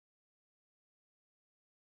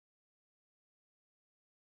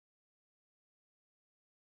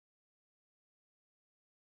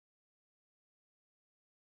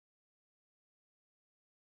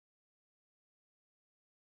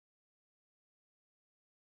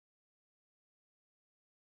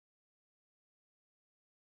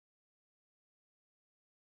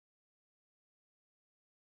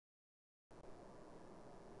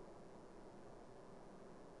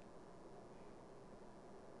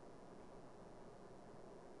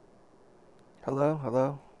Hello,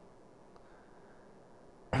 hello.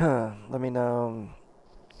 Let me know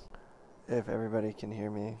if everybody can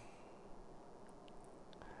hear me.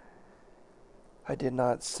 I did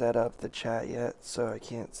not set up the chat yet, so I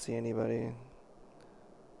can't see anybody.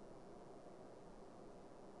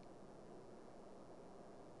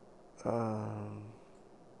 Um,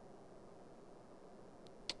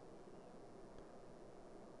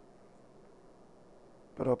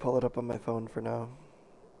 but I'll pull it up on my phone for now.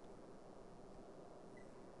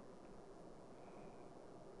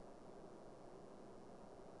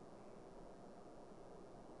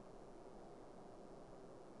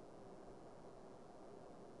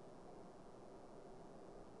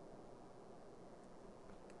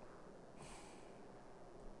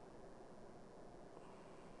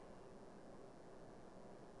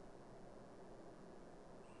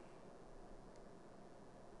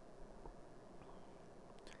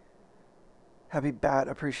 Happy Bat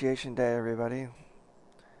Appreciation Day, everybody. In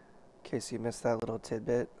case you missed that little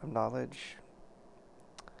tidbit of knowledge,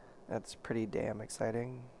 that's pretty damn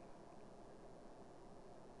exciting.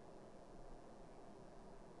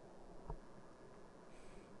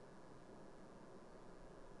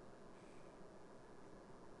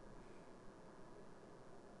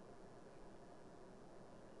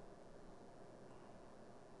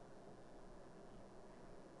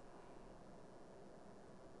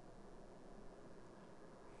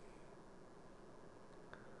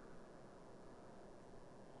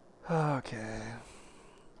 Okay.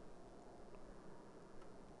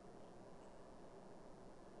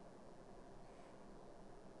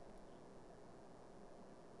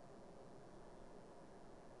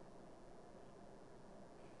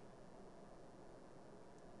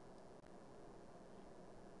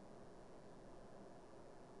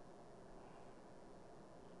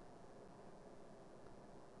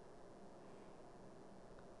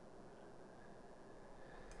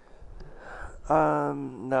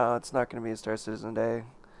 No, it's not going to be a Star Citizen Day,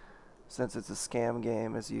 since it's a scam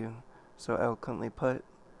game, as you so eloquently put.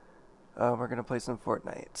 We're going to play some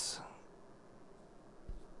Fortnite.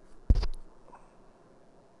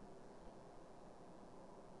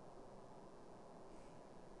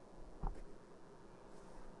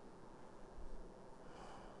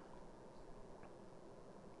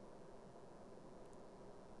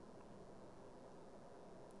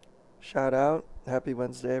 Shout out. Happy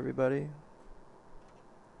Wednesday, everybody.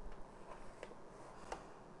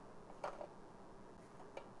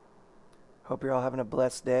 Hope you're all having a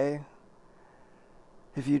blessed day.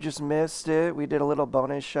 If you just missed it, we did a little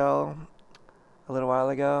bonus show a little while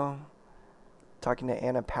ago talking to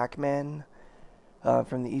Anna Packman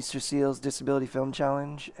from the Easter Seals Disability Film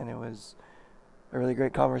Challenge, and it was a really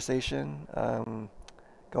great conversation.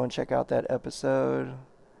 Go and check out that episode.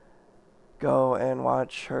 Go and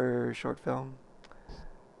watch her short film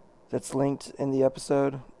that's linked in the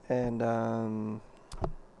episode, and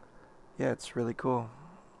yeah, it's really cool.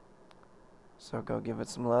 So go give it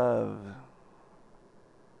some love.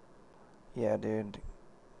 Yeah, dude.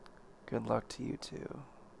 Good luck to you too.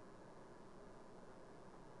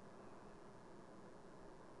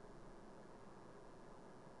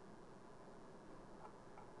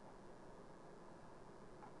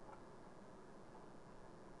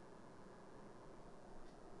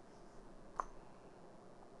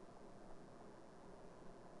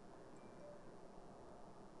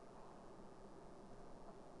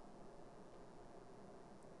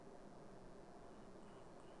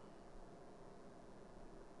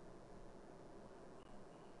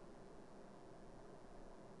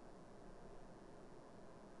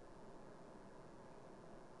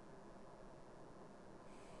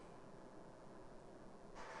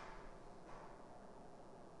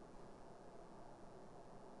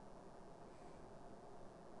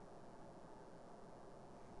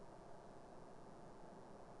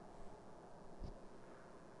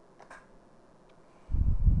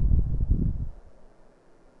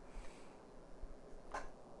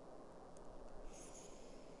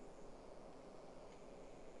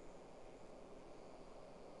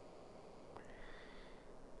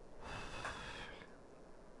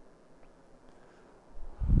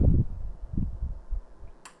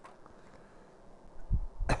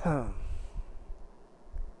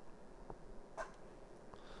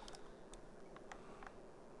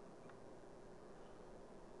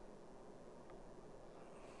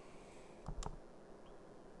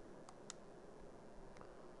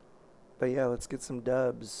 But yeah, let's get some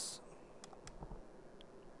dubs.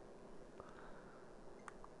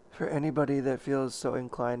 For anybody that feels so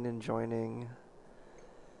inclined in joining,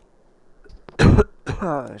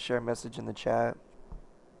 share a message in the chat.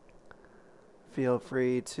 feel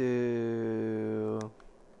free to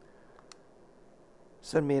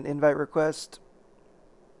send me an invite request.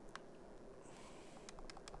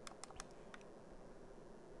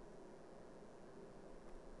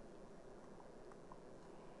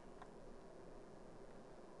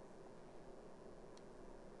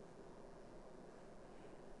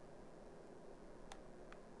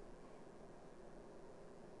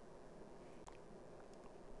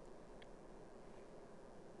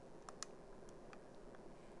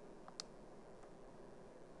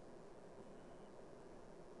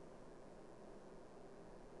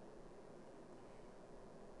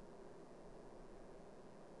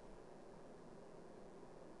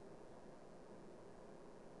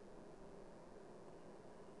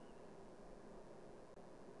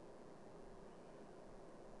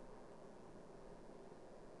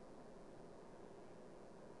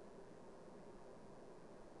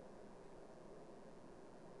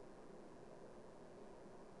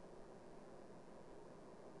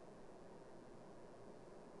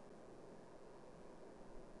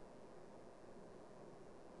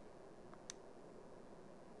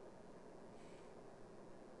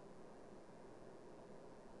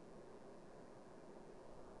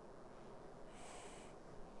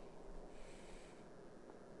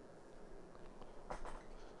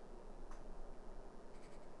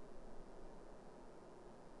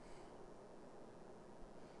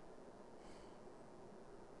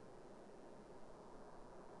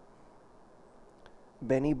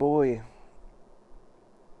 Benny boy.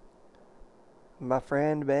 My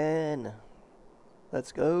friend Ben.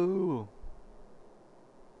 Let's go.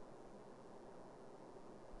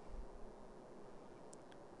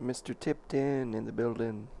 Mr. Tipton in the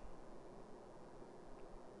building.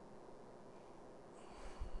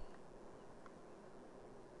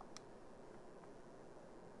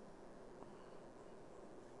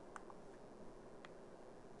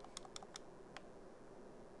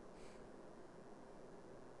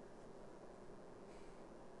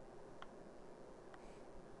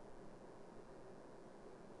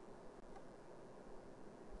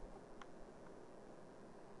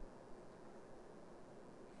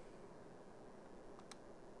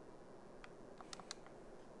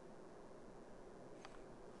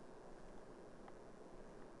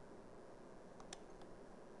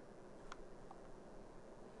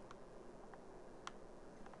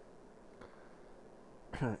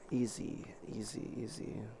 Easy, easy,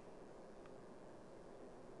 easy.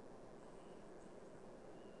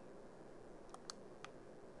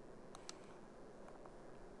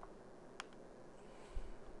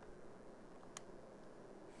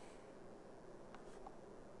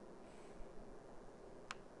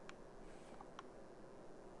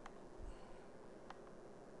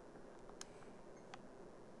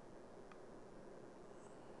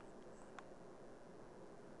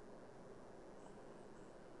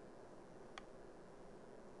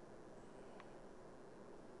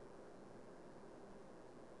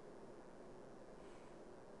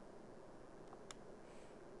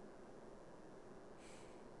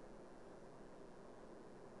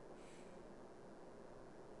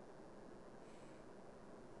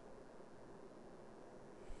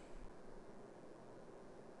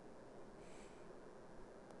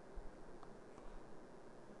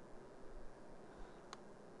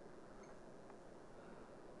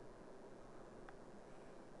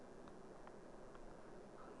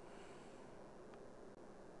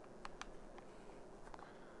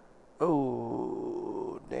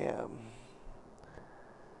 Oh, damn.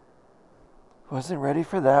 Wasn't ready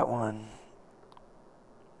for that one.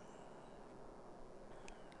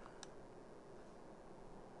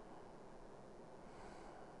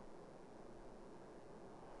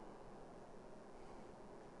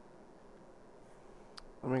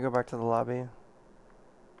 Let me go back to the lobby.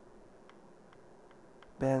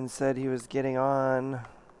 Ben said he was getting on.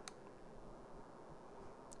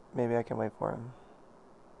 Maybe I can wait for him.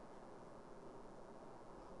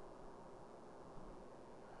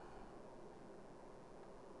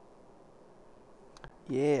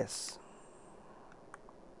 Yes.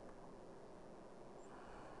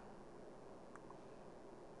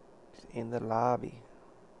 He's in the lobby.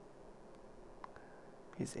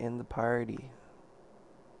 He's in the party.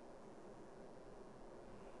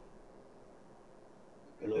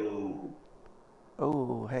 Hello.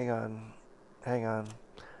 Oh, hang on. Hang on.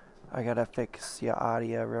 I gotta fix your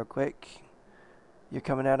audio real quick. You're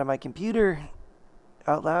coming out of my computer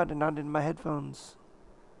out loud and not in my headphones.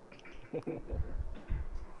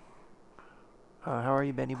 How are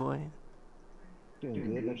you, Benny boy?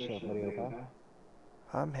 Doing good yourself, Mario pal.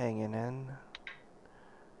 I'm hanging in.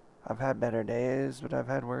 I've had better days, but I've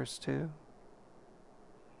had worse too.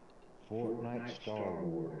 Fortnite Star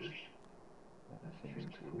Wars. That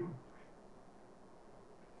seems cool.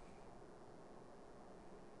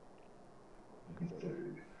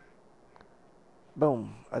 Third.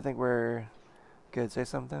 Boom. I think we're good. Say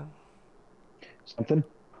something. Something?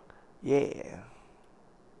 Yeah.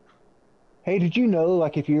 Hey, did you know,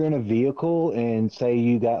 like, if you're in a vehicle and say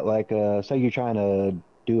you got like say you're trying to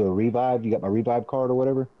do a revive, you got my revive card or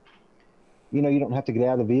whatever, you don't have to get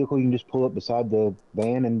out of the vehicle. You can just pull up beside the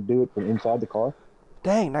van and do it from inside the car.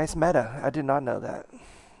 Dang, nice meta. I did not know that.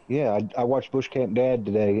 Yeah, I watched Bush Camp Dad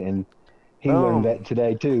today, and he learned Boom. that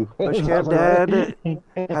today too. I Bush was Camp like, Dad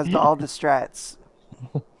has all the strats.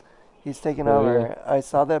 He's taking oh yeah. over. I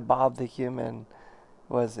saw that Bob the Human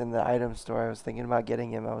was in the item store. I was thinking about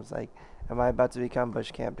getting him. I was like, am I about to become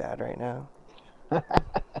Bush Camp Dad right now?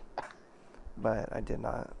 But I did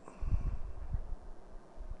not.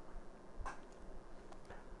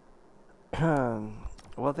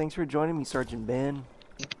 Well, thanks for joining me, Sergeant Ben.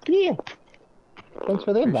 Yeah. Thanks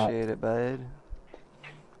for the invite. Appreciate it, bud.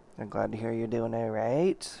 I'm glad to hear you're doing all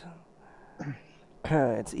right.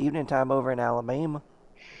 It's evening time over in Alabama.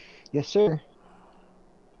 Yes, sir.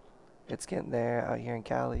 It's getting there out here in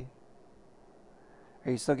Cali.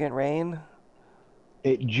 Are you still getting rain?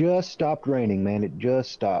 It just stopped raining, man. It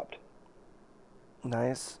just stopped.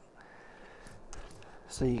 Nice.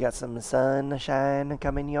 So you got some sunshine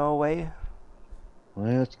coming your way?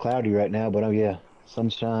 Well, it's cloudy right now, but oh yeah,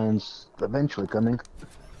 sunshine's eventually coming.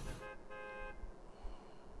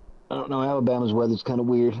 I don't know. Alabama's weather's kind of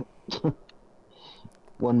weird.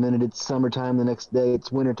 One minute it's summertime, the next day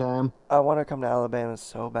it's wintertime. I want to come to Alabama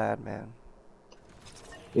so bad, man.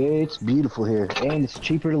 It's beautiful here, and it's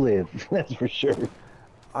cheaper to live. That's for sure.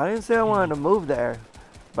 I didn't say I wanted to move there,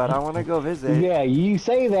 but I want to go visit. Yeah, you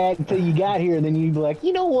say that until you got here, and then you'd be like,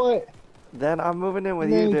 you know what? Then I'm moving in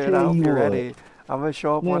with Let you, me dude. I tell hope you you're what. ready. I'm going to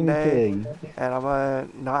show up Let one me tell day, you. and I'm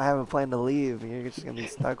going to not have a plan to leave. You're just going to be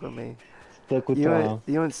stuck with me. Stuck with You and, Tom.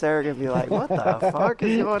 you and Sarah are going to be like, what the fuck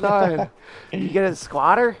is going on? You get a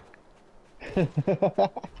squatter?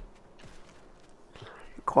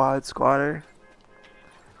 Quad squatter?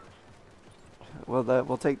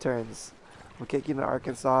 We'll take turns. We'll kick you to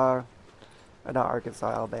Arkansas. Not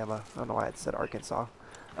Arkansas, Alabama. I don't know why I said Arkansas.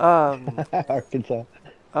 Um, Arkansas.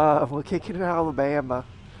 we'll kick you to Alabama,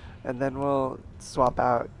 and then we'll swap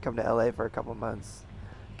out, come to LA for a couple months,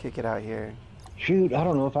 kick it out here. Shoot, I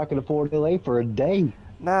don't know if I could afford LA for a day.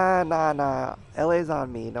 Nah. LA's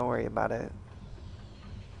on me. Don't worry about it.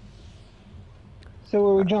 So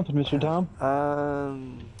where are we jumping, Mr. Tom?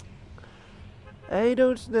 I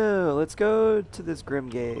don't know. Let's go to this Grim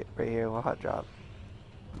Gate right here. We'll hot drop.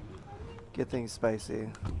 Get things spicy.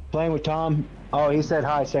 Playing with Tom. Oh, he said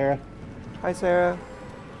hi, Sarah. Hi, Sarah.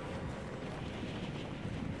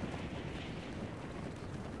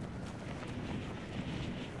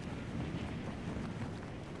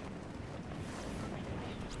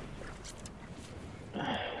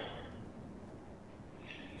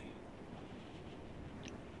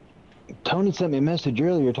 Tony sent me a message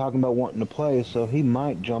earlier talking about wanting to play, so he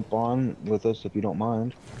might jump on with us if you don't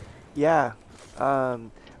mind. Yeah.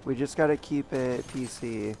 We just gotta keep it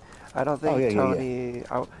PC. I don't think Oh, yeah. Tony.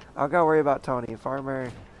 I'll gotta worry about Tony.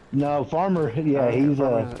 Farmer. No, Farmer, yeah, he's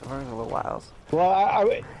Farmer's a little wild. well,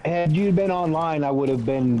 had you been online, I would have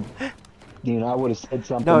been, I would have said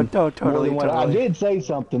something. No, more totally, than what I totally. did say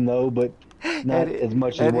something though, but not as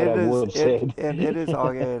much as what I would have said. And it is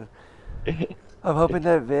all good. I'm hoping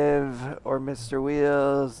that Viv or Mr.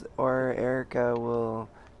 Wheels or Erica will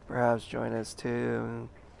perhaps join us too.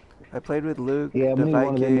 I played with Luke, Yeah, the maybe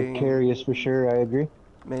one of them to Viking, carry us for sure. I agree.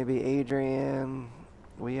 maybe Adrian.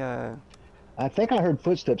 I think I heard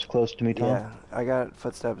footsteps close to me, Tom. Yeah, I got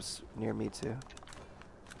footsteps near me too.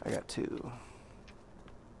 I got two.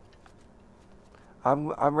 I'm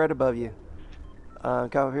right above you. Come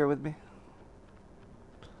up here with me.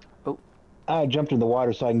 Oh, I jumped in the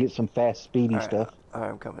water so I can get some fast, speedy stuff. all right,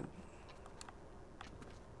 I'm coming.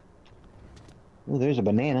 Oh, there's a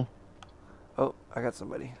banana. Oh, I got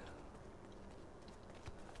somebody.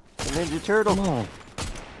 A Ninja Turtle. Come on.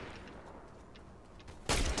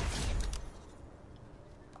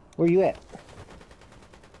 Where you at?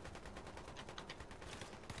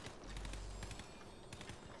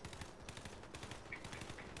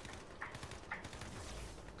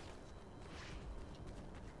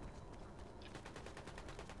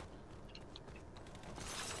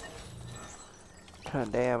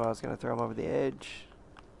 Damn, I was gonna throw him over the edge.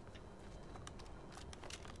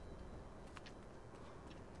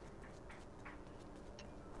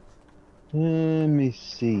 Let me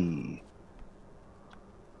see.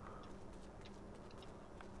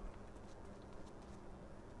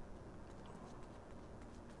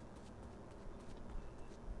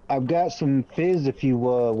 I've got some fizz if you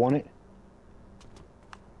want it.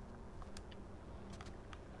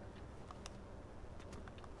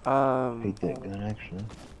 Hate that gun actually.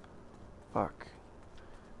 Fuck.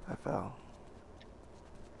 I fell.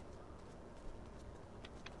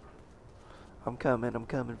 I'm coming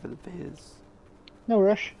for the fizz. No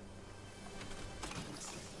rush.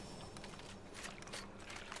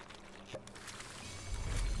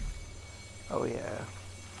 Oh yeah.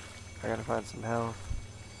 I gotta find some health.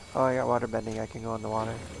 Oh, I got water bending. I can go in the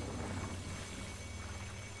water.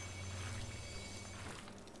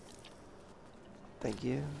 Thank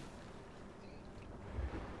you.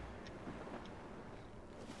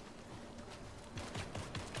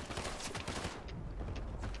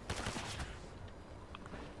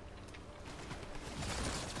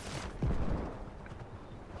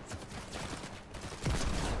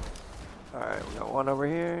 Alright, we got one over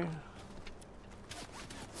here.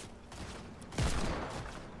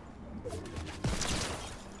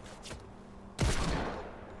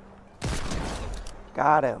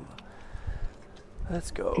 Got him. Let's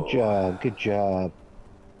go. Good job, good job.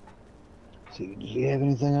 Let's see, did you have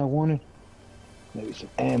anything I wanted? Maybe some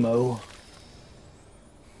ammo.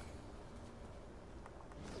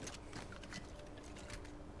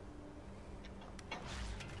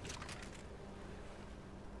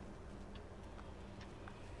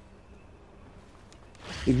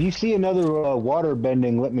 If you see another water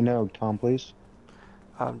bending, let me know, Tom, please.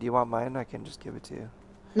 Do you want mine? I can just give it to you.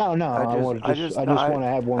 No, I just want to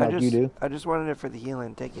have one like you do. I just wanted it for the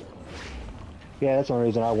healing. Take it. Yeah, that's the only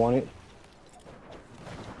reason I want it.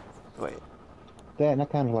 Wait. That, and I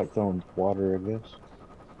kind of like throwing water, I guess.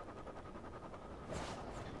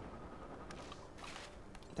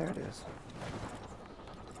 There it is.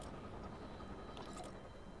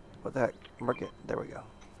 What the heck? Mark it. There we go.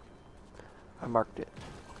 I marked it.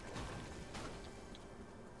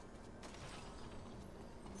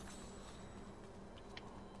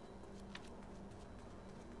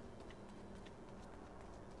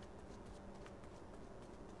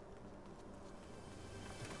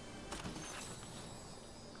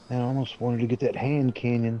 Man, I almost wanted to get that hand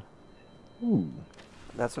canyon. Ooh.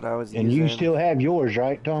 That's what I was and using. You still have yours,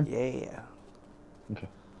 right, Tom? Yeah. Okay.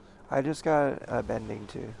 I just got a bending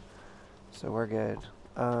too, so we're good.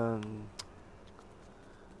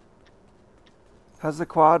 How's the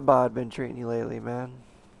quad bod been treating you lately, man?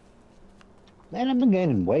 Man, I've been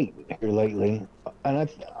gaining weight here lately, and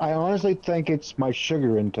I honestly think it's my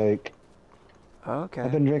sugar intake. Okay.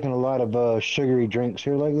 I've been drinking a lot of sugary drinks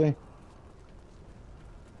here lately.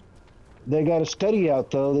 They got a study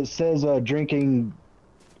out though that says drinking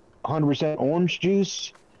 100% orange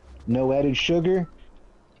juice, no added sugar,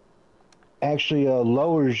 actually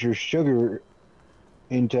lowers your sugar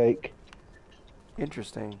intake.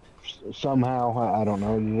 Interesting. Somehow, I don't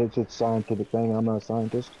know. It's a scientific thing. I'm not a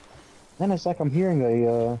scientist. And it's like I'm hearing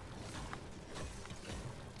a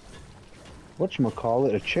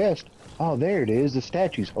whatchamacallit, a chest. Oh, there it is. The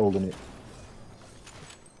statue's holding it.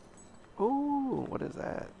 Ooh, what is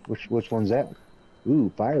that? Which one's that?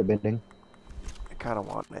 Ooh, firebending. I kind of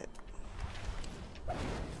want it.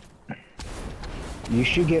 You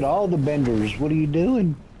should get all the benders. What are you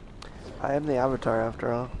doing? I am the avatar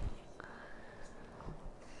after all.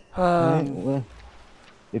 Well,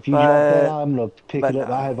 if you drop that, I'm gonna pick it up.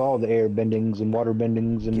 No. I have all the air bendings and water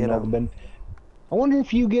bendings and all the bend. I wonder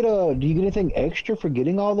if you get do you get anything extra for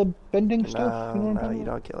getting all the bending stuff? You know No, you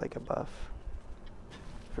don't get like a buff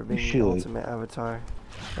for being should. the ultimate avatar.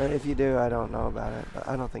 Or if you do, I don't know about it, but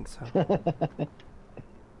I don't think so.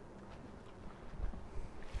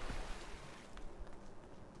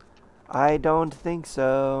 I don't think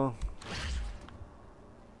so.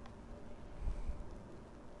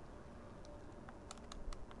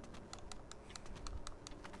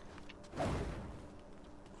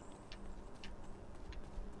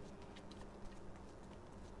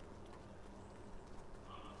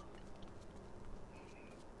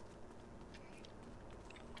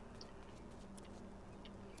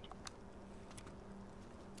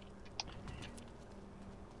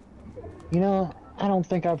 You know, I don't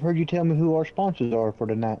think I've heard you tell me who our sponsors are for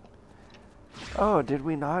tonight. Oh, did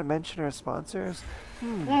we not mention our sponsors?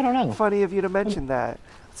 I don't know. Funny of you to mention that.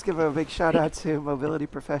 Let's give a big shout out to mobility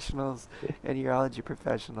professionals and urology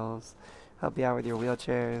professionals. Help you out with your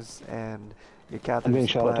wheelchairs and your catheter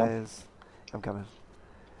supplies. I'm coming.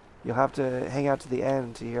 You'll have to hang out to the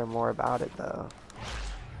end to hear more about it, though.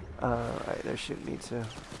 Right, they're shooting me too.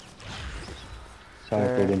 Sorry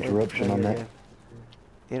for the interruption on that.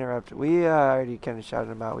 Interrupt. We already kind of shouted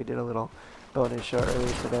them out. We did a little bonus show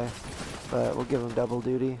earlier today, but we'll give them double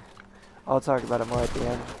duty. I'll talk about it more at the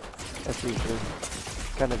end. That's usually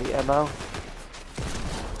kind of the MO.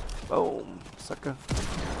 Boom, sucker.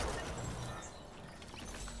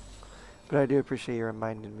 But I do appreciate you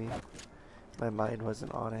reminding me. My mind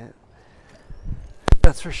wasn't on it.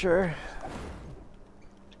 That's for sure.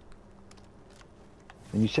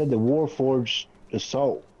 And you said the Warforged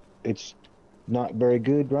assault, it's not very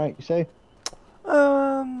good, right? You say?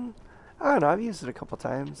 I don't know. I've used it a couple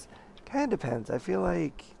times. Kind of depends. I feel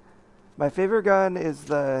like my favorite gun is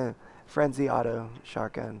the Frenzy Auto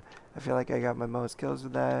shotgun. I feel like I got my most kills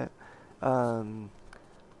with that.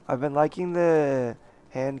 I've been liking the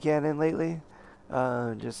hand cannon lately.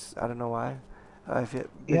 Just I don't know why. I've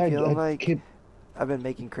been Yeah, feeling I like keep, I've been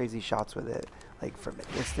making crazy shots with it, like from a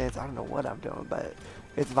distance. I don't know what I'm doing, but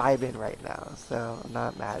it's vibing right now, so I'm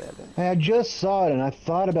not mad at it. hey, I just saw it and I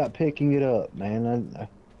thought about picking it up, man.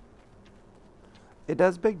 It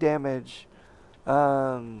does big damage.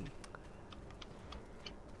 Um,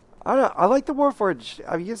 I don't know. I like the Warforged.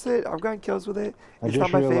 I've used it. I've gotten kills with it. I It's not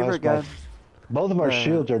just my favorite realized gun. both of our The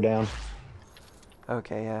shields are down.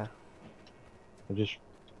 okay, yeah. I just,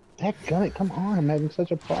 heck, it, come on! I'm having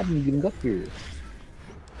such a problem getting up here.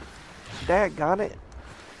 Daggone it.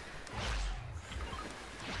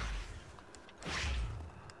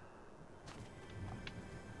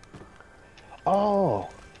 Oh,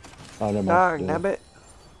 oh, never Dog, mind. nabbit.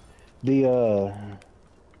 The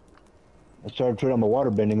I started putting on my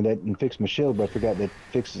water bending that and fixed my shield, but I forgot that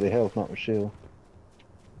fixes the health, not my shield.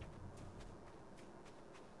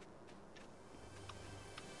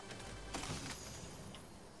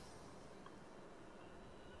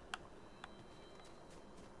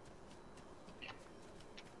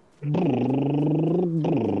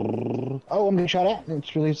 Oh, I'm getting shot at.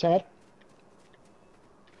 It's really sad.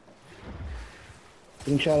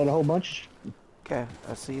 Getting shot at a whole bunch. Okay,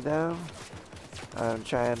 I see them. I'm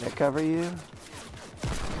trying to cover you.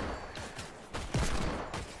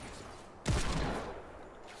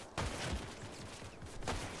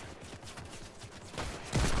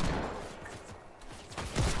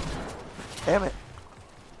 Damn it.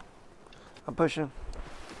 I'm pushing.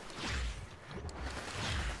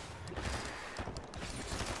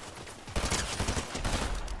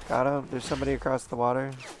 Got him. There's somebody across the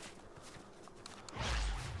water.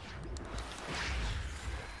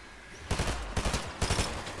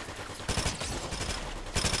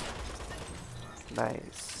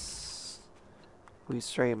 Nice. We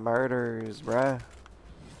straight murders, bruh.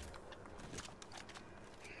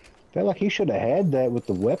 Felt like he should have had that with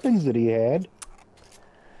the weapons that he had.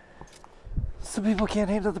 Some people can't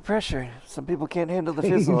handle the pressure. Some people can't handle the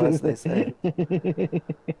fizzle, as they say.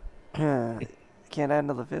 Can't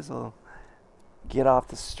handle the fizzle. Get off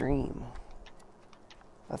the stream.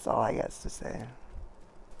 That's all I got to say.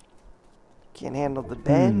 Can't handle the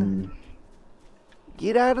den.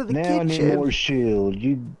 Get out of the Now I need more kitchen. shield.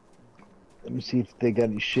 Let me see if they got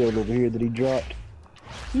any shield over here that he dropped.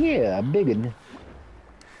 Yeah, a big one.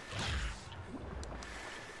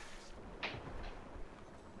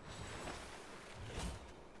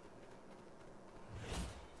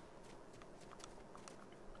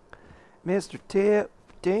 Mr. Tip,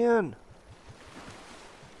 Dan.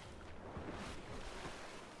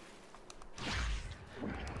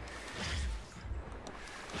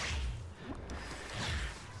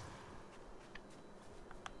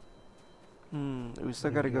 We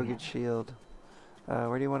still gotta go get shield.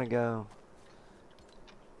 Where do you want to go?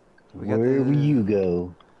 Wherever you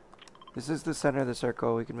go. This is the center of the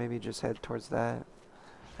circle. We can maybe just head towards that.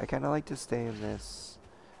 I kind of like to stay in this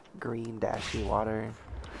green dashy water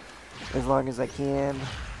as long as I can.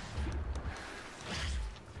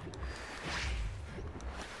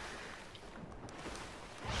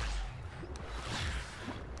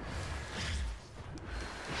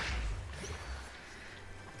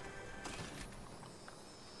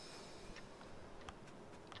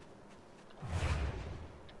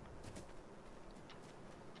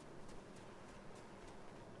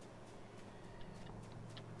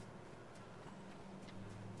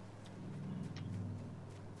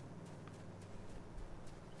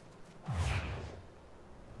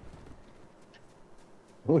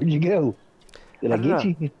 Where'd you go? Did I don't get know.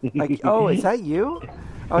 you? Oh, is that you?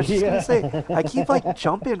 I was just Yeah. gonna say, I keep like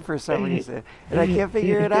jumping for some reason, and I can't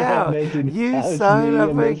figure it Yeah, out. You it's son me.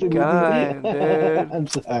 of I'm a messing with gun, you. dude. I'm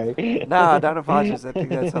sorry. Nah, don't apologize. I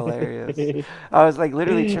think that's hilarious. I was like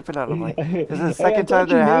literally tripping out. I'm like, this is the Hey, I second time thought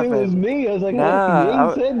that you it knew it was happened. me. I was like, oh, he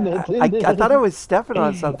ain't Nah, said nothing. I thought I was stepping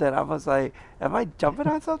on something. I was like, am I jumping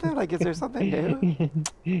on something? Like, is there something new?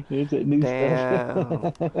 There's that new Damn.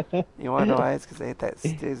 stuff. You wanna know why? It's because I ate that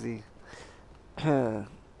stizzy.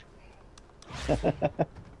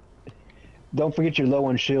 Don't forget you're low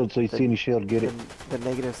on shield, so you The, see any shield, get the, it. the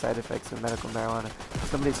negative side effects of medical marijuana.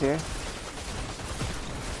 Somebody's here.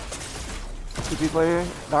 2 people are here.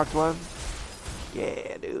 Knocked one.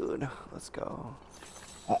 Yeah, dude. Let's go.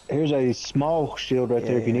 Here's a small shield right Yeah,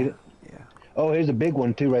 there if you need yeah, it. yeah. Oh, here's a big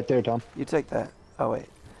one too right there, Tom. You take that. Oh, wait.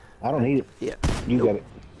 I don't need it. Yeah. You Nope. got it.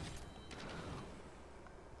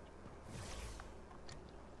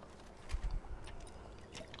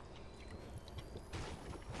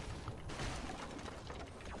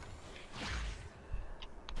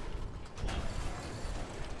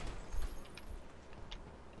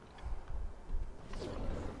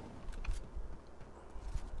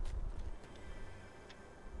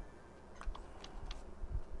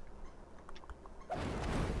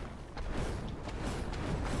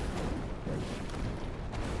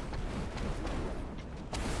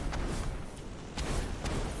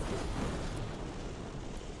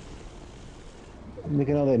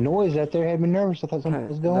 Making all that noise out there had me nervous. I thought something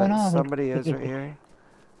was No, going on. somebody is right here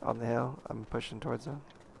on the hill. I'm pushing towards them.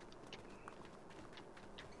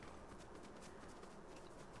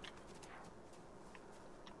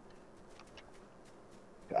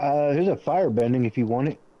 Here's a fire bending if you want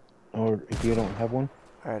it, or if you don't have one.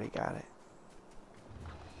 I already got it.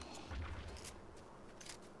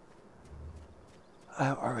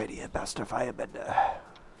 I'm already a master firebender.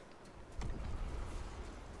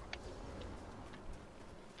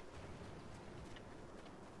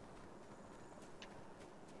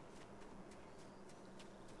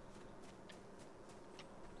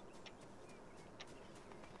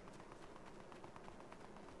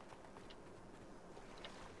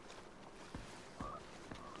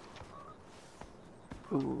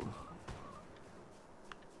 Ooh.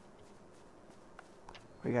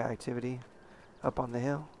 We got activity up on the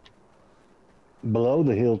hill. Below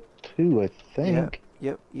the hill too, I Yep, think.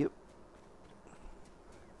 yep.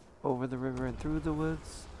 Over the river and through the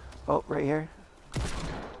woods. Oh, right here.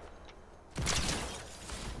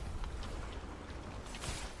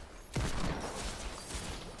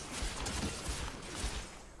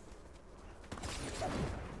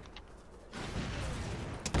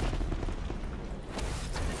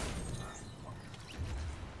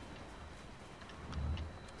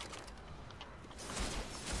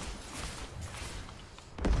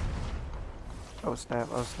 Oh snap,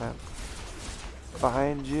 oh snap.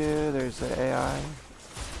 Behind you, there's the AI.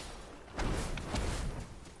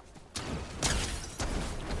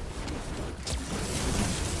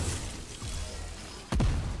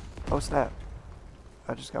 Oh snap.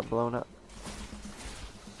 I just got blown up.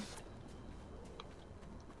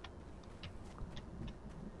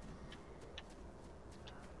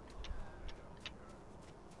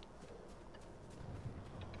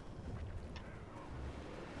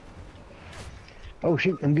 Oh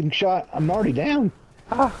shoot, I'm getting shot. I'm already down.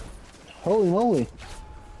 Ah! Holy moly.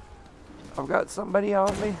 I've got somebody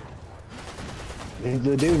on me. There's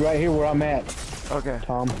the dude right here where I'm at, Okay.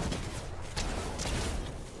 Tom.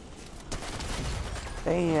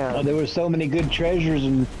 Damn. Oh, there were so many good treasures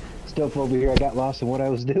and stuff over here. I got lost in what I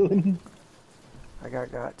was doing. I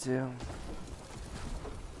got too.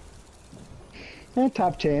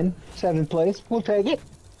 Top 10, 7th place. We'll take it.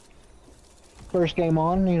 First game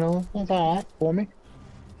on, you know, that's alright for me.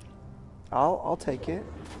 I'll take it.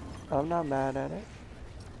 I'm not mad at it.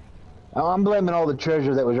 Oh, I'm blaming all the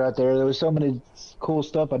treasure that was right there. There was so many cool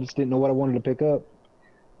stuff, I just didn't know what I wanted to pick up.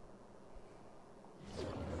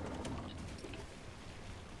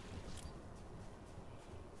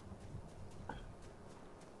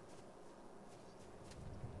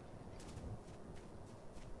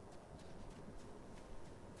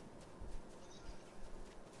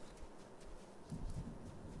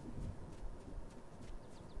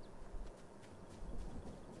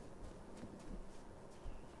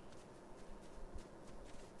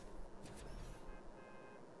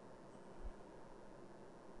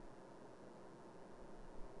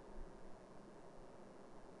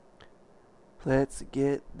 Let's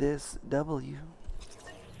get this W.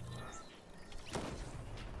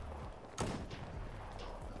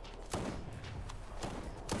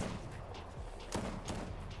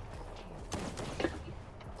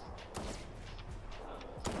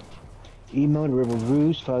 Emote, Rebel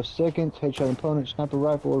Roost, 5 seconds. Headshot opponent, sniper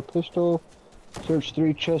rifle or pistol. Search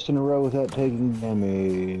 3 chests in a row without taking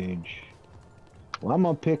damage. Well, I'm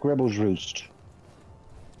gonna pick Rebel's Roost.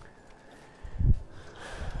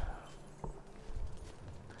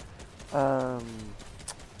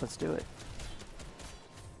 Let's do it.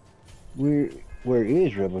 Where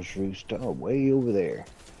is Rebel's Roost? Oh, way over there.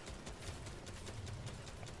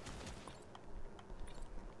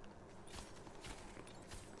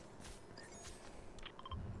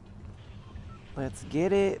 Let's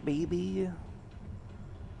get it, baby.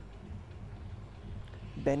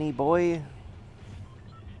 Benny boy.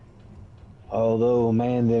 Although,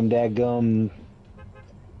 man, them dadgum,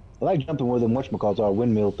 I like jumping where them whatchamacalls are,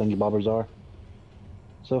 windmill thingy bobbers are.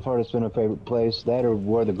 So far, it's been a favorite place. That or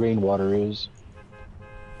where the green water is.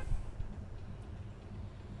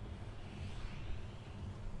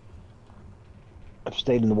 I've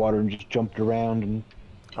stayed in the water and just jumped around and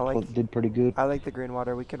I like did pretty good. I like the green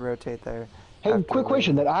water. We can rotate there Hey, after quick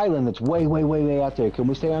question. we. That island that's way, way, way, way out there, can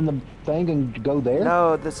we stay on the thing and go there?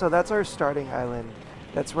 No, so that's our starting island.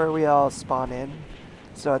 That's where we all spawn in.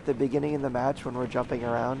 So at the beginning of the match, when we're jumping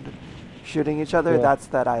around, shooting each other, Yeah. that's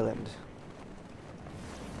that island.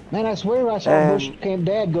 Man, I swear I saw Bush And Camp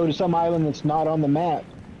Dad go to some island that's not on the map,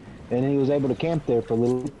 and he was able to camp there for a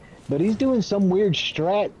little. But he's doing some weird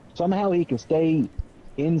strat. Somehow he can stay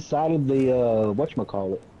inside of the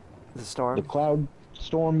whatchamacallit, the the storm. cloud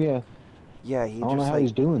storm. Yeah, Yeah, I don't know how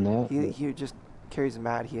he's doing that. he just carries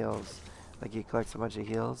mad heals. Like he collects a bunch of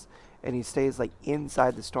heals, and he stays like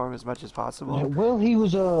inside the storm as much as possible. Well, he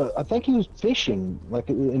was I think he was fishing. Like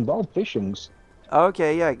it involved fishing.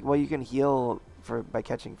 Okay, yeah. Well, you can heal by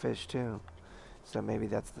catching fish too. So maybe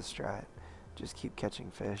that's the strat. Just keep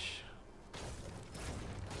catching fish.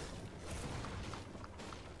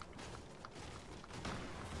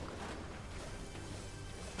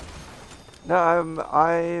 No,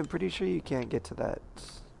 I'm pretty sure you can't get to that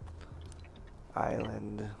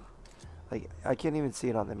island. Like I can't even see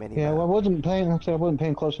it on the mini Yeah, map. well, I wasn't paying. Like I said, I wasn't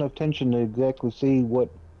paying close enough attention to exactly see what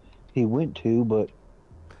he went to, but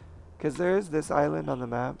Because there is this island on the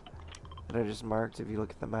map that I just marked if you look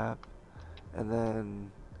at the map. And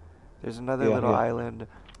then there's another yeah, little yeah, island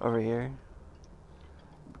over here,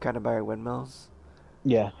 kind of by our windmills.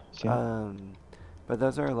 yeah. See? But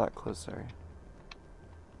those are a lot closer.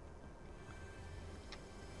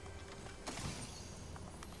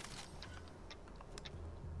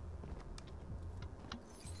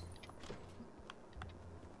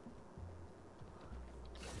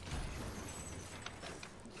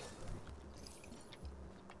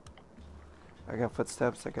 I got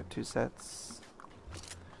footsteps. I got 2 sets.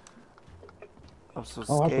 I'm so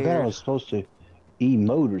Oh, I forgot I scared. was supposed to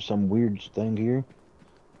emote or some weird thing here.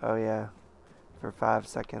 Oh yeah, for 5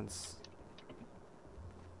 seconds.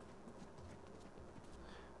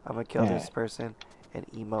 I'm gonna kill Yeah, this person and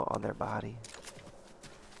emote on their body.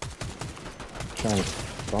 trying to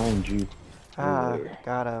find you over Ah, there.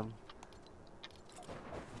 got him.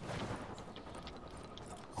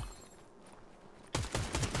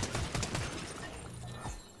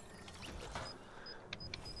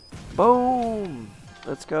 Boom!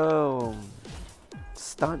 Let's go.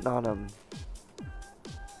 Stunt on him.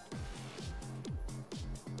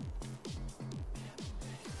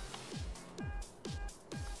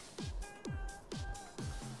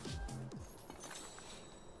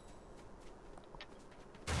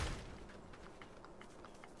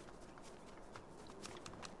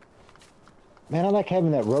 Man, I like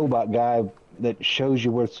having that robot guy that shows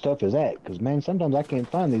you where stuff is at. Because, man, sometimes I can't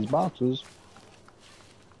find these boxes.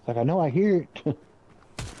 Like, I know I hear it.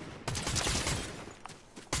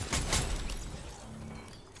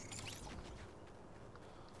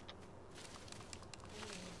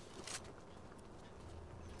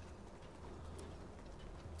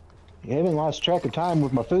 You haven't lost track of time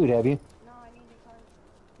with my food, have you? No, I need your card.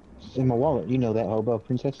 It's in my wallet. You know that, hobo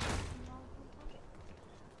princess. No, it's in my pocket.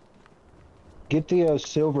 Get the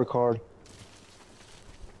silver card.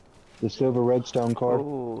 The silver redstone card.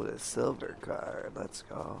 Oh, the silver card. Let's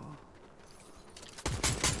go.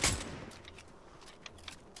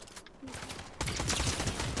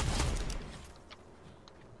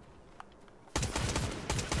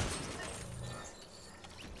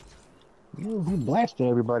 You blasted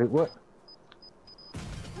everybody. What?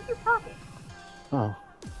 In your pocket. Oh. Well,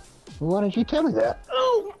 why didn't you tell me that?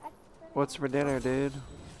 Oh! What's for dinner, dude?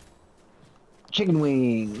 Chicken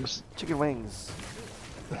wings. Chicken wings.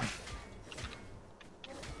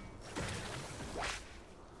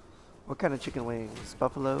 What kind of chicken wings?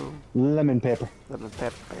 Buffalo? Lemon pepper. Lemon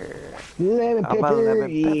pepper. Lemon I'm a pepper. lemon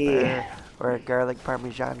Yeah. pepper or a garlic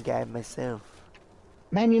parmesan guy myself.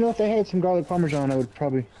 Man, you know, if they had some garlic parmesan, I would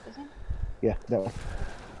probably. Is it? Yeah, that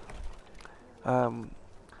one.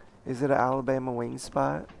 Is it an Alabama wing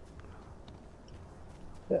spot?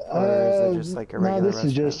 Or is it just like a no, regular this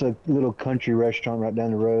is just a little country restaurant right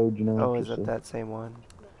down the road, you know. Oh, is just it that same one?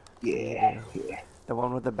 Yeah, yeah. The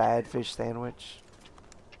one with the bad fish sandwich?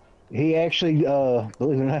 He actually,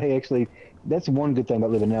 believe it or not, that's one good thing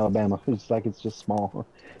about living in Alabama. It's like it's just small.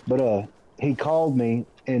 But he called me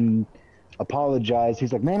and apologized.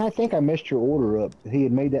 He's like, man, I think I messed your order up. He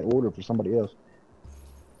had made that order for somebody else.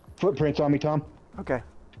 footprints on me, Tom. Okay.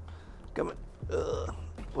 Come on. Ugh.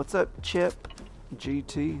 What's up, Chip?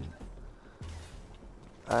 GT.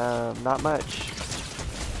 Not much.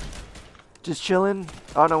 Just chilling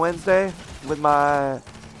on a Wednesday with my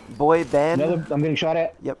boy Ben. I'm getting shot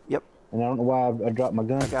at. Yep, yep. And I don't know why I dropped my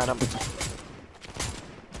gun. I got him.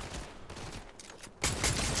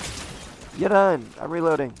 You done. I'm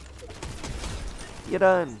reloading. You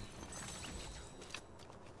done.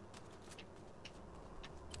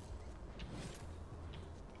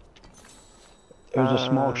 There's a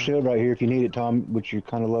small shield right here if you need it, Tom, which you're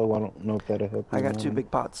kind of low. I don't know if that'll help you. I got 2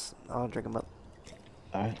 big pots. I'll drink them up.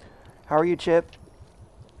 Alright. How are you, Chip?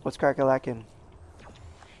 What's crack-a-lackin'?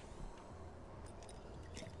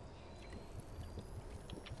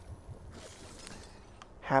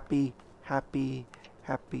 Happy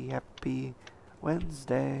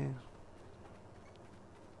Wednesday.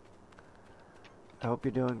 I hope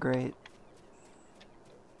you're doing great.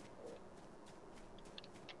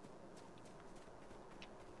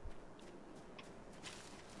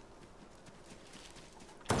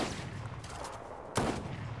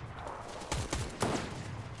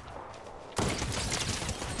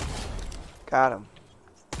 Got him.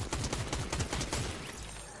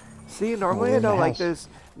 See, normally I don't like this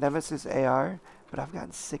Nemesis AR, but I've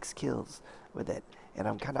gotten 6 kills with it, and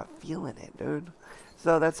I'm kind of feeling it, dude.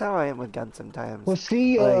 So that's how I am with guns sometimes. Well,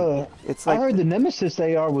 see, it's I like heard the Nemesis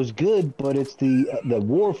AR was good, but it's the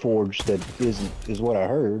Warforged that is what I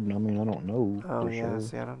heard. I mean, I don't know. Oh for yeah, sure.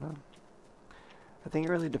 see, I don't know. I think it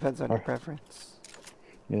really depends on your preference.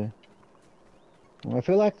 Yeah. Well, I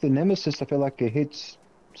feel like the Nemesis. I feel like it hits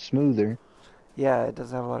smoother. Yeah, it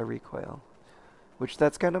does have a lot of recoil, which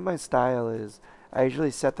that's kind of my style. Is I usually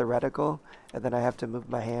set the reticle, and then I have to move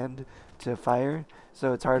my hand to fire.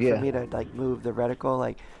 So it's hard for me to like move the reticle.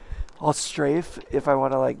 Like I'll strafe if I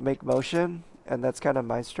want to like make motion, and that's kind of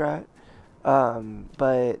my strat.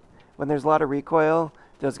 But when there's a lot of recoil,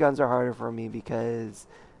 those guns are harder for me because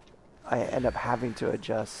I end up having to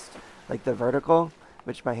adjust like the vertical,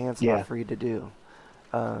 which my hand's not free to do.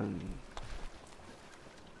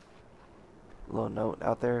 Little note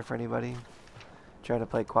out there for anybody trying to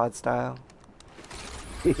play quad style.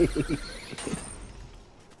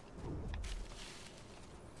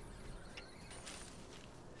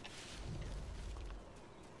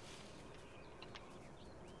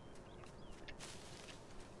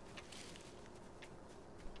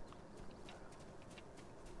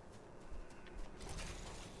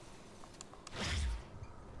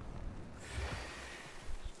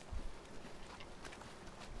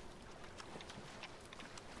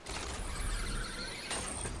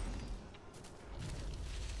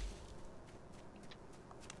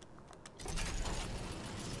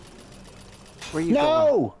 Where you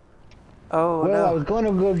going? Oh, well, no. I was going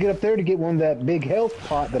to go get up there to get one of that big health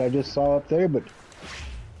pot that I just saw up there, but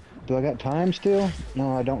do I got time still?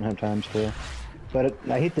 No, I don't have time still. But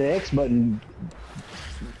I hit the X button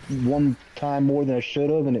one time more than I should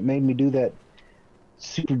have, and it made me do that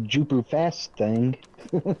super duper fast thing.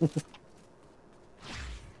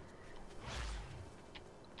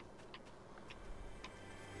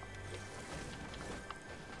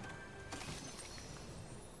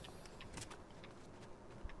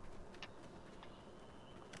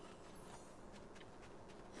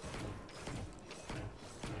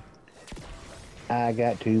 I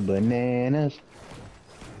got 2 bananas.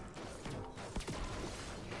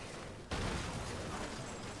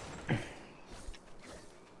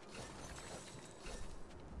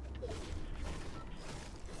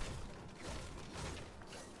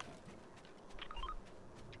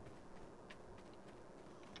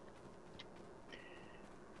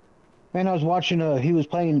 Man, I was watching, he was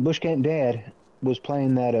playing, Bushcamp Dad was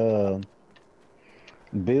playing that,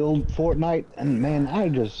 build Fortnite, and man, I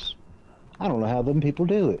don't know how them people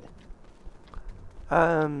do it.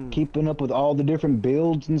 Keeping up with all the different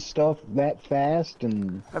builds and stuff that fast,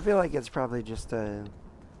 and I feel like it's probably just a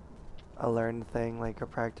learned thing, like a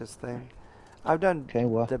practice thing. I've done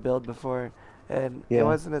the build before, and it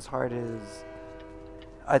wasn't as hard as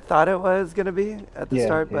I thought it was gonna be at the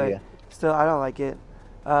start, but still, I don't like it.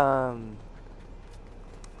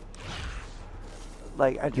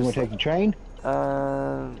 Like I just. You want to take the train?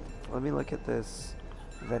 Let me look at this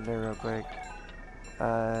vendor real quick.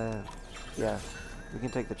 Yeah, we can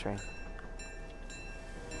take the train.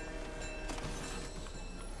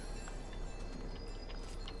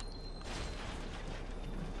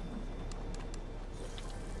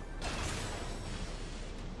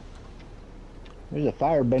 There's a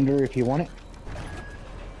firebender if you want it.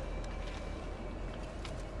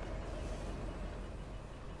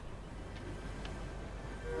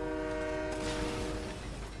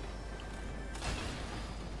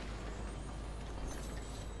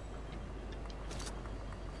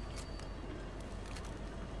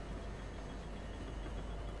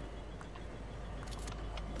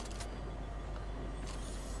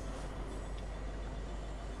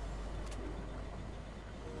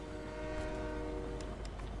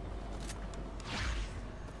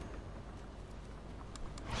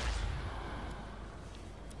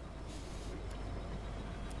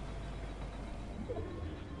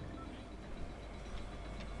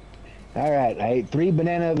 All right, I ate 3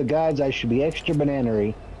 banana of the gods. I should be extra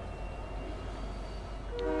bananery.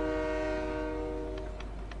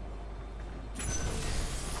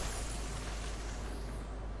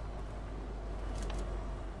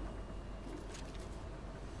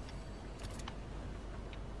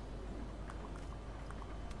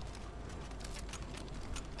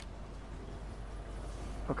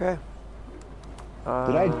 Okay.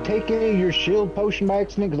 Did I take any of your shield potion by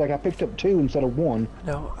accident? Because like I picked up 2 instead of 1.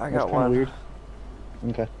 No, I That's got kind of one. weird.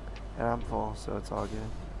 Okay. And I'm full, so it's all good.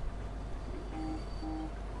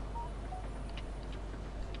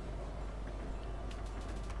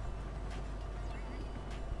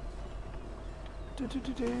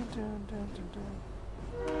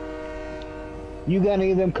 You got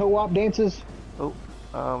any of them co-op dances? Oh,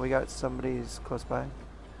 we got somebody's close by.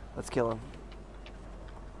 Let's kill him.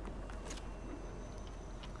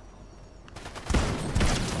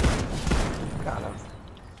 Got him.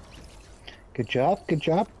 Good job. Good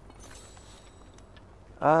job.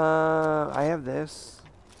 I have this.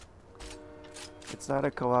 It's not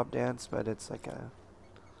a co-op dance, but it's like a...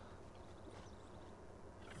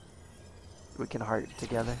 We can heart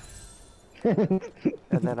together. And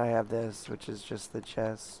then I have this, which is just the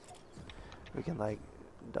chest. We can like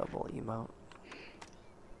double emote.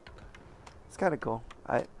 It's kind of cool.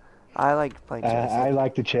 I like playing chess. I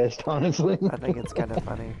like the chest, honestly. I think it's kind of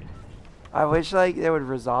funny. I wish like they would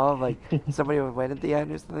resolve, like somebody would win at the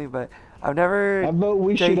end or something, but I've never. I vote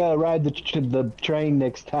we should ride the train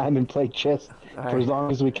next time and play chess for as long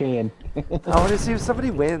as we can. I want to see if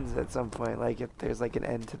somebody wins at some point. Like if there's like an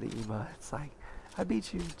end to the emo, it's like I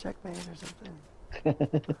beat you, checkmate or something.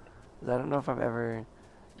 'Cause I don't know if I've ever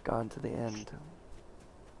gone to the end.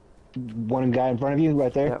 One guy in front of you,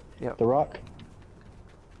 right there. Yep, yep. The rock.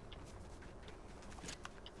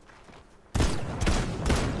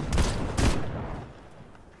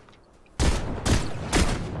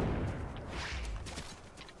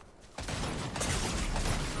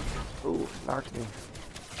 Ooh, knocked me.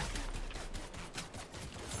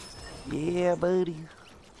 Yeah, buddy.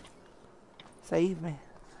 Save me.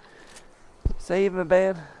 Save me,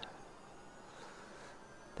 man.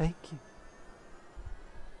 Thank you.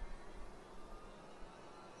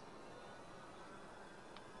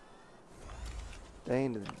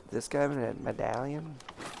 Dang, did this guy have a medallion?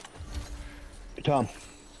 Tom.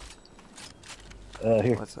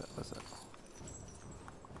 Here. What's that? What's that?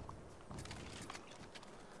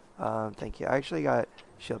 Thank you. I actually got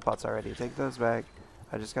shield pots already. Take those back.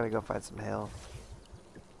 I just gotta go find some health.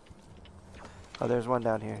 Oh, there's one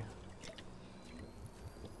down here.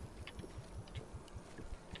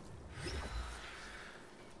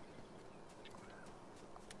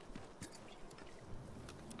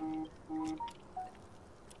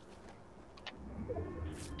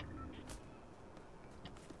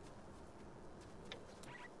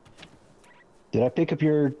 Did I pick up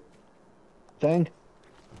your thing?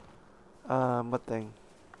 What thing?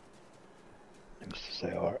 What's to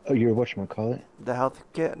say? Oh, your whatchamacallit? The health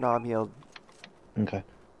kit? No, I'm healed. Okay.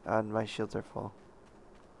 And my shields are full.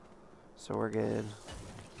 So we're good.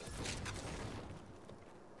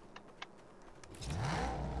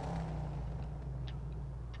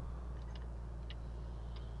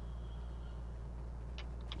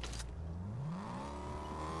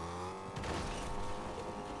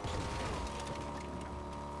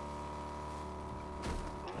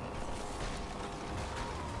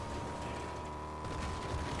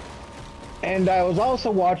 And I was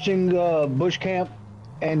also watching Bush Camp,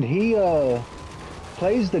 and he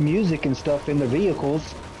plays the music and stuff in the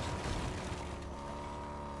vehicles.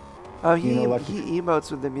 Oh, he, You know, like he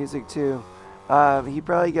emotes with the music too. He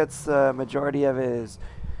probably gets the majority of his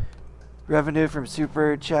revenue from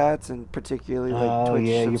super chats and particularly like Twitch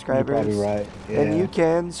yeah, subscribers. You're probably right. Yeah. And you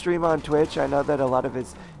can stream on Twitch. I know that a lot of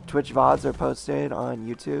his Twitch VODs are posted on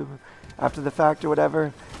YouTube after the fact or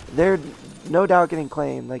whatever. They're no doubt getting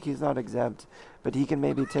claimed. Like, he's not exempt. But he can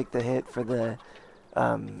maybe take the hit for the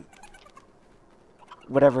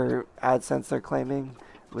whatever AdSense they're claiming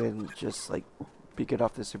when just like be good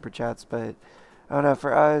off the super chats. But I don't know,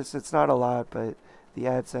 for us it's not a lot, but the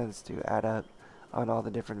AdSense do add up on all the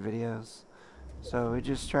different videos. So we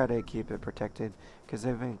just try to keep it protected because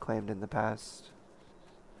they've been claimed in the past.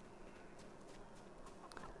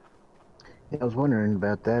 Yeah, I was wondering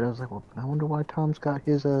about that. I was like, well, I wonder why Tom's got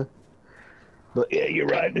his But yeah, you're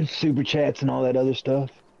right. It's super chats and all that other stuff.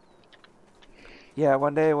 Yeah,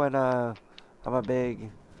 one day when I'm a big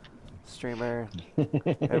streamer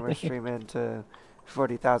and we're streaming to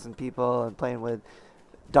 40,000 people and playing with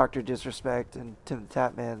Dr. Disrespect and Tim the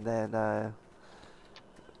Tapman, then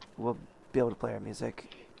we'll be able to play our music.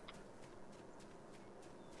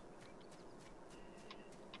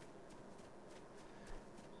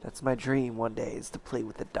 That's my dream one day, is to play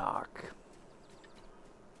with the Doc.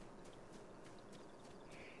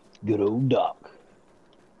 Good old Doc.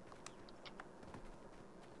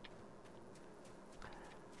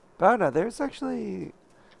 But I don't know, there's actually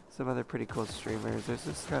some other pretty cool streamers. There's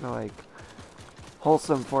this kind of like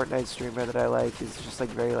wholesome Fortnite streamer that I like. He's just like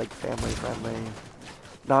very like family friendly,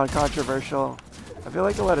 non-controversial. I feel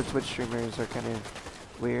like a lot of Twitch streamers are kind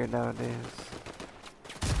of weird nowadays.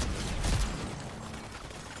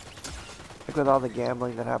 Like with all the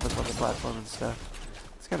gambling that happens on the platform and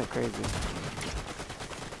stuff. It's kind of crazy.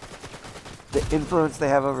 The influence they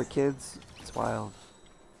have over kids, it's wild.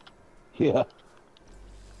 Yeah.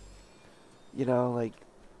 You know, like,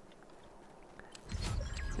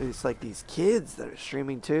 there's like these kids that are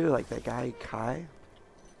streaming too, like that guy Kai.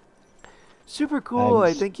 Super cool.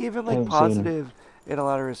 I think even like positive in a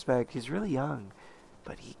lot of respect. He's really young,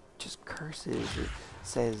 but he just curses or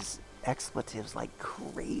says expletives like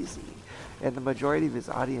crazy. And the majority of his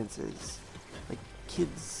audience is like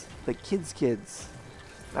kids, kids.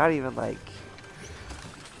 Not even like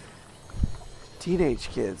teenage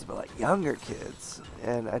kids, but like younger kids.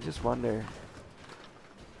 And I just wonder.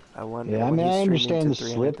 Yeah, I mean, I understand the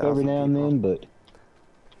slip every now and then, but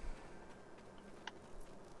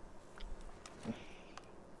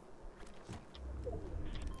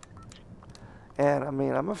and I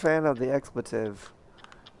mean, I'm a fan of the expletive.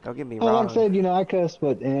 Don't get me well, wrong. like I said, you know, I cuss,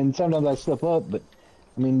 and sometimes I slip up, but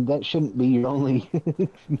I mean, that shouldn't be your only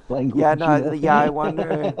language. Yeah, no, you know? yeah, I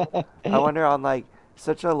wonder on like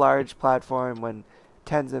such a large platform when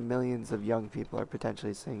tens of millions of young people are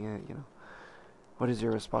potentially seeing it, you know. What is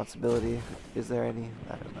your responsibility? Is there any?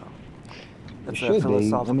 I don't know. It should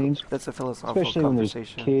be. I mean, that's a philosophical especially when there's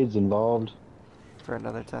conversation kids involved. for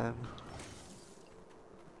another time.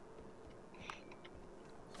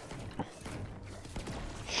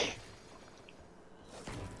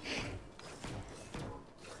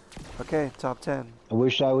 Okay, top 10. I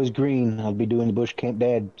wish I was green. I'd be doing the Bush Camp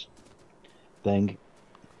Dad thing.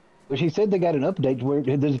 But she said they got an update where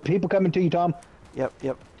there's people coming to you, Tom. Yep.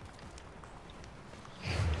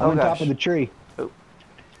 I'm on gosh. top of the tree. Oh.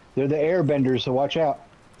 They're the airbenders, so watch out.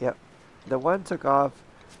 Yep. The one took off.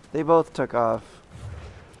 They both took off.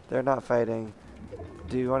 They're not fighting.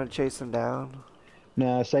 Do you want to chase them down?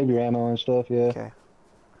 Nah, save your ammo and stuff, yeah. Okay.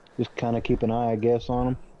 Just kind of keep an eye, I guess, on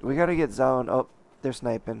them. We gotta get zoned. Oh, they're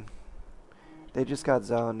sniping. They just got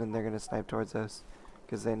zoned and they're gonna snipe towards us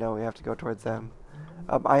because they know we have to go towards them.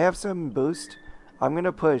 I have some boost. I'm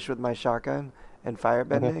gonna push with my shotgun and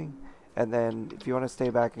firebending, and then if you want to stay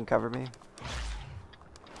back and cover me.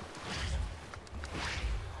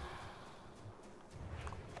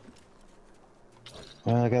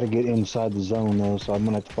 Well, I gotta get inside the zone though, so I'm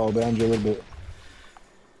gonna have to fall behind you a little bit.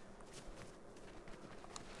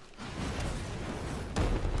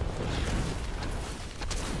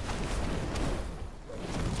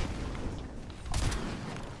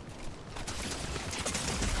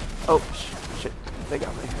 Oh, shit. They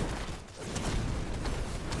got me.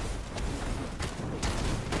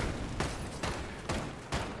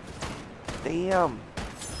 Damn.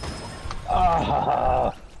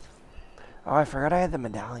 Ah! Oh, I forgot I had the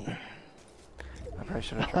medallion. I probably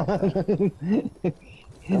should have dropped that.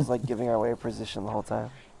 I was like giving away a position the whole time.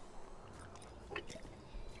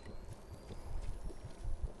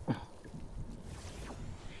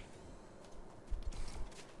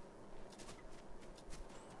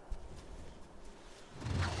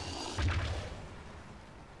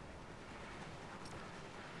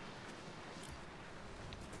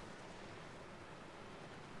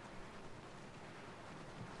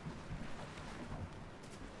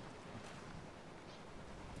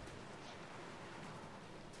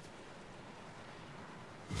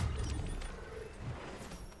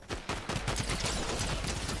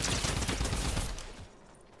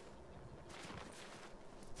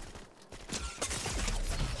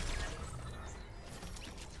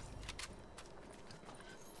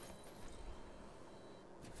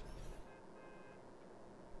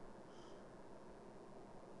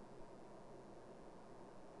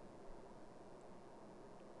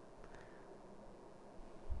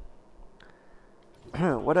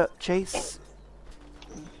 What up, Chase?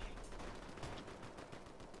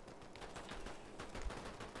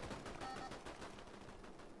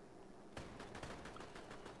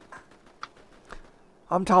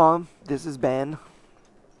 I'm Tom. This is Ben.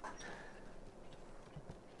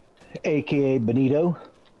 AKA Benito.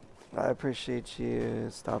 I appreciate you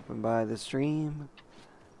stopping by the stream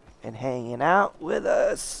and hanging out with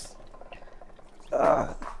us.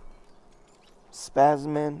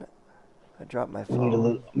 Spasmin. I dropped my We need a phone.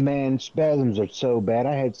 little, man, spasms are so bad.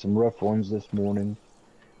 I had some rough ones this morning.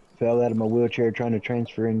 fell out of my wheelchair trying to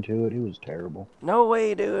transfer into it. It was terrible. No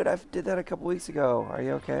way, dude. I did that a couple weeks ago. Are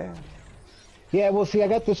you okay? Yeah, well, see, I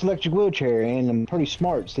got this electric wheelchair, and I'm pretty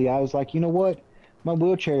smart. See, I was like, you know what? My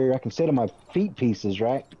wheelchair, I can sit on my feet pieces,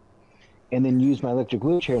 right? And then use my electric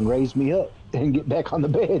wheelchair and raise me up and get back on the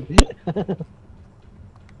bed.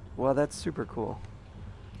 Well, that's super cool.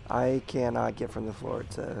 I cannot get from the floor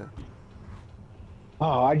to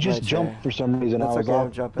Oh, I my just chair. jumped for some reason. That's I was okay, off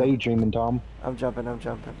I'm jumping. daydreaming, Tom. I'm jumping, I'm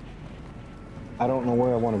jumping. I don't know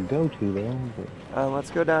where I want to go to, though. But... Let's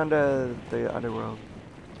go down to the underworld.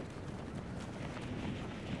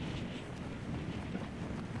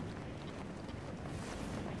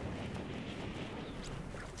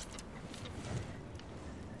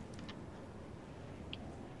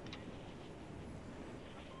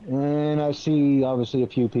 And I see, obviously, a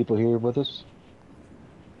few people here with us.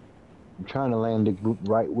 I'm trying to land a group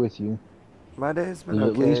right with you. My day's been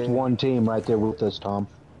There's okay. at least one team right there with us, Tom.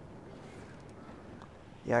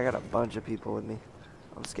 Yeah, I got a bunch of people with me.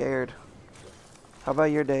 I'm scared. How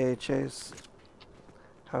about your day, Chase?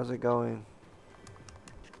 How's it going?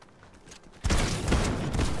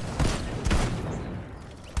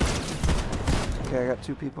 Okay, I got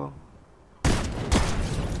 2 people.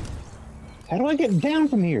 How do I get down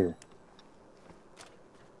from here?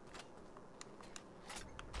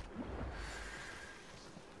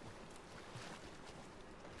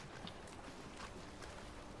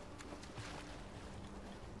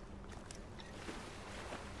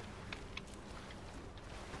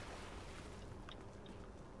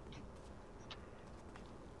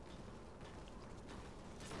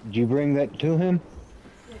 Did you bring that to him?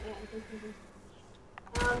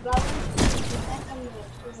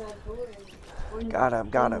 Got him,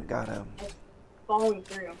 got him, got him. Falling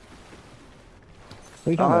through. What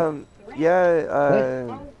are you talking Yeah,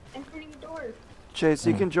 In front of the door. Chase,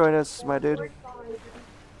 you can join us, my dude.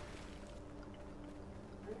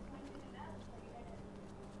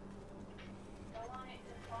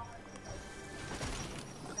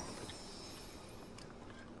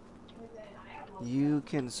 You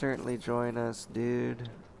can certainly join us, dude.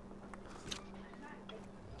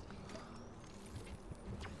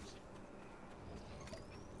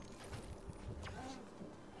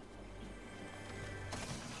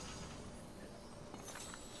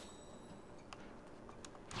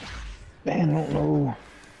 Man, I don't know.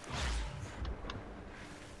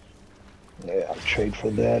 Yeah, I'll trade for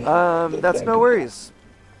that. That's no worries.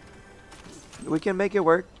 We can make it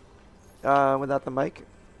work without the mic.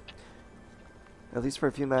 At least for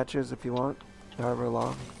a few matches if you want, however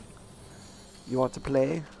long you want to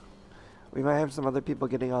play. We might have some other people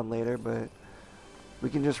getting on later, but we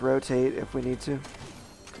can just rotate if we need to.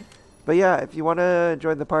 But yeah, if you want to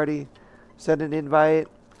join the party, send an invite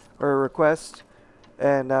or a request,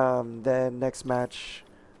 and then next match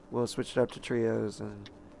we'll switch it up to trios and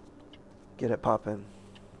get it poppin'.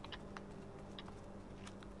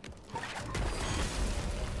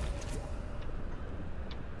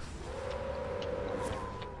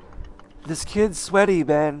 This kid's sweaty,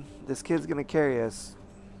 Ben. This kid's gonna carry us.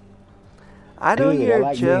 I know Good, I you're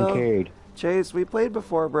like chill. being carried. Chase, we played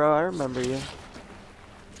before, bro. I remember you.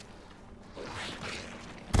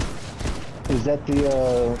 Is that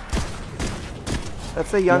the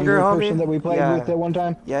That's the younger homie person that we played yeah. with at one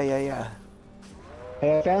time? Yeah.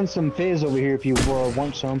 Hey, I found some fizz over here if you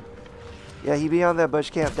want some. Yeah, he be on the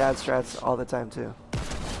bush camp dad strats all the time too.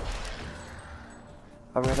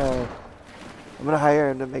 I'm gonna hire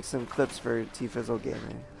him to make some clips for T-Fizzle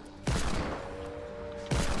Gaming.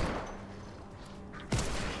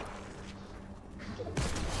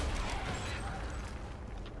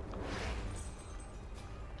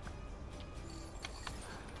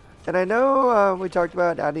 And I know we talked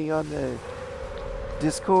about adding on the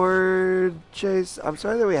Discord, Chase. I'm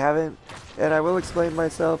sorry that we haven't, and I will explain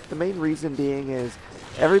myself. The main reason being is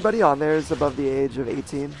everybody on there is above the age of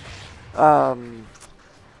 18.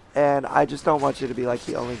 And I just don't want you to be like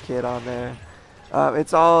the only kid on there.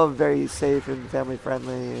 It's all very safe and family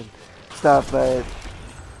friendly and stuff, but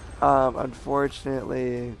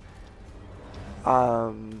unfortunately,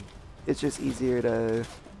 it's just easier to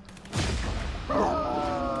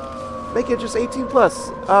make it just 18 plus.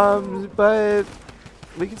 But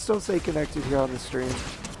we can still stay connected here on the stream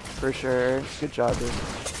for sure. Good job, dude.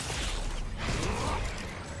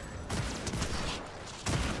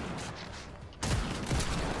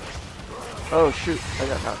 Oh shoot, I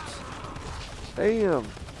got knocked. Damn.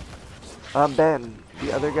 Ben.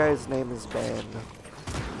 The other guy's name is Ben.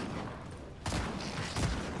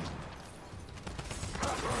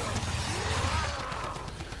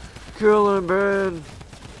 Kill him, Ben.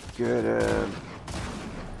 Get him.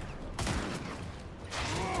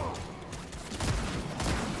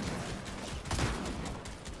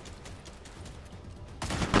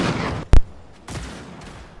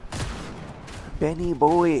 Benny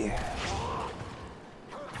boy.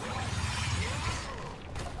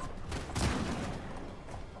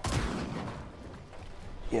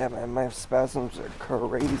 Yeah, man, my spasms are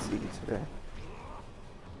crazy today.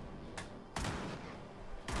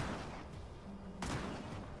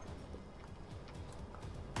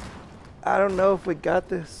 I don't know if we got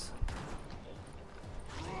this.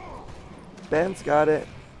 Ben's got it.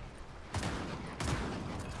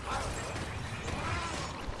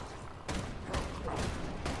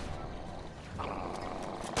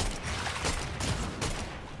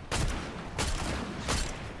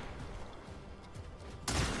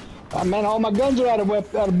 Oh, man, all my guns are out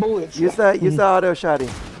of bullets. Use the auto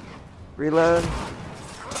shotty. Reload.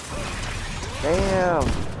 Damn.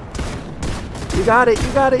 You got it,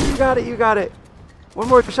 you got it, you got it, you got it. One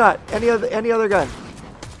more shot. Any other gun.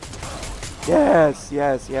 Yes,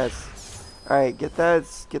 yes, yes. Alright, get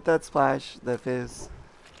that splash, the fizz.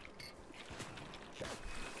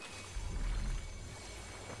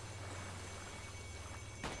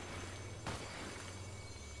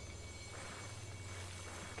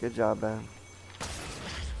 Good job, Ben.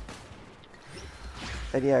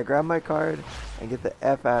 And yeah, grab my card and get the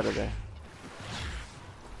F out of there.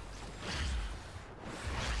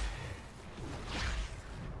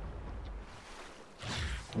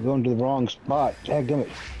 I'm going to the wrong spot. Dadgummit.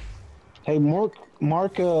 Hey,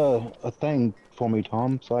 mark a thing for me,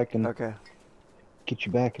 Tom, so I can get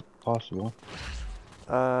you back if possible.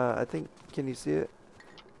 I think, can you see it?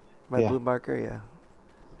 My blue marker, yeah.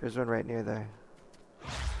 There's one right near there.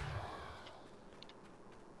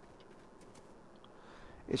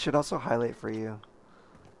 It should also highlight for you,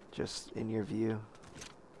 just in your view.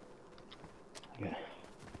 Yeah.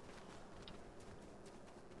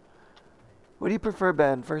 What do you prefer,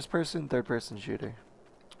 Ben? First person, third person shooter?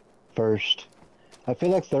 First. I feel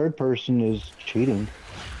like third person is cheating.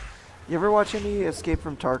 You ever watch any Escape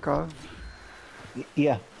from Tarkov?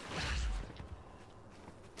 Yeah.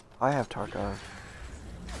 I have Tarkov.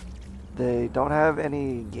 They don't have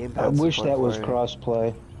any gamepad I wish support that was for it.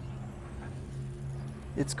 cross-play.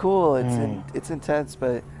 It's cool. It's intense,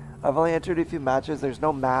 but I've only entered a few matches. There's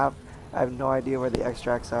no map. I have no idea where the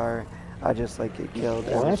extracts are. I just like get killed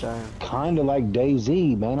every time. Kind of like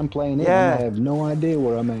DayZ, man. I'm playing it Yeah. and I have no idea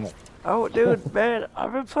where I'm at. Oh, dude, man,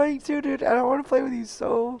 I've been playing too, dude, and I want to play with you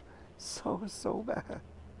so bad.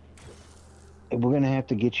 We're gonna have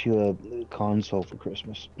to get you a console for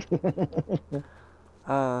Christmas.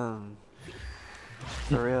 For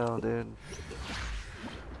real, dude.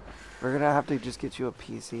 We're gonna have to just get you a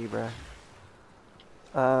PC, bruh.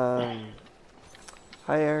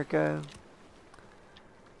 Hi, Erica.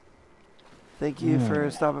 Thank you for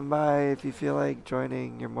stopping by. If you feel like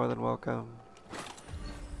joining, you're more than welcome.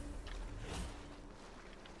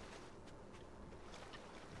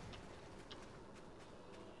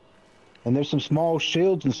 And there's some small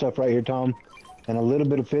shields and stuff right here, Tom. And a little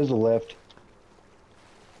bit of fizzle left.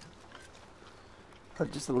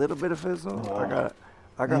 Just a little bit of fizzle? Oh.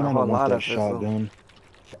 I got a whole lot of fizzle. Shotgun.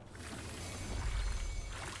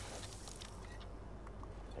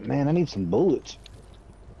 Man, I need some bullets.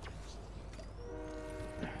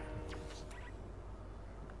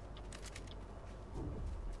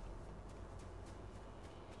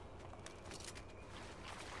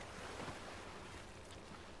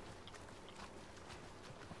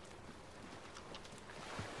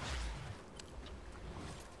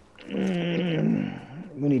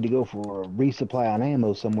 We need to go for a resupply on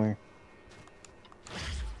ammo somewhere.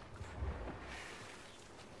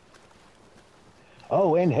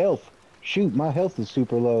 Oh, and health. Shoot, my health is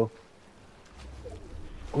super low.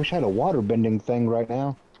 I wish I had a water bending thing right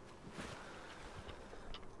now.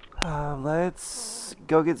 Let's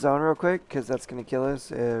go get zone real quick, because that's going to kill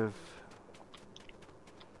us if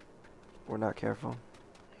we're not careful.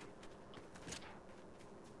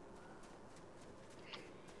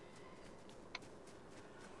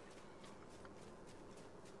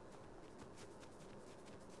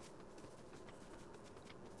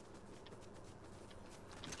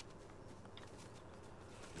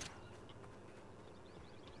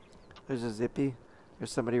 There's a zippy.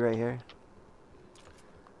 There's somebody right here.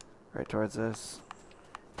 Right towards us.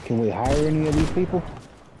 Can we hire any of these people?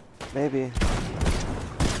 Maybe.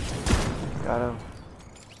 Got him.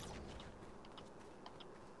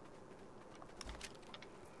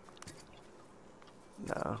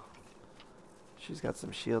 No. She's got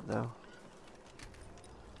some shield though.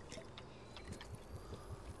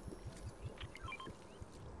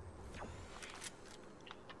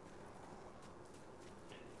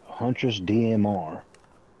 Huntress DMR.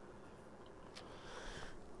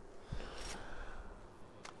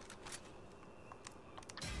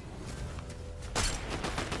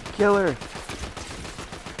 Killer.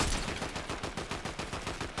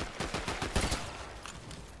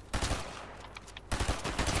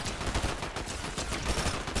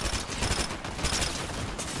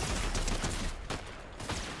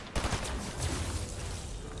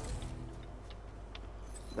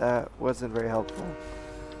 That wasn't very helpful.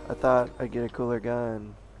 I thought I'd get a cooler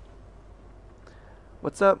gun.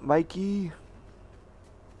 What's up, Mikey?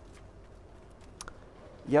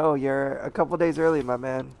 Yo, you're a couple days early, my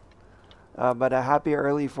man. But a happy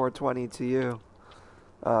early 420 to you.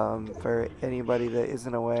 For anybody that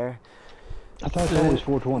isn't aware. I thought it was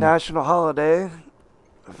 420. National holiday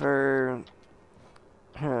for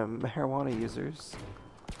marijuana users.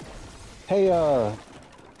 Hey,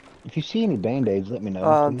 if you see any band-aids, let me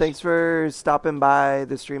know. Please. Thanks for stopping by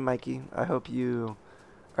the stream, Mikey. I hope you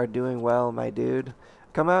are doing well, my dude.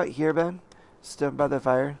 Come out here, Ben. Stand by the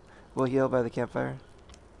fire. We'll heal by the campfire.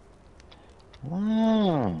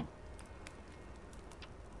 Wow.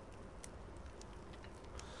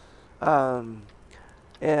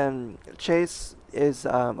 And Chase is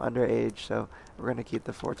underage, so we're gonna keep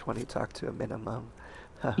the 420 talk to a minimum.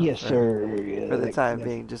 Yes, sir. Yeah, For the time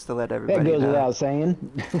being, just to let everybody know. That goes without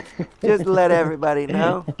saying. Just to let everybody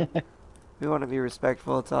know. We want to be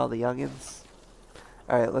respectful to all the youngins.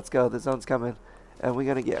 Alright, let's go. The zone's coming. And we're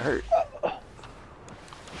gonna get hurt.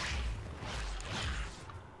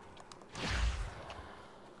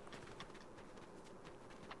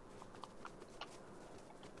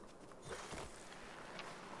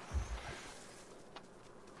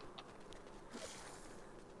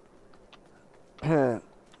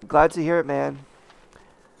 Glad to hear it, man.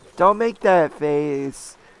 Don't make that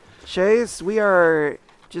face. Chase, we are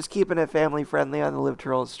just keeping it family friendly on the Live to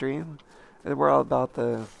Roll stream. And we're all about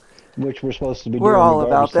the... Which we're supposed to be doing. We're all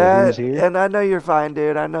about that. Here. And I know you're fine,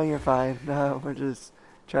 dude. I know you're fine. No, we're just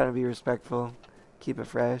trying to be respectful. Keep it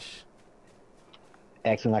fresh.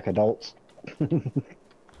 Acting like adults.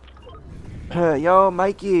 Yo,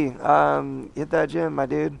 Mikey, hit that gym, my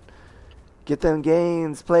dude. Get them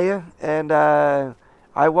gains, playa. And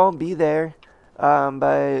I won't be there,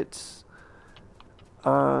 but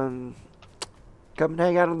come and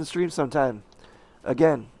hang out on the stream sometime.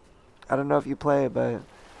 Again, I don't know if you play, but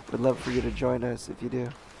would love for you to join us if you do.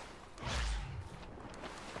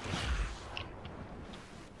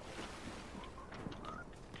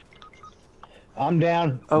 I'm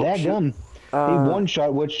down. Oh, Dadgum. He one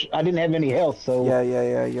shot, which I didn't have any health, so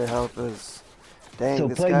yeah. Your health is. Dang, so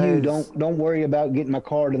this play guy's... you. Don't worry about getting my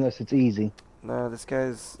card unless it's easy. No, this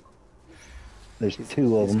guy's... There's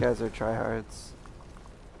two of them. These guys are tryhards.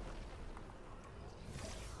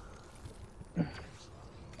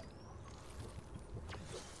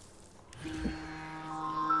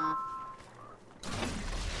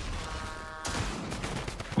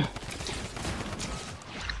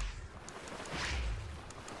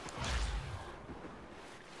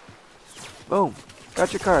 Boom.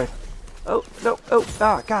 Got your card. Oh, no. Oh,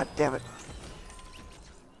 ah, god damn it.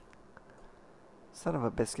 Son of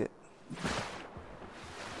a biscuit.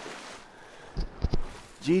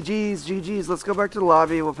 GG's. Let's go back to the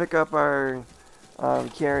lobby. We'll pick up our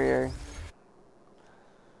carrier.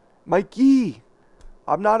 Mikey!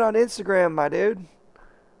 I'm not on Instagram, my dude.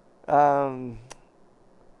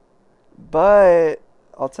 But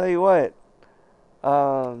I'll tell you what.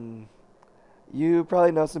 You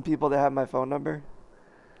probably know some people that have my phone number.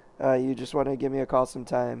 You just want to give me a call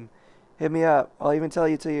sometime. Hit me up. I'll even tell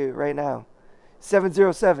you to you right now.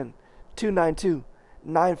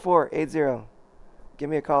 707-292-9480. Give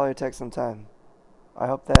me a call or text sometime. I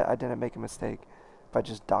hope that I didn't make a mistake by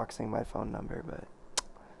just doxing my phone number, but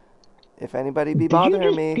if anybody be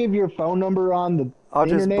bothering me, give your phone number on the I'll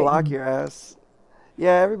internet? just block your ass.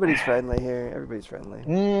 Yeah, everybody's friendly here. Everybody's friendly.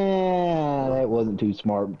 Yeah, that wasn't too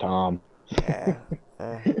smart, Tom. Yeah.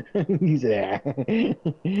 He said,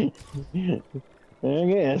 I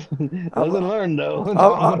guess. Lesson learned, though. That's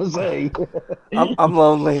all I'm gonna say. I'm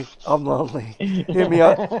lonely. I'm lonely. Hit me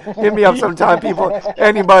up. Hit me up sometime, people.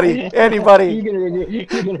 Anybody. You're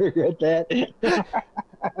gonna regret that.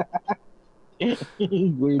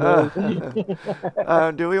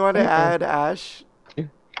 Weirdo. Do we want to add Ash?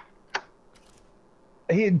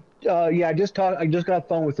 Yeah, I just got off the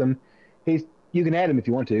phone with him. You can add him if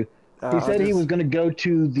you want to. He said he was going to go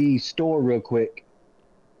to the store real quick.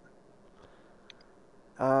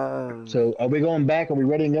 So are we going back? Are we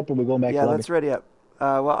readying up? Or are we going back? Yeah, let's ready up.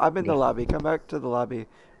 Well, I'm in the lobby. Come back to the lobby.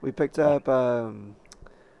 We picked up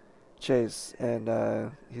Chase,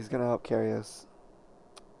 and he's gonna help carry us.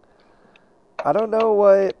 I don't know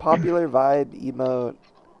what popular vibe emote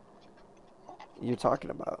you're talking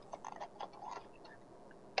about.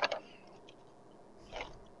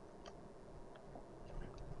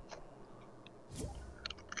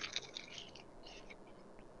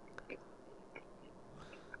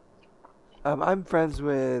 I'm friends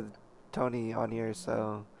with Tony on here,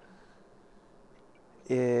 so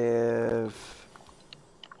if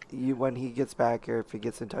when he gets back or if he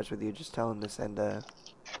gets in touch with you, just tell him to send a.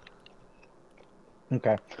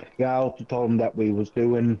 Okay. Yeah, I also told him that we was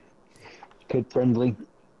doing kid-friendly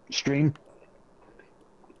stream.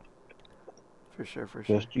 For sure, for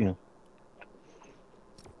sure. Just, you know.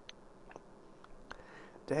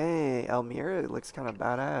 Dang, Elmira looks kind of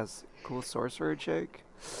badass. Cool sorcerer chick.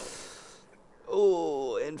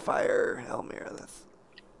 Oh, and fire, Elmira. That's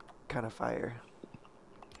kind of fire.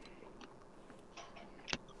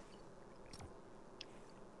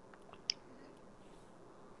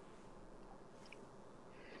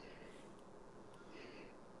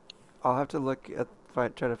 I'll have to look at try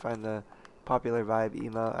to find the popular vibe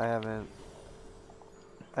emote. I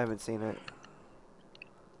haven't seen it.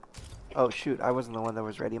 Oh shoot, I wasn't the one that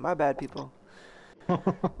was ready. My bad, people.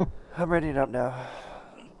 I'm ready up now.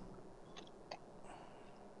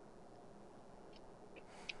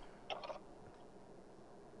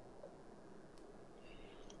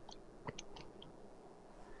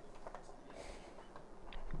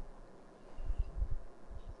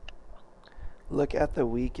 Look at the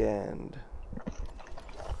weekend.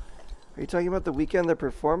 Are you talking about the weekend, the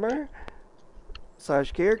performer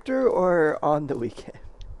slash character, or on the weekend?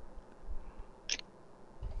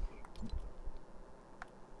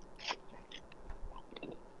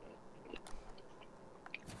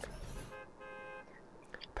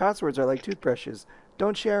 Passwords are like toothbrushes.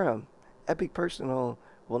 Don't share them. Epic Personal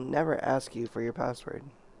will never ask you for your password.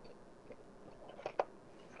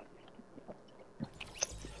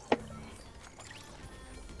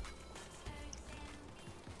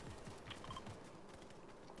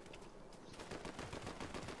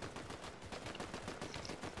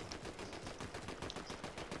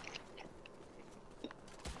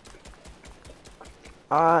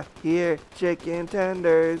 I hear chicken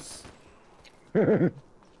tenders.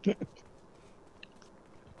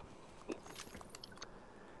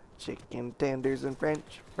 Chicken tenders and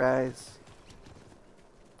french fries.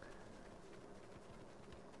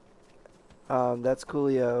 That's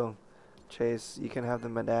coolio. Chase, you can have the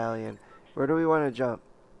medallion. Where do we want to jump?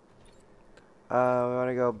 We want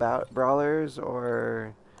to go Brawlers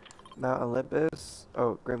or Mount Olympus?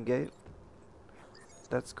 Oh, Grimgate.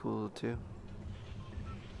 That's cool too.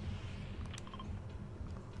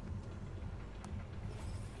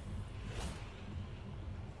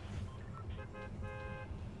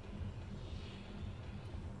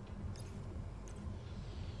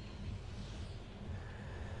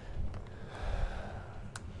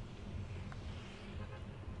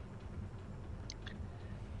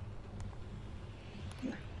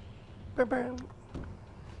 Bam, bam.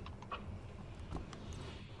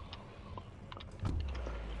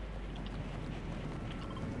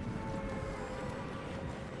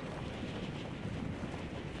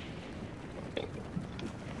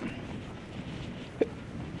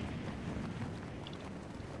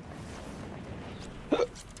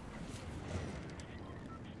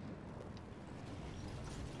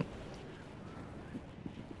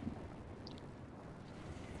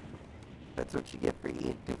 That's what you get for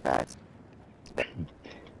eating too fast.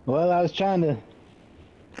 Well, I was trying to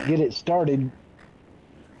get it started.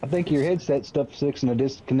 I think your headset stuff's fixing to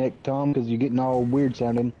disconnect, Tom, because you're getting all weird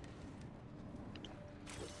sounding.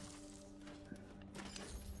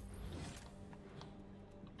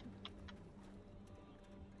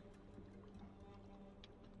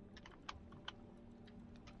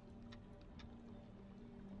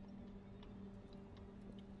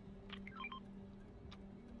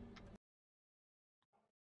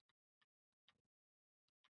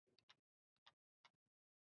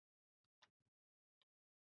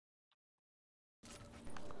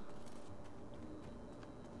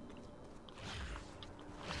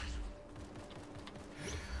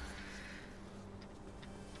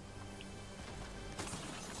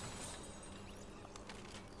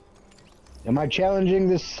 Am I challenging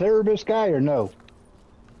this Cerebus guy or no?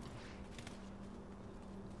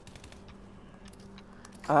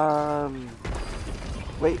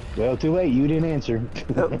 Wait. Well, too late. You didn't answer.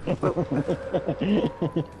 Oh,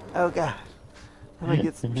 oh. Oh god. Let me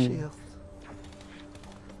get some shields.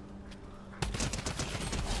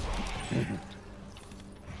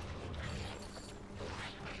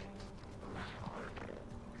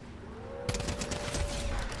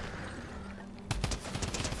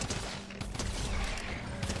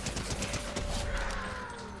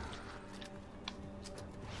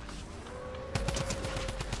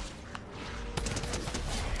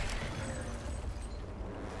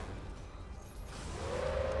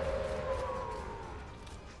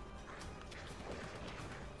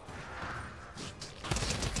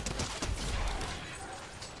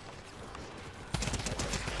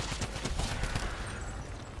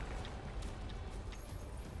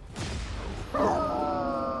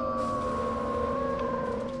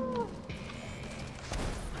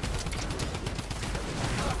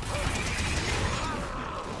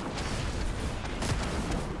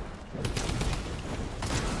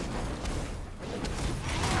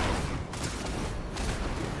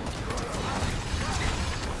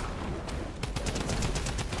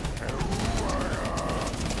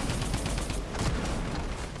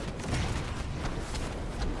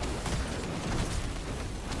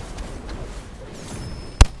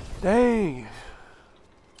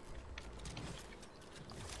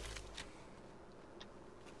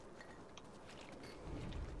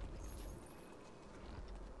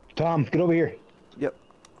 Tom, get over here. Yep.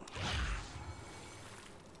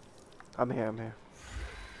 I'm here, I'm here.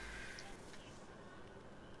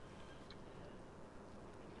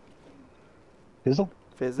 Fizzle?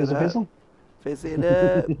 Fizz it Fizzle, up. fizzle? Fizz it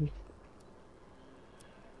up.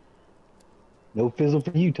 No fizzle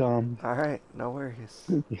for you, Tom. Alright, no worries.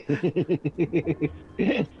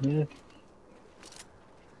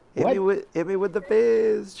 What? Hit me with the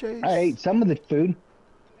fizz, Chase. I ate some of the food.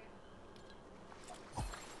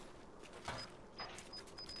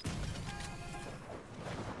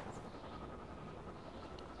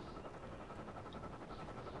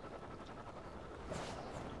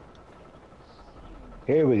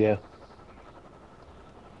 Here we go.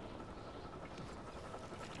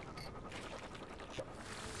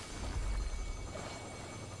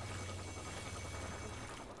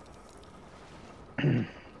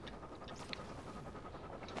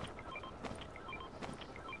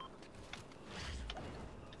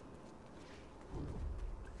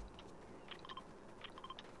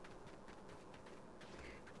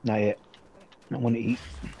 Not yet. I want to eat.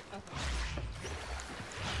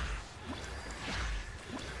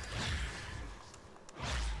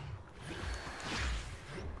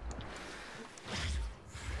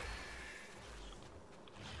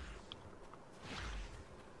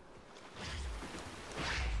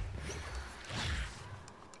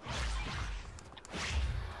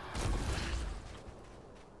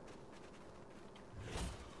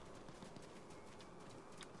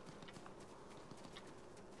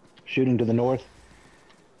 Shooting to the north.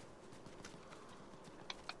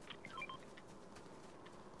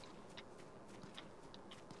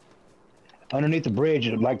 Underneath the bridge,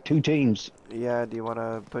 like 2 teams. Yeah, do you want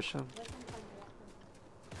to push him?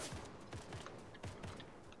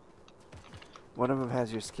 One of them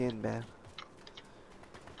has your skin, man.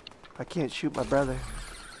 I can't shoot my brother.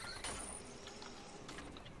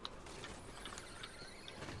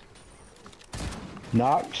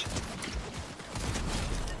 Knocked.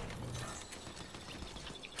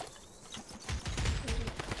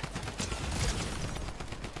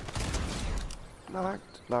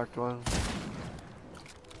 Knocked one.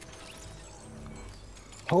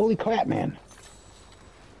 Holy crap, man.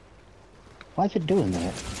 Why is it doing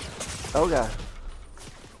that? Oh god.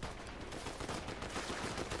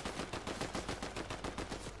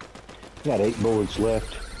 Got 8 bullets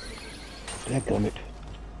left. Dadgummit.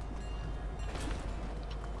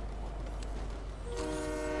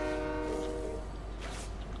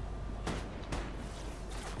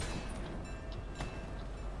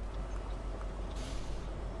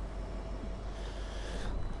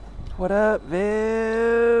 What up,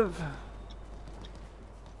 Viv?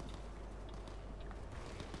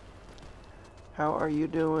 How are you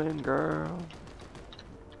doing, girl?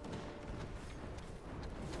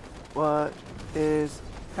 What is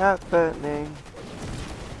happening?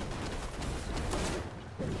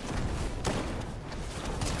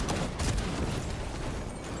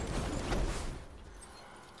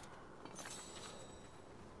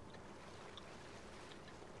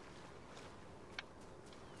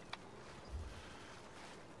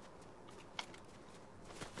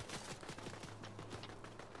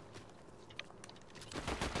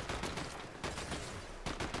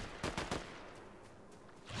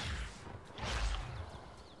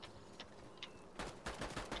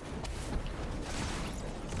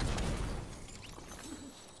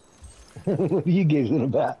 What are you giggling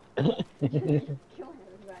about? Killing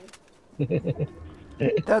everybody.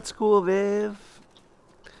 That's cool, Viv.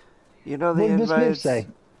 You know the What did Miss Viv invite's say?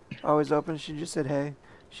 always open. She just said, hey,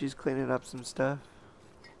 she's cleaning up some stuff.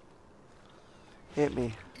 Hit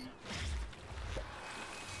me.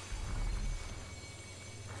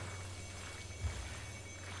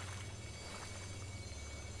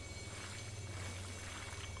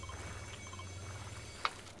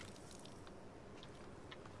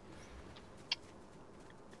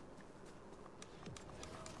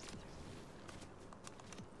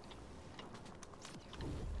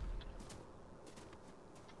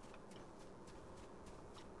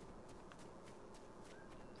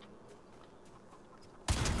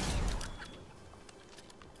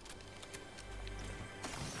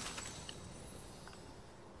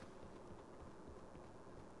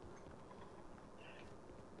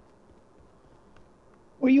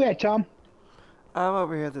 Where you at, Tom? I'm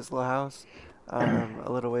over here at this little house, a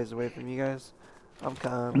little ways away from you guys. I'm We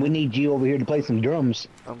coming. need you over here to play some drums.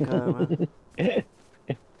 I'm coming.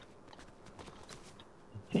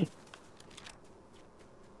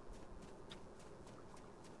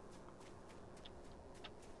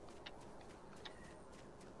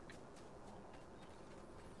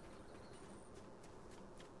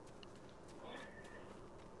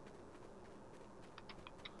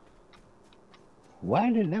 Why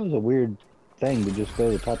did that was a weird thing to just go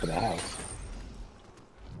to the top of the house.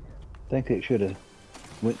 I think it should have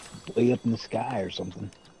went way up in the sky or something.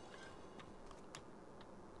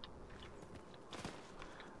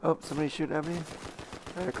 Oh, somebody's shooting at me.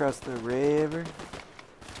 Right across the river.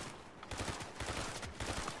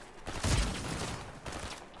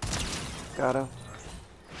 Got him.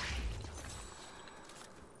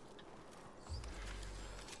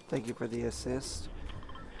 Thank you for the assist.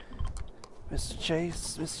 Mr.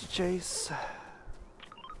 Chase, Mr. Chase.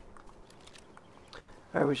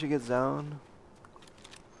 Alright, we should get zone.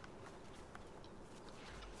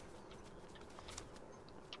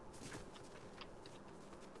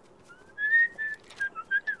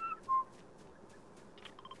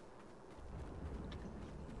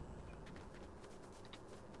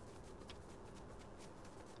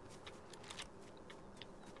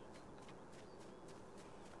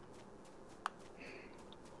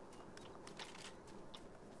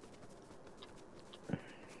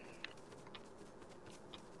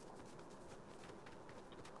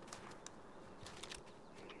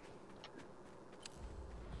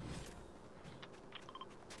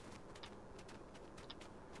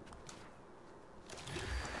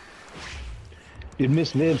 Did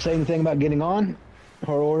Miss Viv say anything about getting on?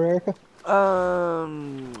 Or Erica?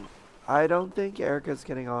 I don't think Erica's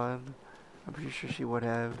getting on. I'm pretty sure she would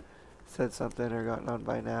have said something or gotten on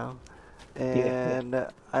by now. Yeah. And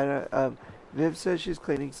I don't. Viv says she's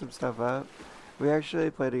cleaning some stuff up. We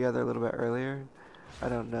actually played together a little bit earlier. I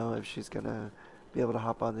don't know if she's gonna be able to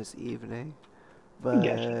hop on this evening, but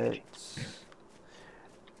Gotcha.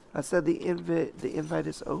 I said the invite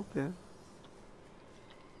is open.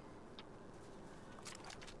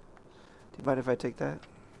 Do you mind if I take that?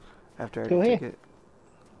 After I Go already ahead. took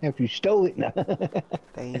it. After you stole it. No.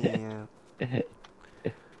 Damn.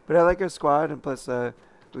 But I like our squad, and plus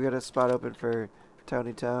we got a spot open for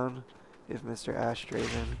Tony Town if Mr. Ash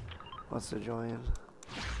Draven wants to join.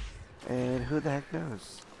 And who the heck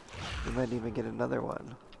knows? We might even get another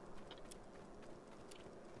one.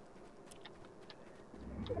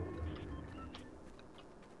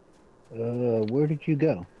 Where did you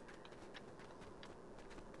go?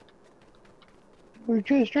 We're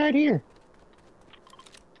just right here.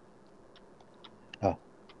 Oh.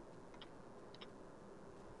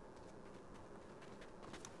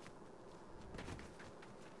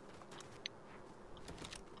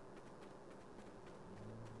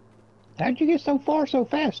 How'd you get so far so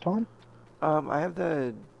fast, Tom? I have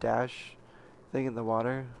the dash thing in the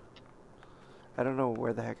water. I don't know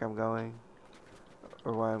where the heck I'm going,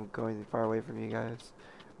 or why I'm going far away from you guys.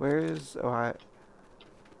 Where is Ohio?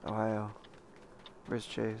 Ohio. Where's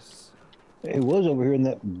Chase? It was over here in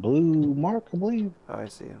that blue mark, I believe. Oh, I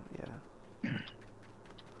see him. Yeah.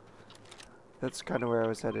 That's kind of where I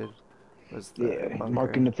was headed. Was the Yeah, bunker.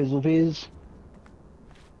 marking the fizzle fizz.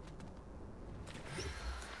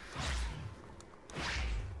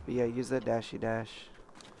 But yeah, use that dashy dash.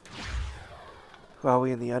 While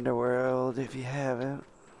we in the underworld, if you haven't.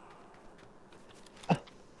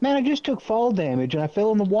 Man, I just took fall damage and I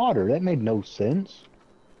fell in the water. That made no sense.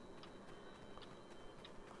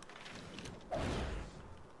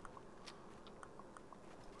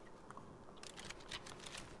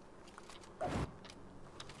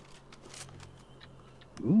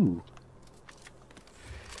 Ooh.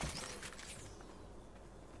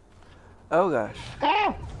 Oh gosh.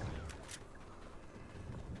 Ah!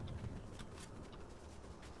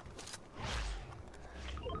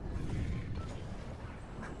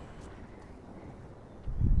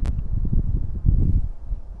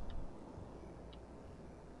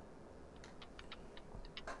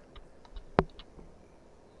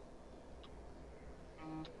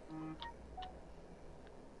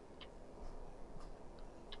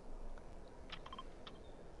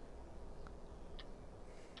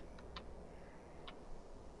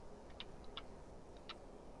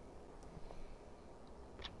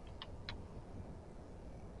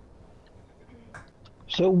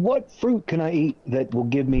 So what fruit can I eat that will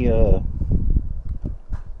give me a...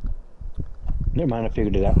 Never mind, I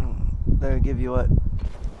figured it out. They'll give you what?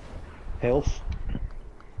 Health.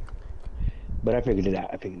 But I figured it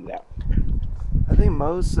out. I figured it out. I think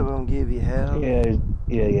most of them give you health. Yeah,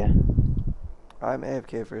 yeah. I'm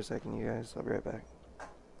AFK for a second, you guys. I'll be right back.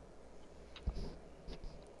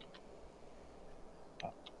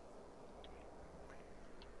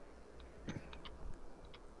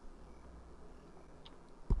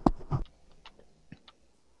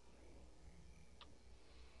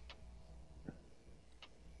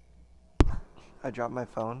 I dropped my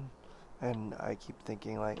phone, and I keep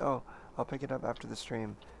thinking like, oh, I'll pick it up after the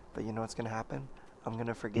stream. But you know what's gonna happen? I'm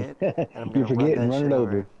gonna forget, and I'm You gonna run forget and that run shit it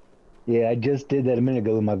over. over. Yeah, I just did that a minute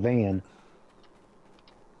ago with my van.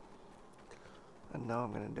 I know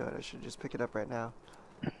I'm gonna do it. I should just pick it up right now.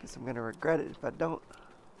 Because I'm gonna regret it if I don't.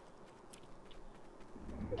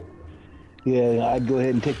 Yeah, I'd go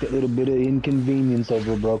ahead and take that little bit of inconvenience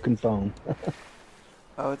over a broken phone.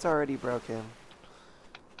 Oh, it's already broken.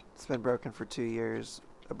 It's been broken for 2 years.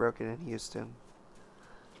 I broke it in Houston.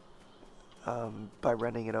 By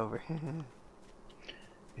running it over.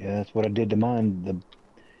 Yeah, that's what I did to mine.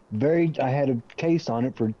 I had a case on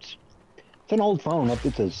it it's an old phone. It's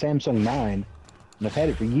a Samsung 9, and I've had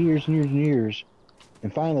it for years and years and years.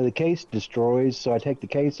 And finally, the case destroys, so I take the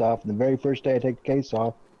case off. And the very first day I take the case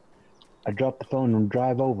off, I drop the phone and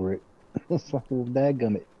drive over it. It's like a little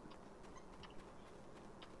dadgummit.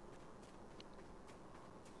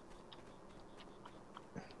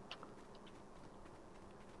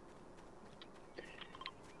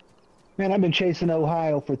 Man, I've been chasing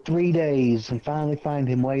Ohio for 3 days and finally find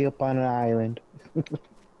him way up on an island.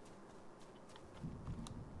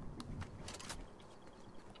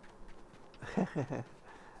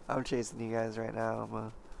 I'm chasing you guys right now. I'm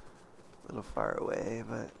a little far away,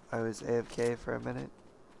 but I was AFK for a minute.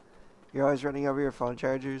 You're always running over your phone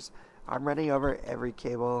chargers. I'm running over every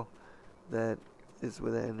cable that is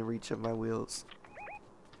within reach of my wheels.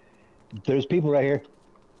 There's people right here.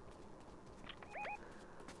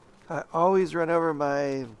 I always run over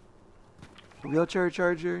my wheelchair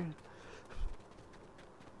charger.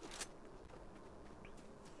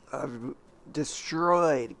 I've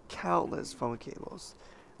destroyed countless phone cables.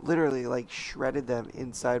 Literally, like, shredded them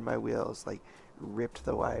inside my wheels. Like, ripped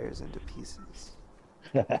the wires into pieces.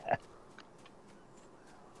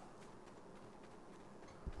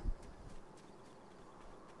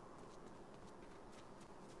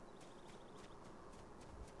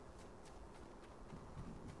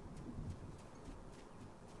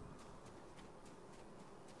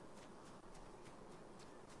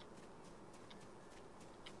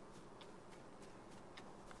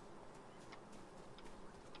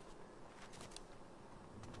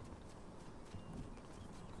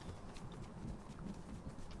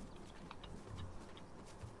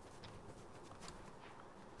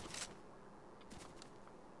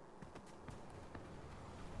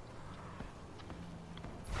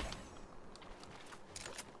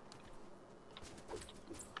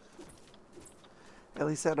 At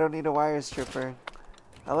least I don't need a wire stripper.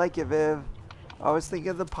 I like it, Viv. Always think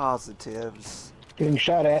of the positives. Getting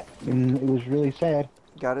shot at, and it was really sad.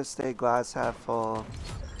 Gotta stay glass half full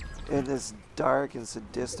in this dark and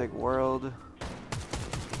sadistic world.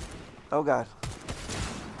 Oh god.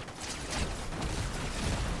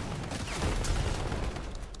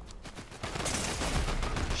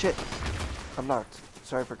 Shit. I'm knocked.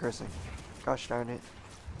 Sorry for cursing. Gosh darn it.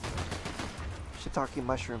 Shiitake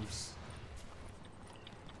mushrooms.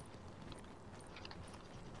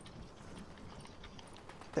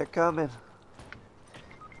 They're coming.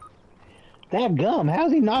 That gum,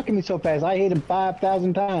 how's he knocking me so fast? I hit him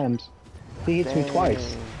 5,000 times. He hits me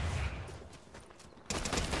twice.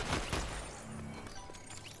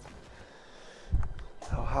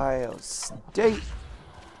 Ohio State.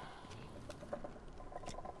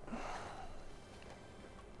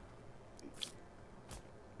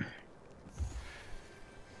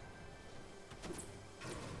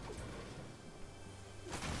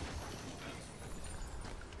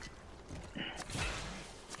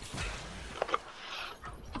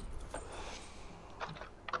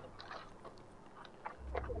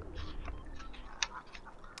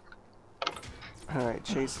 Alright,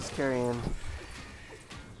 Chase is carrying.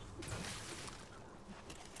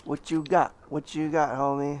 What you got? What you got,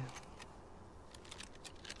 homie?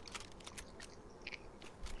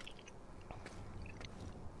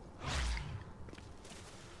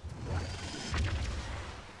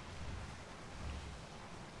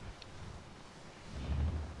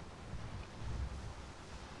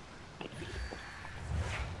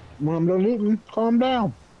 When I'm done eating, calm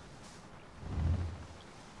down.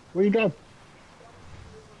 Where you go?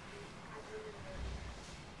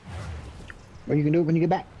 Well, you can do it when you get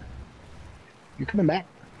back. You're coming back.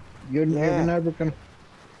 You're never gonna.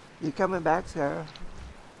 You coming back, Sarah?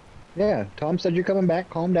 Yeah, Tom said you're coming back.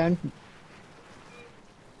 Calm down.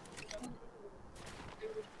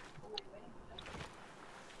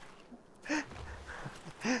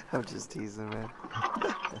 I'm just teasing, man.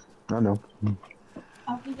 I know.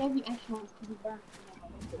 Oh, he gave you extra ones because he burnt.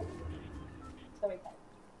 So we got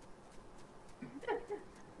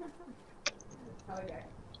okay.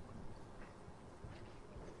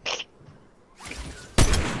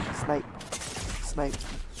 Snipe. Snipe.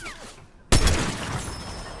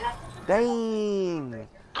 Dang!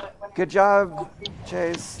 Good job,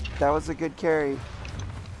 Chase. That was a good carry.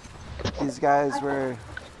 These guys were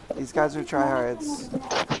tryhards.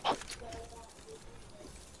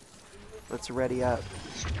 Let's ready up,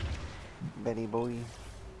 Benny boy.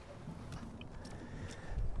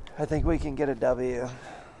 I think we can get a W.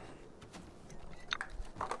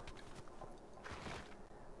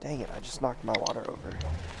 Dang it, I just knocked my water over.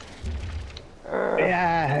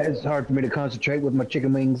 Yeah, it's hard for me to concentrate with my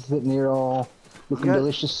chicken wings sitting here all looking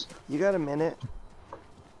delicious. You got a minute?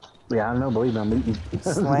 Yeah, I know, believe me, I'm eating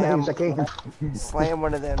as many as I can. Slam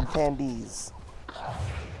one of them pandies.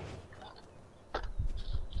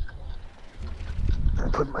 I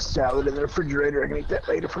put my salad in the refrigerator. I can eat that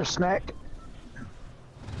later for a snack.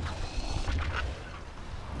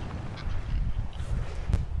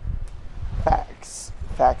 Facts.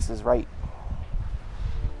 Facts is right.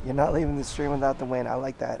 You're not leaving the stream without the win. I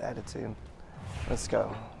like that attitude. Let's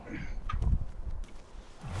go.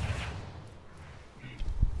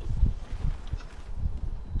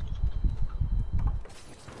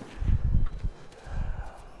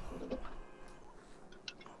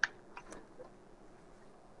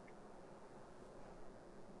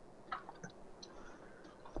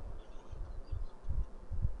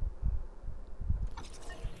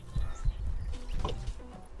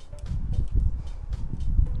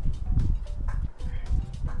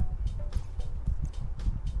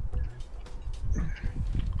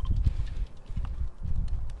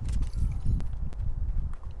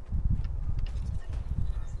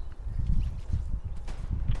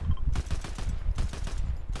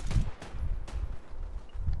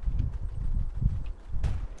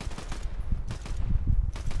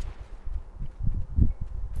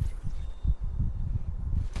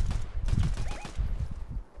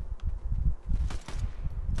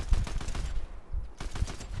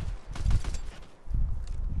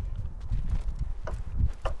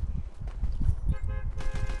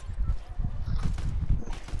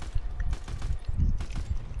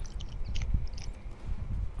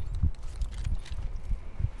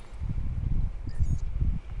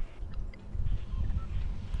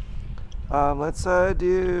 Let's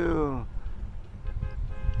do.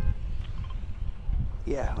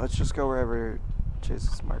 Yeah, let's just go wherever Chase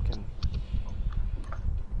is marking.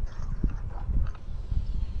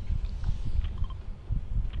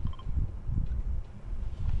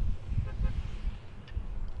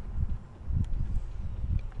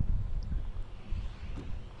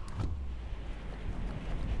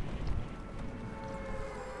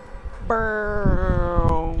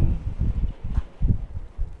 Boom.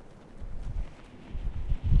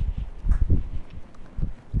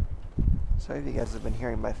 Sorry if you guys have been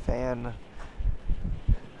hearing my fan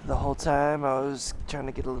the whole time. I was trying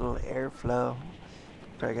to get a little airflow.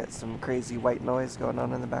 Probably got some crazy white noise going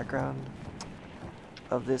on in the background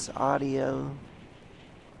of this audio.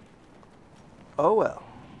 Oh well.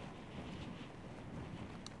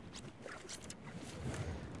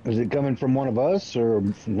 Is it coming from one of us or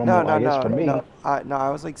from No, I guess from me? no. I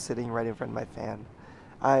was like sitting right in front of my fan.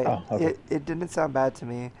 Okay. It didn't sound bad to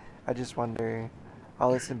me. I just wonder. I'll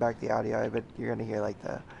listen back the audio, but you're gonna hear like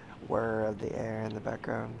the whir of the air in the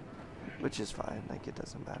background, which is fine. Like it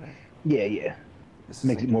doesn't matter. Yeah. This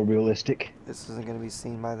Makes it more realistic. This isn't gonna be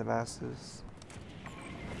seen by the masses.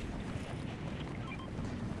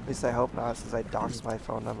 At least I hope not, since I doxed my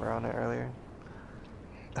phone number on it earlier.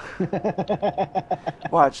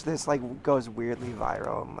 Watch this, like, goes weirdly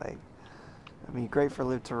viral. I'm like, I mean, great for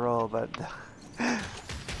Live to Roll, but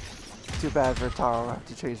too bad for Taro. I have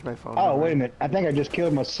to change my phone number. Oh, wait a minute. I think I just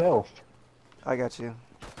killed myself. I got you.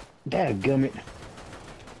 Dadgummit.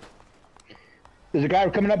 There's a guy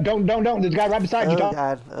coming up. Don't. There's a guy right beside you,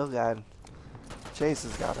 Tom. Oh, God. Chase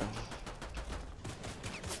has got him.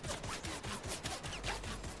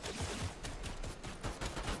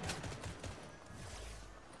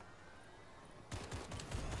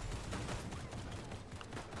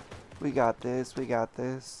 We got this, we got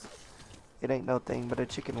this. It ain't no thing but a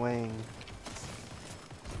chicken wing.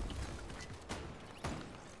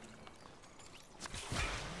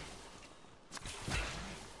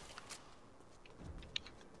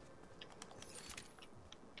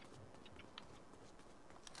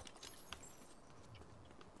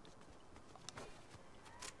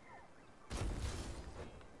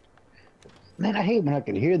 Man, I hate when I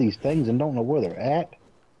can hear these things and don't know where they're at.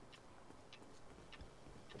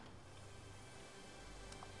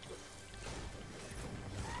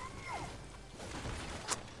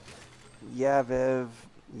 Yeah, Viv.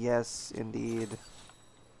 Yes, indeed.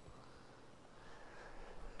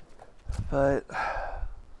 But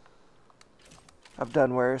I've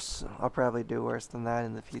done worse. I'll probably do worse than that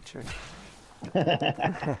in the future.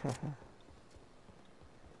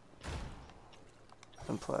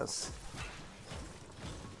 And plus,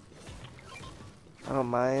 I don't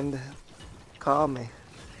mind. Call me.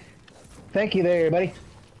 Thank you there, buddy.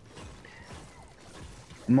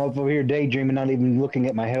 I'm over here daydreaming, not even looking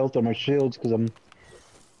at my health or my shields because I'm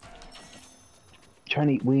trying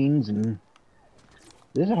to eat wings, and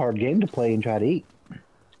this is a hard game to play and try to eat.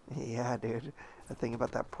 Yeah, dude. I think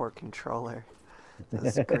about that poor controller.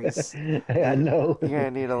 This grease. I know. You're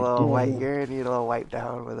gonna need a little wipe. You're gonna need a little wipe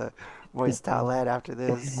down with a moist towelette after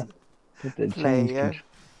this. Get that Play, change.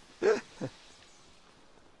 yeah.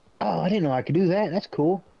 Oh, I didn't know I could do that. That's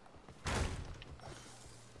cool.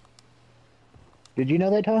 Did you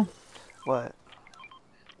know that, Tom? What?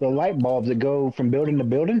 The light bulbs that go from building to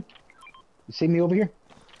building. You see me over here?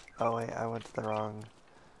 Oh wait, I went to the wrong.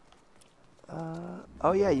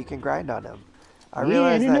 Oh yeah, you can grind on them. I Yeah, I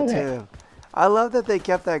realized didn't that know too. that. I love that they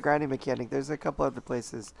kept that grinding mechanic. There's a couple other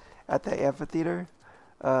places at the amphitheater.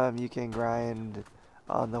 You can grind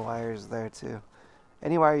on the wires there too.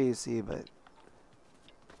 Any wire you see, but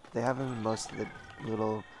they have them in most of the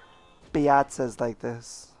little piazzas like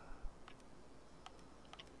this.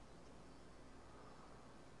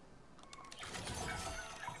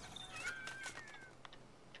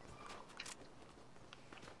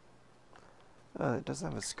 It doesn't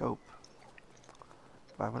have a scope.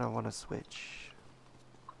 Why would I want to switch?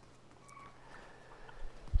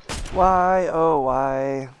 Why, oh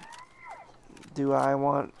why do I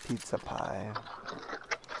want pizza pie?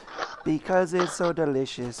 Because it's so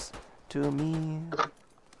delicious to me.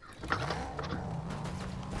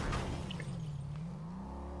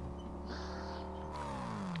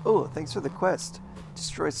 Oh, thanks for the quest.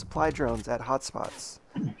 Destroy supply drones at hotspots.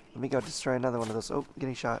 Let me go destroy another one of those. Oh,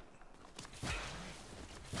 getting shot.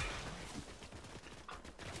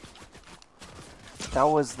 That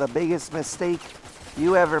was the biggest mistake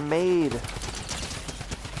you ever made.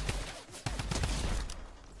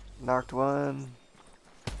 Knocked one.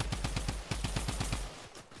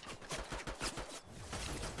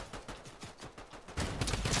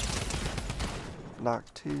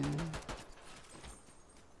 Knocked two.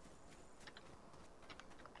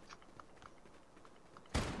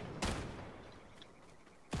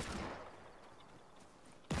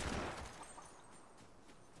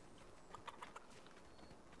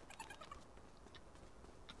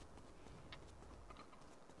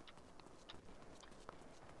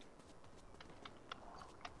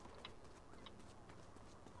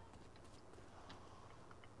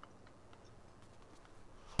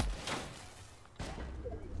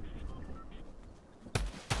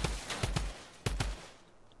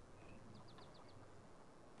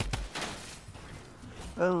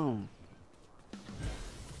 Boom.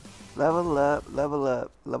 Level up, level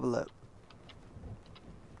up, level up.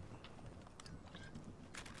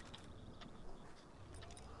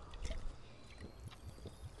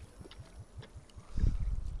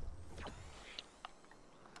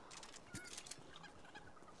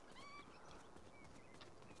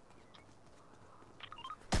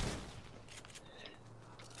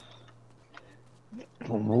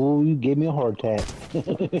 Oh, you gave me a heart attack.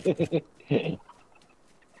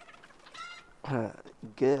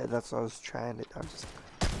 Good, that's what I was trying to. I'm just.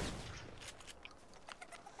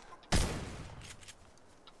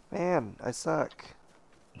 Man, I suck.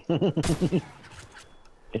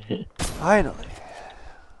 Finally.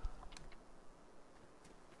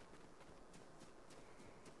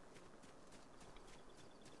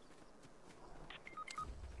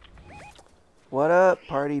 What up,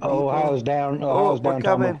 party people? Oh, I was down. Oh, I Oh, was we're down,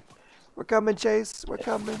 Tom. coming. We're coming, Chase. We're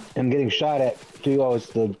coming. I'm getting shot at too. Oh, it's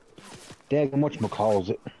the daggum whatchamacalls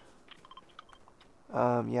it.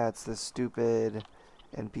 Yeah, it's the stupid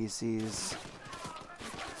NPCs.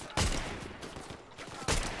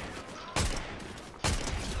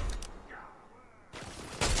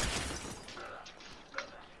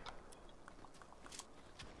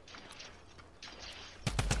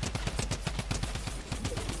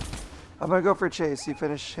 I'm gonna go for Chase. You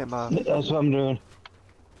finish him off. That's what I'm doing.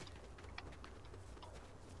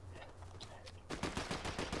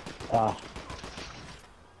 Ah.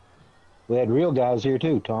 We had real guys here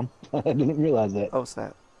too, Tom. I didn't realize that. Oh,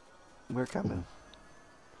 snap. We're coming.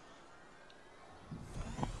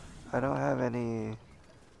 I don't have any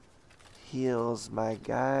heals, my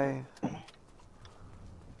guy.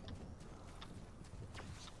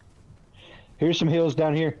 Here's some hills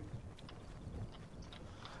down here.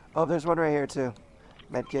 Oh, there's one right here, too.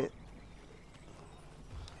 Medkit.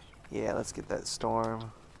 Yeah, let's get that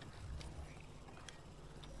storm.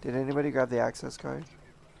 Did anybody grab the access card?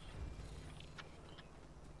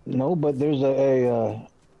 No, but there's oh,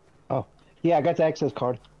 yeah, I got the access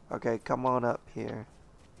card. Okay, come on up here.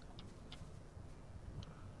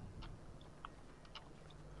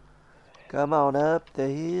 Come on up the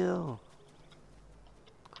hill.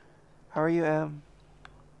 How are you, Em?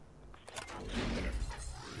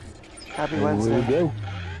 Happy Here we Wednesday. go.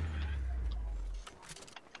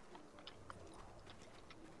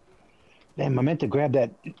 Damn, I meant to grab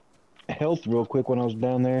that health real quick when I was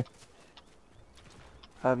down there.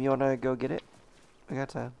 You wanna go get it? I got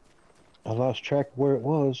time. I lost track of where it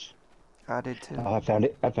was. I did too. Oh, I found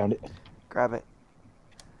it. I found it. Grab it.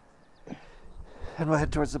 And we'll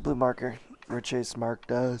head towards the blue marker where Chase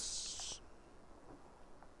marked us.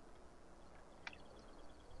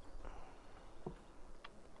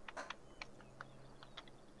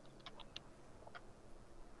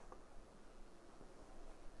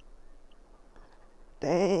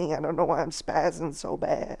 Dang, I don't know why I'm spazzing so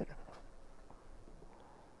bad.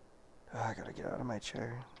 Oh, I gotta get out of my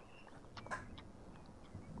chair.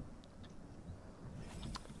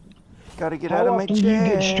 Gotta get out How of my often do chair.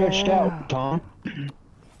 you get stretched out, Tom?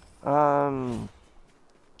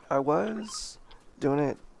 I was doing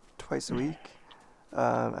it twice a week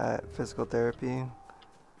at physical therapy.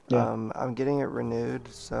 Yeah. I'm getting it renewed,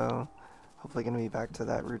 so hopefully gonna be back to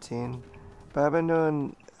that routine. But I've been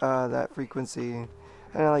doing that frequency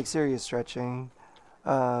and I like serious stretching.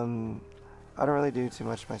 I don't really do too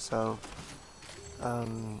much myself,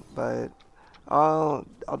 but I'll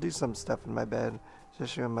do some stuff in my bed,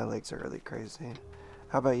 especially when my legs are really crazy.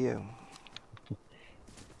 How about you?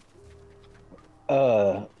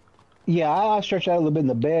 Yeah, I stretch out a little bit in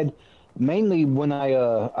the bed, mainly when I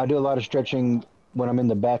do a lot of stretching when I'm in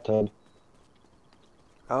the bathtub.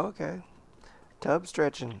 Oh, okay. Tub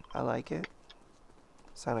stretching. I like it.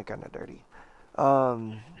 Sounded kind of dirty.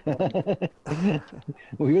 Um,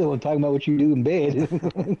 Well, you're the one talking about what you do in bed.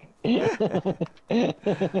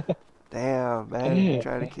 damn, man.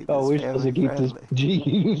 Try to keep Oh, this we're supposed family to keep this friendly. G.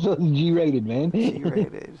 You're supposed to G-rated, man.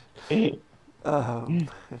 G-rated. Um,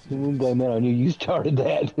 We'll blame that on you. You started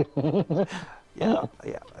that. yeah.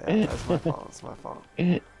 That's my fault. It's my fault.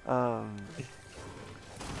 Um,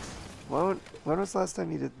 when was the last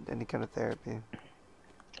time you did any kind of therapy?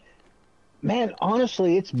 Man,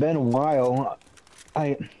 honestly, it's been a while.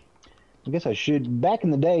 I guess I should. Back in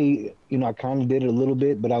the day, I kind of did it a little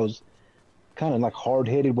bit, but I was kind of like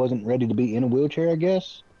hard-headed, wasn't ready to be in a wheelchair, I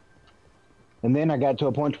guess. And then I got to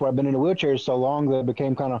a point where I've been in a wheelchair so long that I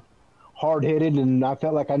became kind of hard-headed, and I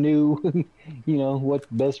felt like I knew, what's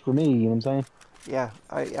best for me. You know what I'm saying? Yeah,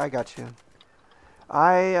 I got you.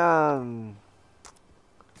 I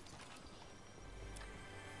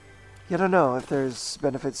I don't know if there's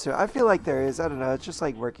benefits to it. I feel like there is. I don't know. It's just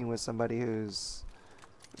like working with somebody who's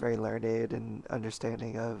very learned and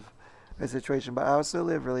understanding of a situation. But I also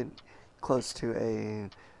live really close to a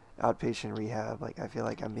outpatient rehab. Like I feel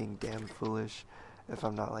like I'm being damn foolish if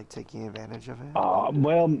I'm not like taking advantage of it.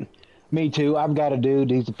 Well, me too. I've got a dude.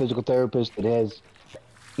 He's a physical therapist that has,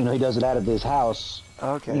 he does it out of his house.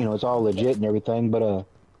 Okay. It's all legit and everything. But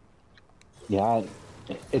yeah,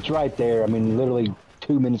 it's right there. I mean, literally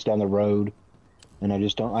 2 minutes down the road, and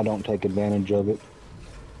I don't take advantage of it.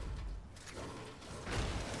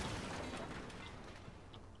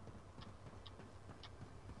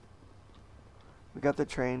 We got the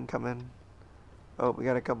train coming. Oh, we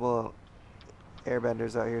got a couple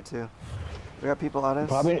airbenders out here too. We got people on us.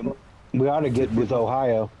 Probably we ought to get Two with people.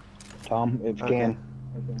 Ohio, Tom, if you Okay. can.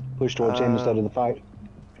 Push towards him instead of the fight.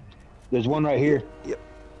 There's one right here. Yep.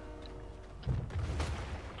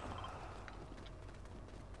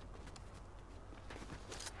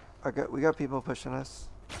 We got people pushing us.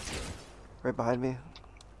 Right behind me.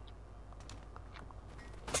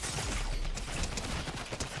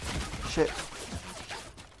 Shit.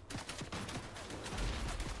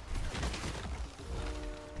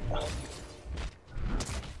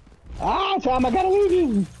 Ah, Tom, I gotta leave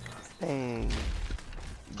you. Dang.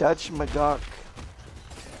 Dutch McGuck.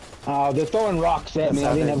 Oh, they're throwing rocks at me.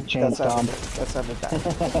 I didn't have a chance, Tom. That sounded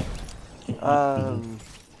bad.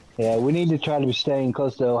 Yeah, we need to try to be staying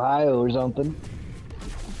close to Ohio or something.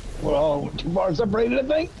 We're all too far separated, I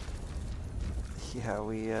think. Yeah,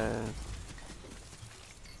 we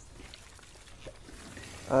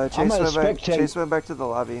I'm Chase gonna spectate. Chase went back to the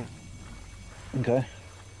lobby. Okay.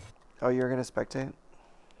 Oh, you're gonna spectate?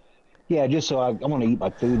 Yeah, just so I want to eat my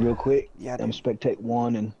food real quick. Yeah, I'm dude. spectate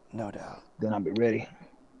one, and No doubt. then I'll be ready.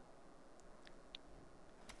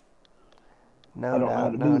 No I don't know how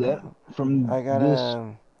doubt. to No do that doubt. from I this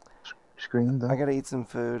gotta screen, though. I gotta eat some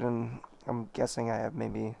food, and I'm guessing I have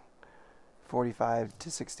maybe 45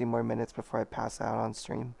 to 60 more minutes before I pass out on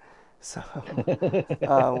stream. So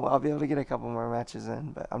I'll be able to get a couple more matches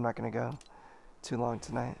in, but I'm not gonna go too long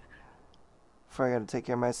tonight. Before I gotta take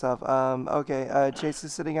care of myself. Okay, Chase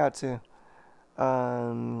is sitting out too.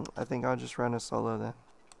 I think I'll just run a solo then.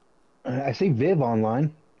 I see Viv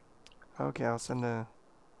online. Okay, I'll send a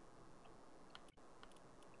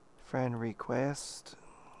friend request.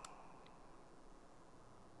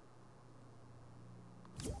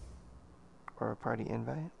 Or a party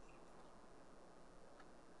invite.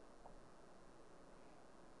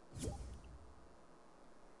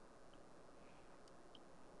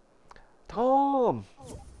 Tom!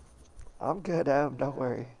 I'm good, Adam. Don't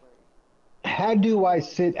worry. How do I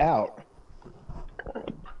sit out?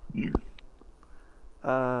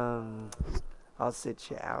 I'll sit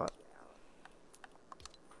you out.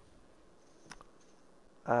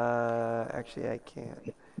 Actually, I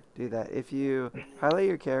can't do that. If you highlight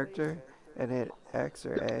your character and hit X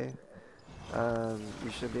or A,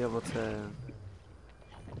 you should be able to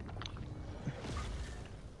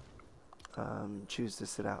choose to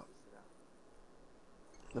sit out.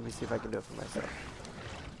 Let me see if I can do it for myself.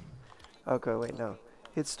 Okay, wait, no.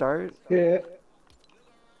 Hit start. Yeah.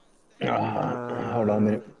 Hold on a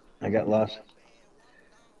minute. I got lost.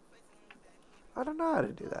 I don't know how to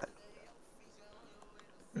do that.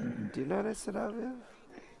 Do you know how to sit out, Viv?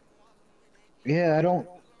 Yeah, I don't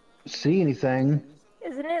see anything.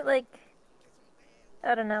 Isn't it like,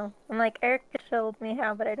 I don't know. I'm like, Eric showed me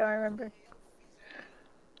how, but I don't remember.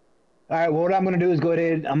 All right, well, what I'm going to do is go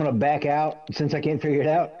ahead. I'm going to back out since I can't figure it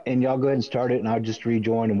out, and y'all go ahead and start it, and I'll just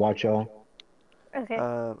rejoin and watch y'all. Okay.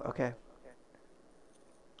 Okay.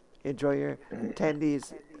 Enjoy your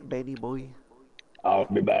tendies, baby boy. I'll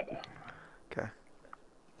be back. Okay.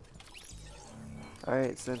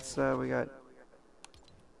 Alright, since we got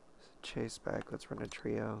Chase back, let's run a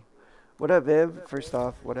trio. What up, Viv? First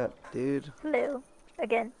off, what up, dude? Hello.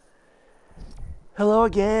 Again. Hello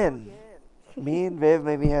again! Me and Viv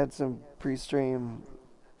maybe had some pre-stream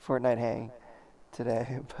Fortnite hang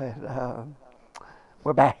today, but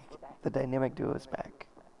we're back. The dynamic duo is back.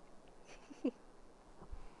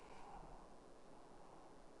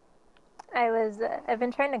 I've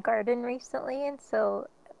been trying to garden recently, and so,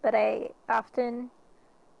 but I often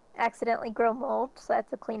accidentally grow mold, so I have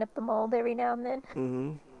to clean up the mold every now and then.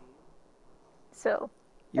 Mm-hmm. So,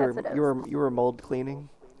 You that's what I was. were mold cleaning?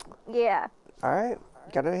 Yeah. Alright,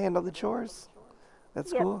 gotta handle the chores.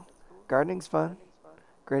 That's Yep. cool. Gardening's fun.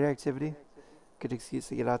 Great activity. Good excuse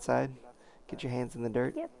to get outside. Get your hands in the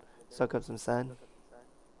dirt. Yep. Soak up some sun.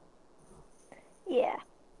 Yeah.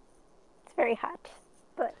 It's very hot,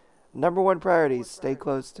 but Number one priority, stay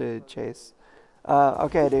close to Chase.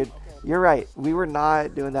 Okay, dude. You're right. We were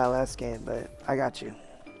not doing that last game, but I got you.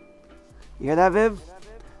 You hear that, Viv?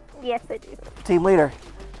 yes, I do. Team leader.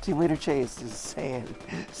 Team leader Chase is saying,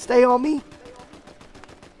 stay on me.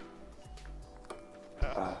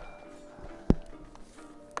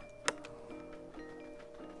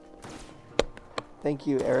 Thank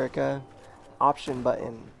you, Erica. Option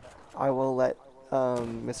button. I will let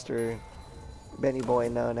Mr. Benny Boy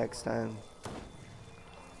know next time.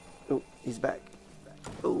 Oh, he's back.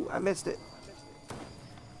 Oh, I missed it.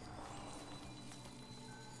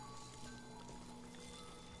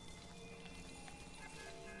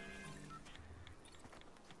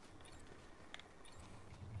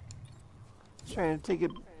 Trying to take a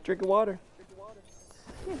drink of water.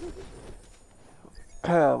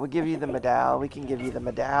 We'll give you the medal. We can give you the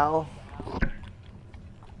medal.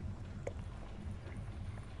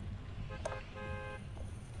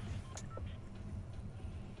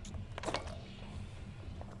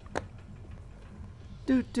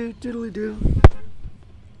 Doodly doo.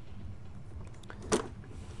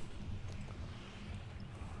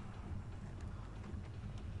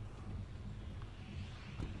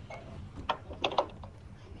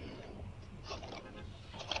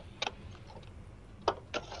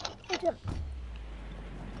 I jumped.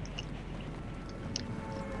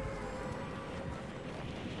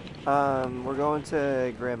 We're going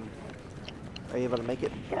to Grim. Are you able to make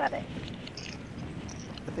it? Got it.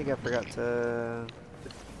 I think I forgot to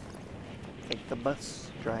thank the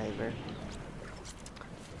bus driver.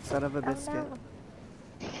 Son of a Oh biscuit.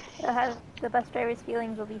 no. The bus driver's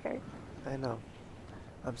feelings will be hurt. I know.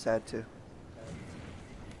 I'm sad too.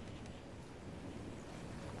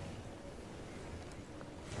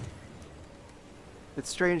 It's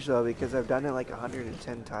strange though because I've done it like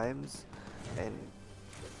 110 times and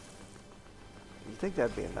you think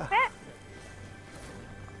that'd be enough. Ah!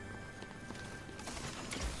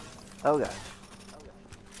 Oh god.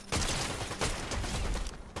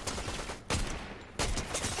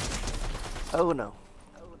 Oh no.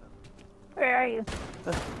 Where are you?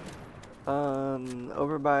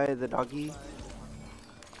 Over by the doggy.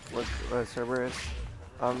 With Cerberus.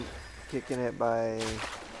 I'm kicking it by.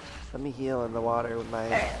 Let me heal in the water with my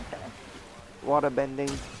Alright, I'm coming. water bending.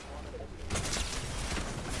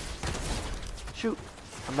 Shoot!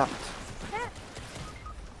 I'm knocked.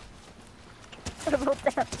 What about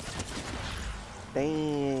that?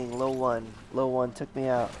 Dang, low one. Low one took me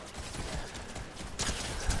out.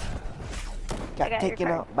 Got got your taken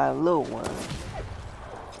card. out by low one.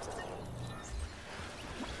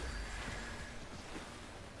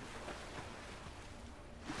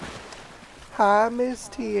 Hi, Miss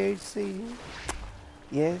THC.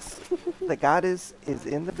 Yes, the goddess is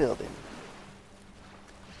in the building.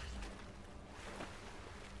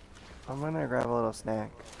 I'm gonna grab a little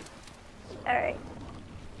snack. Alright.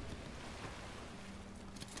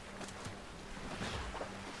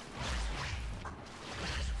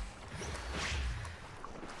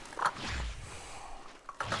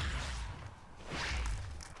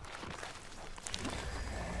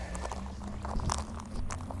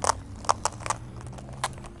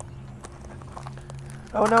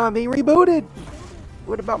 Oh no, I'm being rebooted!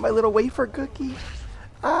 What about my little wafer cookie?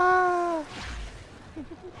 Ah!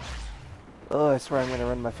 Oh, I swear I'm gonna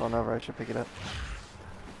run my phone over. I should pick it up.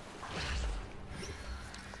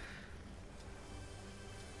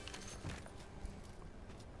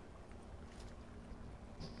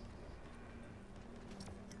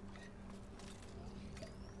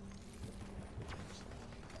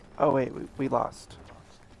 Oh wait, we lost.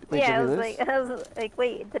 Wait, Yeah, did I we was lose? like,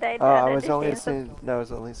 wait, did I Oh, not I was only understand listening. No, I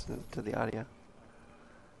was only listening to the audio.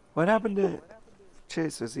 What happened to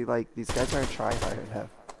Chase? Was he like, these guys aren't trying hard enough?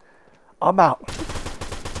 I'm out.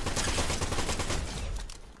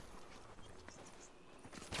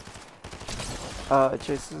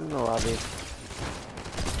 Chase is in the lobby.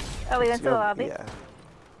 Oh, we Let's went to the go- lobby? Yeah.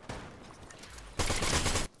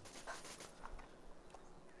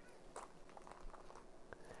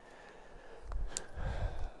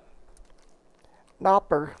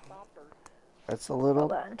 Nopper. That's a little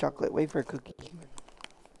Hold on. chocolate wafer cookie.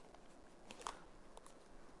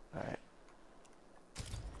 Alright.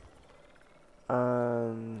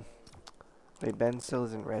 Wait, Ben still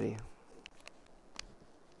isn't ready.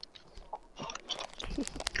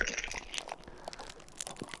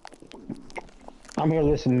 I'm here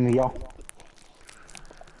listening to y'all.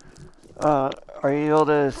 Are you able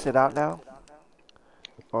to sit out now?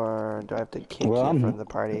 Or do I have to kick Well, you from the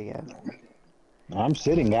party again? I'm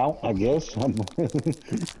sitting out, I guess.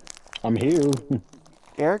 I'm here.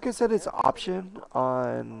 Erica said it's option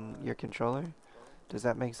on your controller. Does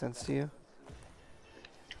that make sense to you?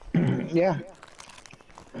 Yeah.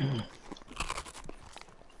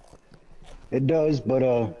 It does, but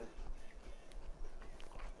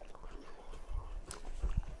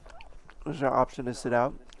Is there an option to sit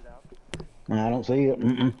out? I don't see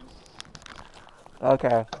it.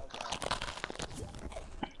 Okay.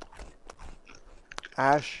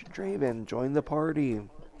 Ash Draven, join the party.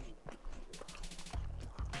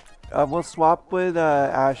 We'll swap with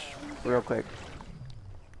Ash real quick.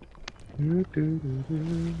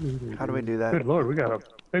 How do we do that? Good lord, we got a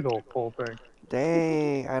big old pole thing.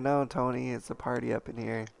 Dang, I know, Tony. It's a party up in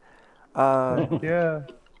here. Yeah.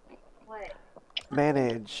 What?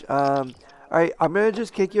 Manage. Alright, I'm gonna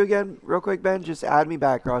just kick you again real quick, Ben. Just add me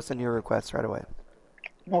back or I'll send you a request right away.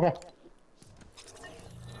 Okay.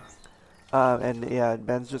 And yeah,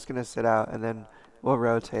 Ben's just gonna sit out and then we'll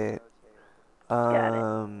rotate.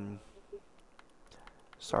 Got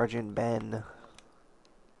Sergeant Ben.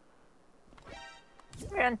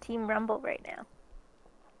 We're on Team Rumble right now.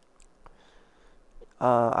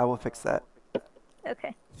 I will fix that.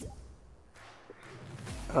 Okay.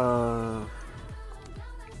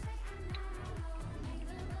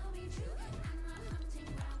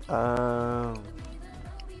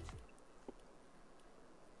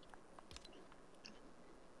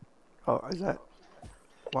 Oh, is that...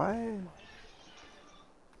 Why?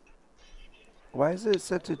 Why is it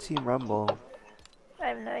set to Team Rumble? I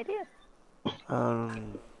have no idea.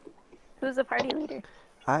 Um, Who's the party leader?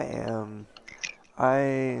 I am.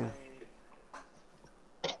 I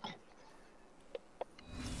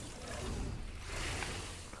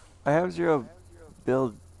have zero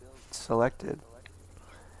build selected.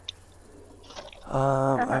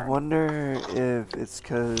 I wonder if it's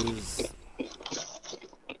because...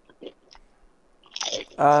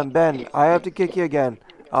 Ben, I have to kick you again.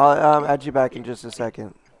 I'll add you back in just a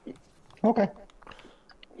second. Okay.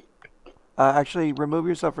 Actually, remove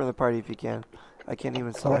yourself from the party if you can. I can't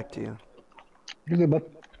even select you. You're good, bud.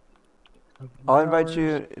 I'll invite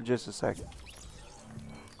you in just a second.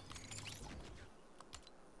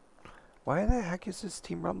 Why the heck is this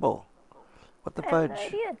Team Rumble? What the I have no fudge?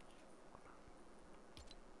 idea.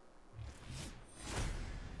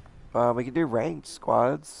 We can do ranked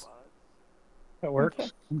squads. That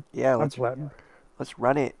works. Yeah, I'm flattened. let's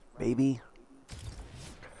run it, baby.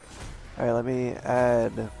 All right, let me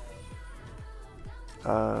add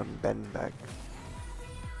Ben back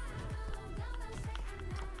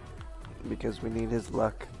because we need his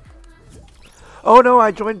luck. Oh no,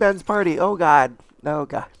 I joined Ben's party. Oh god, no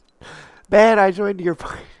god, Ben, I joined your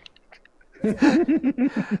party.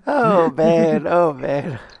 Oh man, oh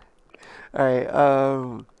man. All right,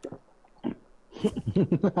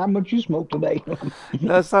 How much you smoke today?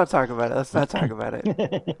 let's not talk about it. Let's not talk about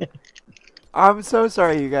it. I'm so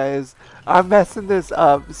sorry, you guys. I'm messing this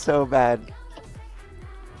up so bad.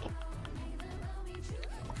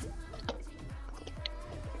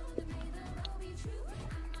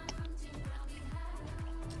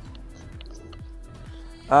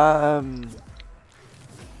 Um.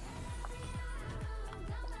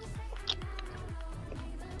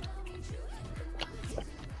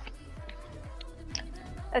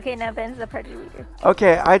 Okay, now Ben's the party leader.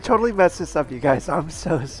 Okay, I totally messed this up, you guys. I'm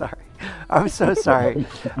so sorry. I'm so sorry.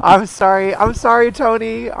 I'm sorry. I'm sorry,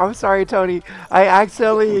 Tony. I'm sorry, Tony. I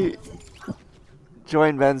accidentally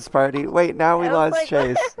joined Ben's party. Wait, now we I was lost like,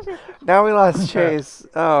 Chase. Now we lost Chase.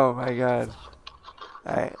 Oh my god.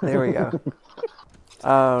 Alright, there we go.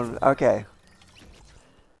 Okay.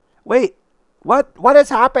 Wait, what is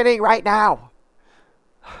happening right now?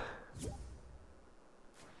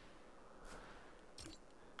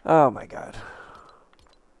 Oh my god.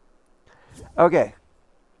 Okay.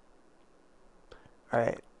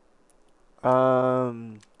 Alright.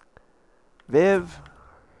 Viv.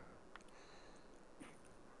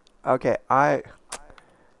 Okay, I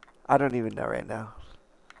don't even know right now.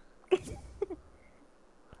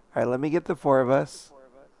 Alright, let me get the 4 of us.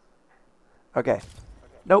 Okay.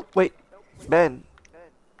 Nope, wait. Ben.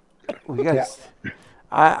 We gotta... Yeah.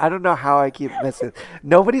 I don't know how I keep missing.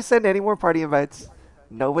 Nobody send any more party invites.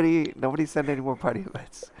 Nobody send any more party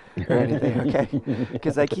invites or anything, okay?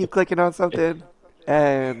 Because I keep clicking on something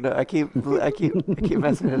and I keep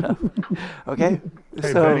messing it up. Okay?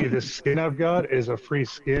 Hey, So Benny, this skin I've got is a free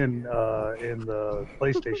skin in the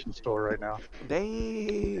PlayStation store right now.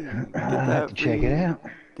 dang, I'll have to check it out.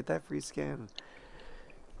 Get that free skin.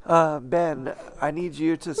 Ben, I need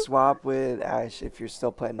you to swap with Ash if you're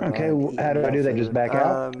still planning Okay, on how do I do that? Just back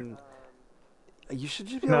out? You should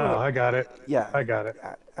just be able No, to... I got it. Yeah. I got it.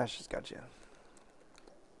 Ash has got you.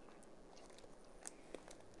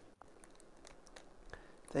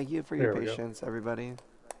 Thank you for your patience, everybody.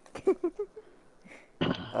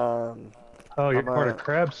 Oh, you're part of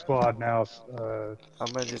Crab Squad now. I'm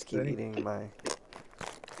gonna just keep Benny. eating my...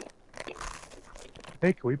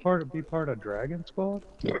 Hey, can we be part of Dragon Squad?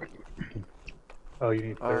 Oh, you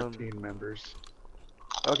need 13 members.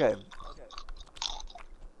 Okay.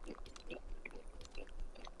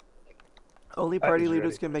 Only party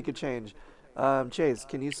leaders can make a change. Chase,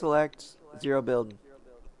 can you select 0 build,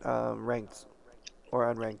 ranked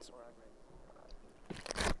or unranked?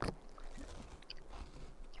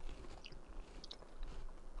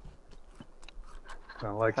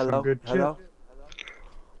 Sound like Hello? some good Hello? shit.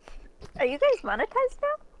 Are you guys monetized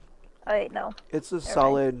now? Oh wait, no. It's a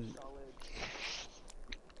solid...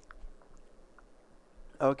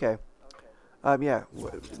 Okay. Yeah,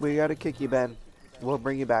 we gotta kick you, Ben. We'll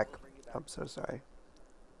bring you back. I'm so sorry.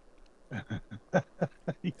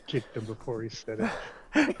 He kicked him before he said it.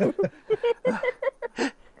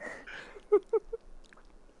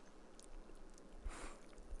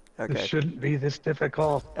 Okay. This shouldn't be this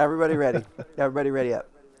difficult. Everybody ready. Everybody ready up.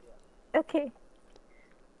 Okay.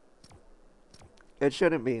 It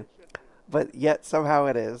shouldn't be. But yet somehow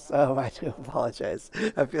it is. Oh, I do apologize.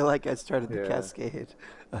 I feel like I started the cascade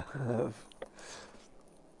of...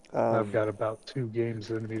 I've got about 2 games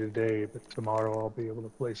in me today, but tomorrow I'll be able to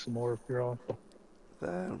play some more if you're on.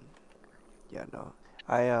 Yeah, no.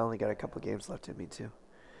 I only got a couple games left in me, too.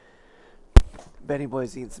 Benny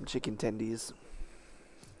Boy's eating some chicken tendies.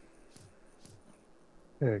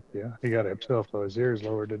 Heck yeah. He got himself his ears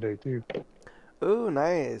lowered today, too. Ooh,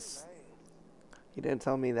 nice. He didn't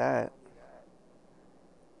tell me that.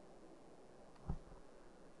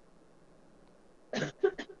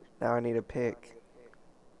 Now I need a pick.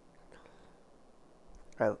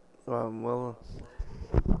 Alright, we'll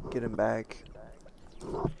get him back.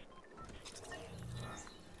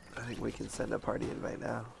 I think we can send a party invite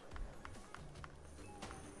now.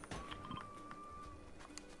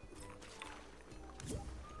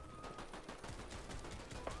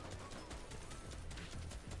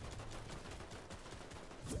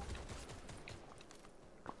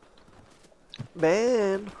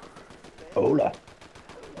 Man. Hola.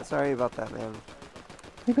 Sorry about that, man.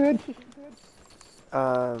 You good?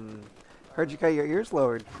 Heard you got your ears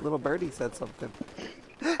lowered. Little birdie said something.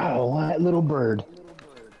 Oh, that little bird.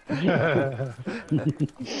 Yeah,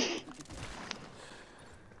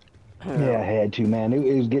 I had to, man.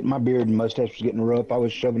 It was getting my beard and mustache was getting rough. I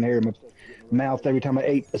was shoving hair in my mouth every time I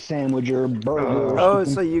ate a sandwich or a burger or Oh,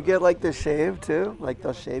 something. so you get like the shave too? Like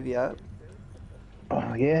they'll shave you up?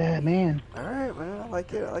 Oh, yeah, man. All right, man. I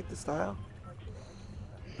like it. I like the style.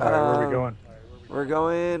 All right, where are we Um, going? We're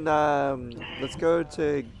going. Let's go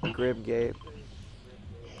to Grim Gate.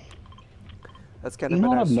 That's kind You of know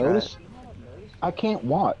been what our I've strat. noticed? I can't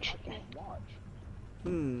watch.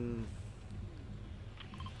 Hmm.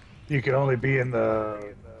 You can only be in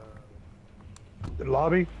the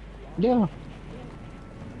lobby? Yeah.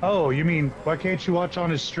 Oh, you mean, why can't you watch on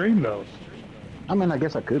his stream, though? I mean, I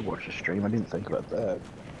guess I could watch the stream. I didn't think about that.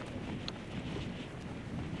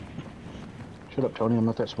 Shut up, Tony. I'm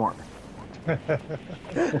not that smart.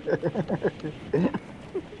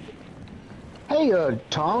 Hey,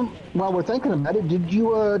 Tom, while we're thinking about it, did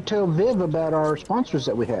you tell Viv about our sponsors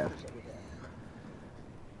that we have?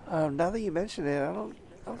 Now that you mention it, I don't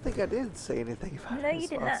think I did say anything about No, his you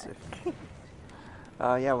did not. sponsor.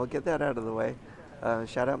 Yeah, we'll get that out of the way.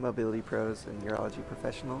 Shout out Mobility Pros and Urology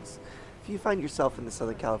Professionals. If you find yourself in the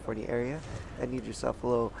Southern California area and need yourself a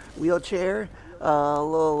little wheelchair, a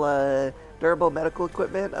little durable medical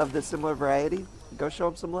equipment of the similar variety, go show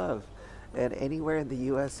them some love. And anywhere in the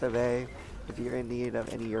US of A, if you're in need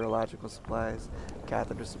of any urological supplies,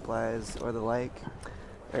 catheter supplies, or the like,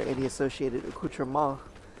 or any associated accoutrement,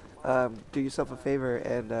 do yourself a favor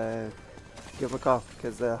and give them a call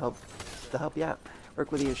because they'll help you out.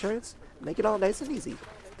 Work with the insurance, make it all nice and easy.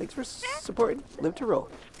 Thanks for supporting Live to Roll.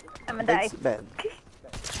 I'm gonna Thanks, die. Ben.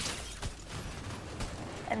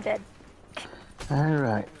 I'm dead. All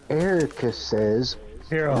right. Erica says,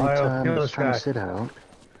 Here, Ohio, anytime kill it's this trying guy. to sit out,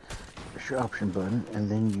 push your option button, and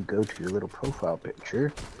then you go to your little profile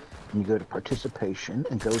picture, and you go to participation,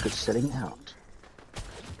 and go to setting out.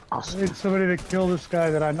 I Awesome. need somebody to kill this guy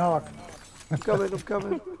that I knocked. I'm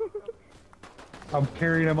coming. I'm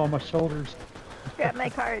carrying him on my shoulders. Grab my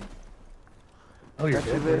card. Oh, you're Got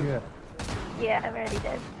you, dead? Where Viv. you at? Yeah, I'm already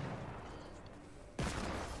dead.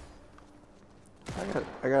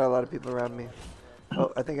 I got a lot of people around me.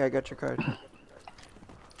 Oh, I think I got your card.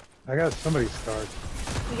 I got somebody's card.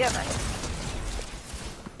 You got mine.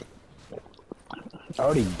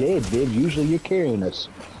 Already dead, Viv. Usually you're carrying us.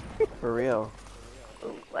 For real.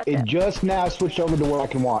 Ooh, watch It out. just now switched over to where I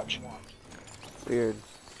can watch. Weird.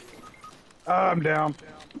 I'm down.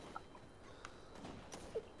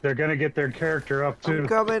 They're gonna get their character up I'm too.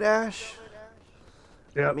 coming, Ash.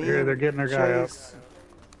 Yep, Me here and they're getting their guy up. Chase.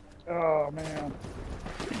 Oh man.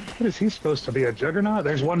 What is he supposed to be, a juggernaut?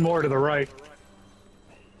 There's one more to the right.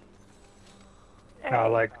 No,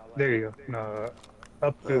 like, there you go. No,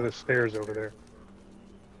 up through the stairs over there.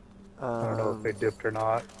 I don't know if they dipped or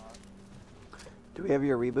not. Do we have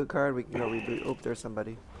your reboot card? We can go reboot. Oh, there's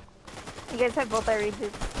somebody. You guys have both our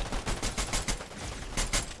reboots.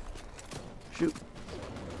 Shoot.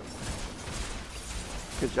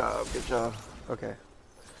 Good job, good job. Okay.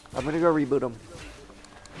 I'm gonna go reboot them.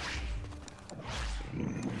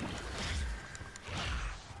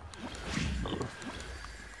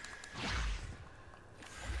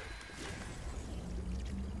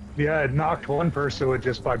 Yeah, I had knocked one person with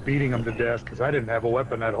just by beating him to death because I didn't have a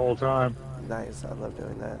weapon that whole time. Nice, I love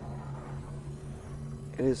doing that.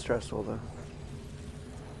 It is stressful though.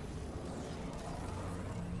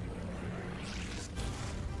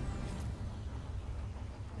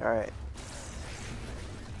 Alright.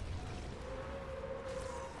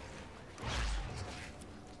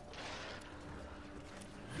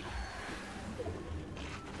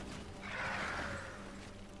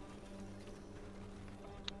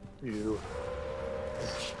 You.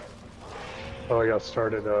 Oh, I got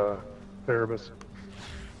started, therapist.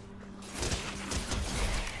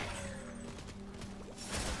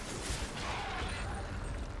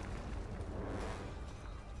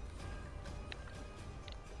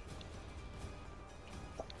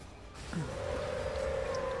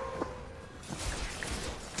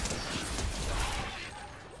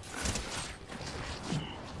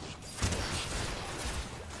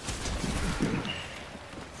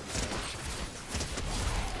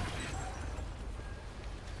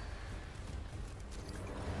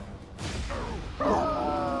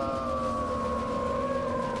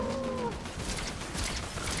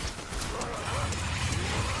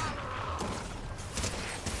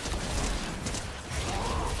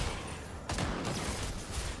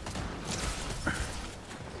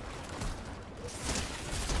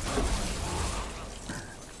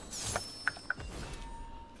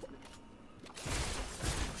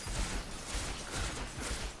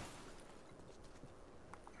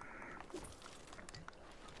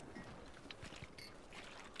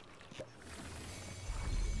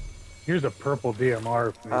 Here's a purple DMR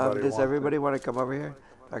if anybody Does wants everybody want to come over here?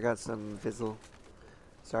 I got some Fizzle.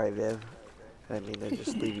 Sorry, Viv. I didn't mean to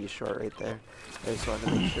just leave you short right there. I just wanted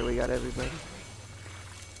to make sure we got everybody.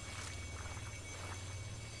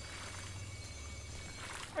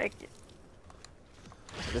 Like,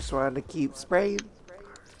 I just wanted to keep spraying.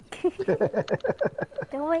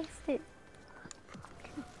 don't waste it.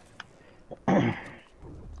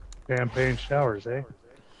 Champagne showers, eh?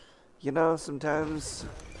 You know, sometimes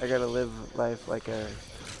I gotta live life like a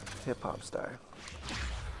hip-hop star.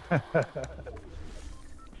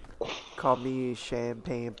 Call me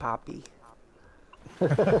Champagne Poppy.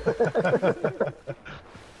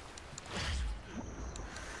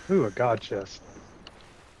 Ooh, a god chest.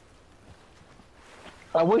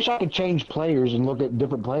 I wish I could change players and look at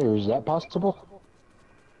different players. Is that possible?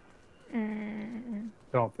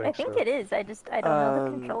 Don't think I think so. it is. I don't know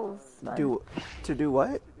the controls. Do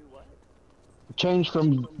what? Change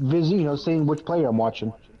from seeing which player I'm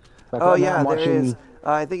watching. Like Oh right now yeah, I'm there watching, is.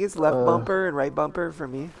 I think it's left bumper and right bumper for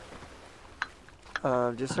me.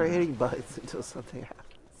 Just start hitting buttons until something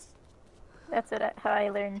happens. That's how I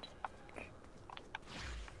learned.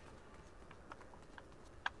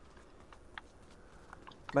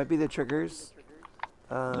 Might be the triggers.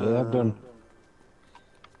 Yeah, I've done.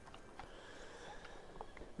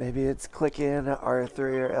 Maybe it's clicking R3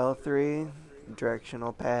 or L3,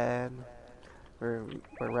 directional pad. We're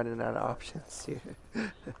running out of options here.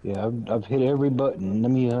 Yeah, I've hit every button. Let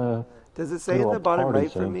me Does it say do in a the bottom party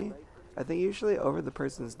right for thing. me? I think usually over the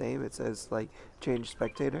person's name it says like change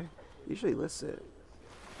spectator. Usually lists it.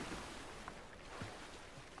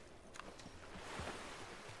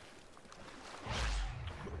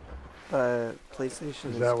 But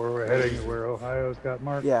PlayStation Is that where we're heading? Where Ohio's got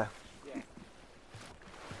marked? Yeah.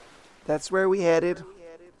 That's where we headed.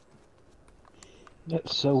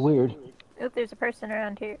 That's so weird. Oop, there's a person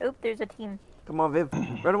around here. Oop, there's a team. Come on, Viv.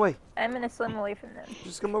 Run away. I'm gonna swim away from them.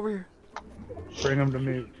 Just come over here. Bring them to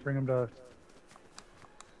me. Bring them to us.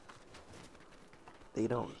 They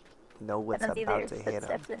don't know I what's don't see their about to hit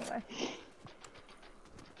them. footsteps anywhere.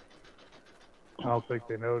 I don't think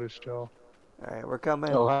they noticed y'all. Alright, we're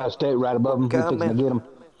coming. Ohio State right above him. He's fixing to get him.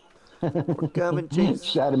 We're coming, Chase.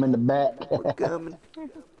 Shot him in the back. We're coming.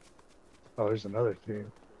 Oh, there's another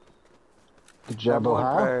team. Good job, Number one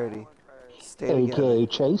Ohio. priority. Stay together. AKA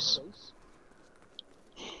Chase.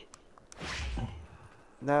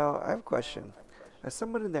 Now, I have a question. As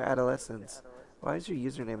someone in their adolescence, why is your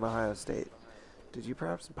username Ohio State? Did you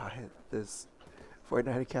perhaps buy this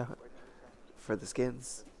Fortnite account for the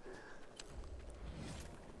skins?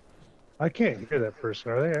 I can't hear that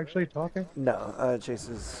person. Are they actually talking? No,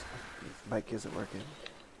 Chase's mic isn't working.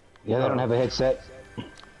 Yeah, they don't have a headset.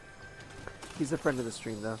 He's a friend of the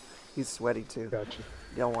stream, though. He's sweaty, too. Gotcha.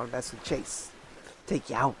 You don't want to mess with Chase.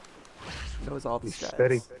 Take you out. Knows all the He's strats.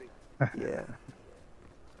 steady. Yeah.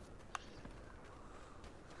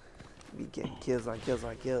 Be getting kills on kills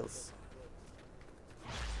on kills.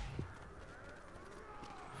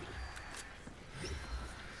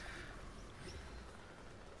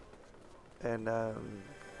 And,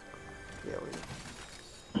 yeah,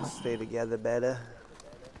 we stay together better.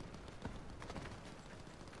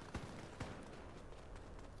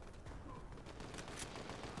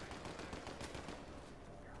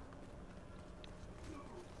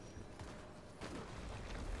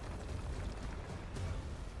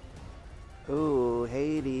 Ooh,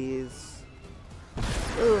 Hades.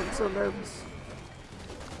 Ooh, I'm so nervous.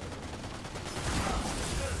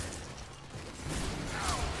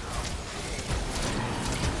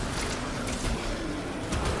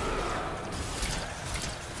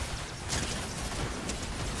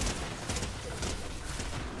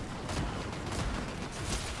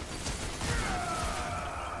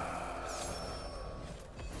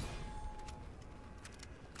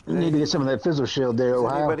 You need to get some of that Fizzle shield there, Does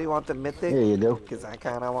Ohio. anybody want the mythic? There you go. Because I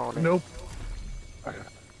kind of want it. Nope.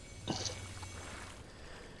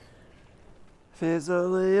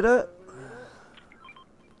 Fizzle it up.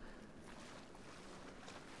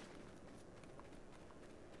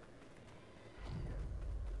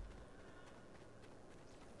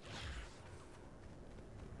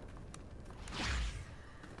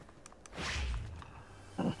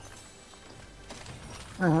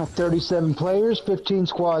 Uh, 37 players, 15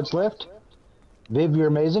 squads left. Viv, you're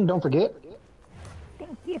amazing. Don't forget.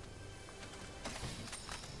 Thank you.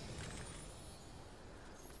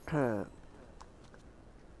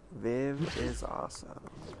 Viv is awesome.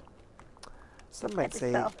 Some might just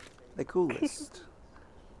say fell. the coolest.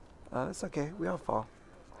 It's okay. We all fall.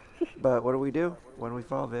 But what do we do when we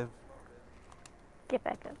fall, Viv? Get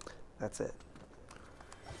back up. That's it.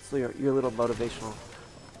 So your little motivational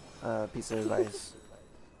piece of advice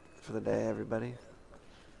for the day, everybody?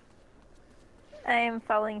 I am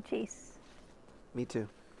following Chase. Me too.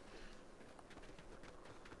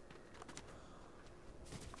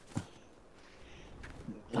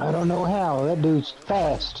 I don't know how. That dude's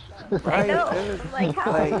fast. I know. It I'm like,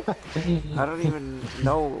 how? like, I don't even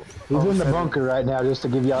know. He's in the bunker right now, just to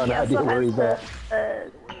give y'all an He idea also where he's at.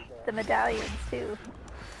 has the medallions too.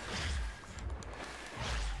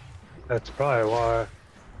 That's probably why.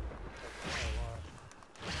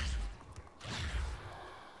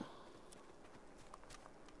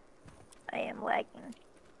 I am lagging.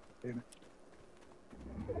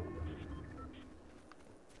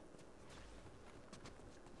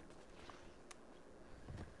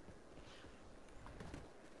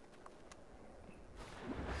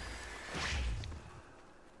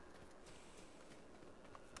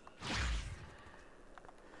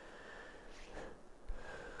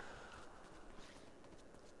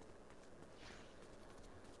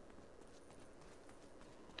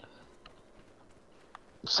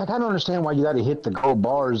 It's like, I don't understand why you got to hit the gold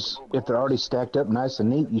bars if they're already stacked up nice and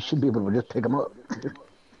neat. You should be able to just pick them up.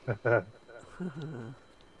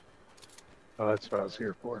 Oh, that's what I was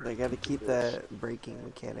here for. They got to keep that braking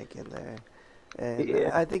mechanic in there, and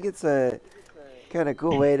Yeah. I think it's a kind of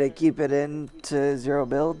cool way to keep it into zero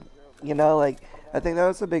build. You know, like I think that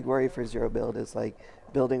was a big worry for zero build is like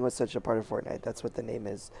building was such a part of Fortnite. That's what the name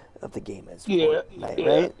is of the game is. Yeah, Fortnite, yeah.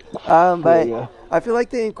 right? But Yeah. I feel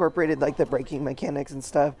like they incorporated like the braking mechanics and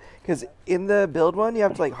stuff because in the build one you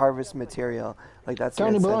have to like harvest material. Like that's your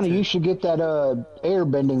Tony Baloney, incentive. you should get that air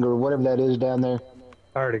bending or whatever that is down there.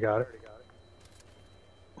 I already got it.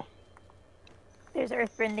 There's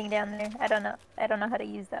earth bending down there. I don't know how to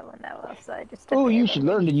use that one that well, so I just took Oh, the you air should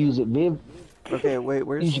bending. learn to use it, Viv. Okay, wait.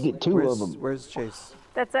 Where's You should get two of them. Where's Chase?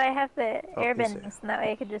 That's why I have the air he's bending, there. so that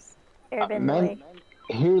way I could just air bend Man, away.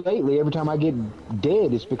 here lately, every time I get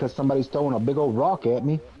dead, it's because somebody's throwing a big old rock at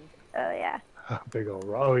me. Oh yeah. Big old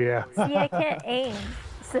oh yeah. See, I can't aim,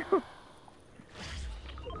 so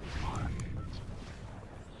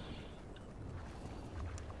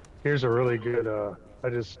Here's a really good. I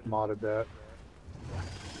just modded that.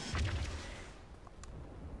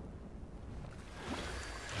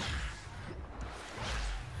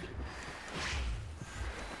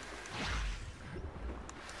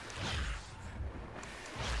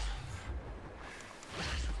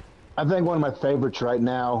 I think one of my favorites right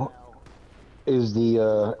now is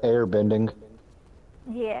the air bending.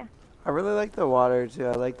 yeah. I really like the water too.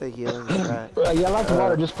 I like the healing strat. Yeah, I like the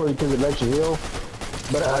water just because it lets you heal.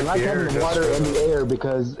 But I like the air having the just water for and the- the air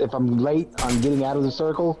because if I'm late on getting out of the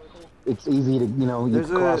circle, it's easy to, you know, you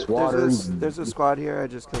cross water. There's a squad here. I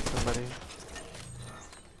just killed somebody.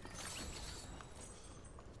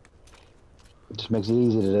 It just makes it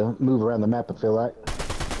easy to move around the map, I feel like.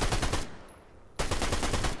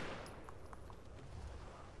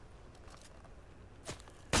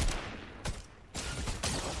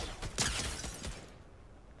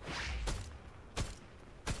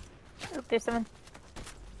 Oop, there's someone.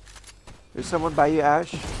 There's someone by you,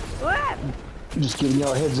 Ash. What? Just giving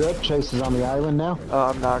y'all a heads up, Chase is on the island now. Oh,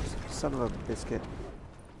 I'm knocked. Son of a biscuit.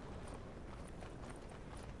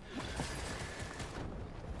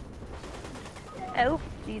 Oh,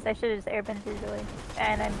 jeez, I should have just air bended away.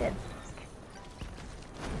 And I'm dead.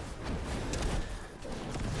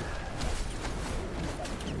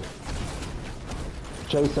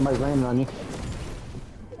 Chase, somebody's landing on you.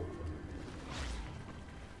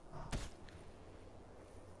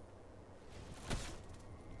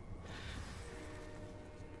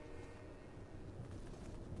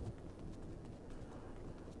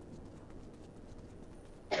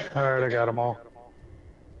 Alright, I got them all.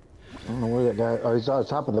 I don't know where that guy. Oh, he's on the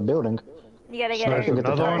top of the building. You gotta get Sniper. I think at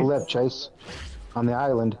the Another top one? left, Chase. On the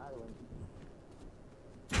island.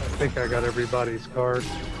 I think I got everybody's card.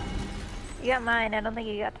 You got mine. I don't think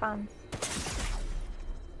you got Tom's.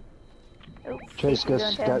 Oh, Chase Casey's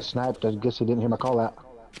going down. got sniped. I guess he didn't hear my call out.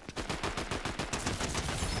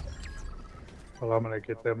 Well, I'm gonna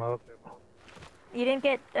get them up. You didn't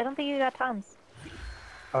get. I don't think you got Tom's.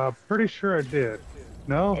 Pretty sure I did.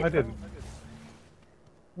 No, I didn't.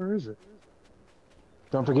 Where is it?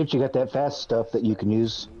 Don't forget you got that fast stuff that you can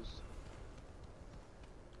use.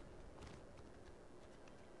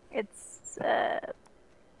 It's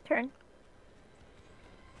turn.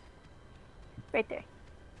 Right there.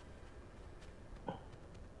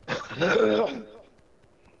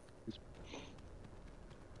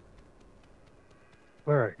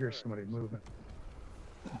 Where I hear somebody moving.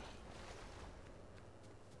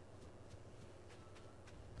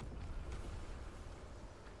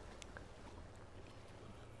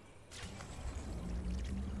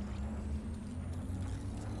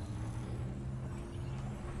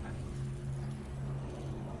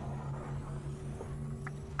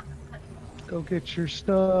 Go get your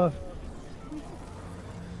stuff.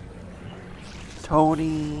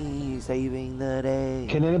 Tony saving the day.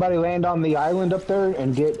 Can anybody land on the island up there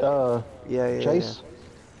and get Yeah. Chase?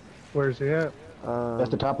 Where's he at?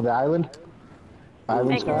 At the top of the island.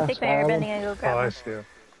 Island I can take my airbending and go Oh, grab I him. see him.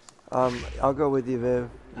 I'll go with you, Viv.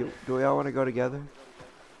 Do we all want to go together?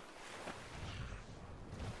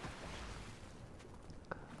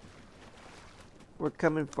 We're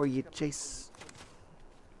coming for you, Chase.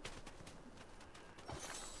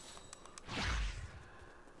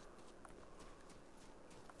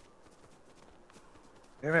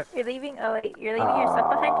 Damn it. You're leaving? Oh wait, you're leaving your stuff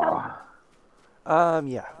behind, Tom?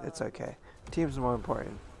 Yeah, it's okay. Team's more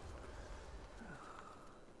important.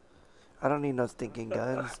 I don't need no stinking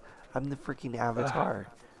guns. I'm the freaking avatar.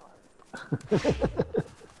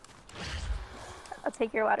 I'll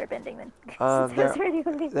take your water bending then.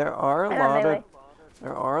 There are I'm on my way.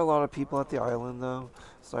 a lot of people at the island though,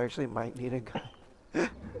 so I actually might need a gun.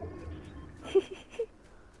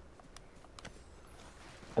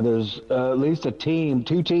 And there's at least a team,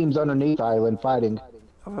 2 teams underneath the island fighting.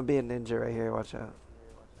 I'm gonna be a ninja right here. Watch out.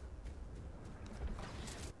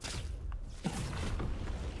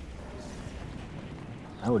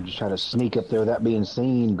 I would just try to sneak up there without being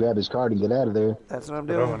seen, grab his card, and get out of there. That's what I'm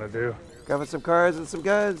What I'm doing. gonna do. Grabbing some cards and some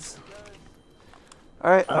guns.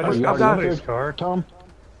 All right, I just you got already somebody's up card. Tom?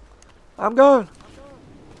 I'm going.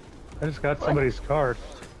 I just got somebody's card.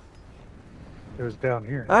 It was down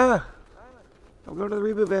here. Ah, I'm going to the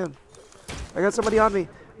reboot van. I got somebody on me.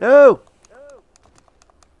 No.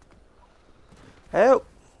 Help.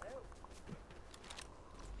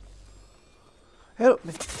 Help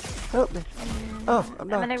me. Help me. Oh, I'm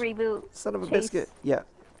not. I'm gonna reboot. Son of a Chase. biscuit. Yeah.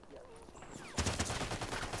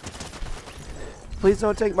 Please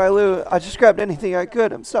don't take my loot. I just grabbed anything I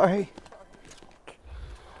could. I'm sorry.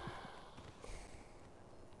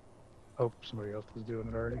 Oh, somebody else is doing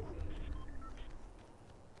it already.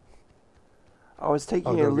 I was I'll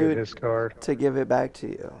taking your go get loot his card. to give it back to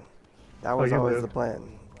you. That was you always live. the plan.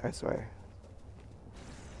 I swear.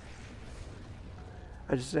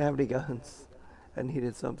 I just didn't have any guns. I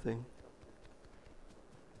needed something.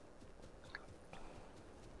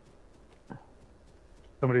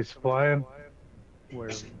 Somebody's flying. Where?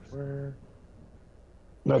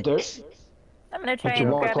 Right there? I'm gonna try What's your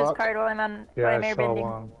and wall grab his clock? card while I'm Yeah, while I'm I saw airbending.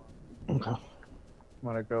 one. Okay. I'm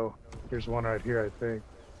gonna go. Here's one right here, I think.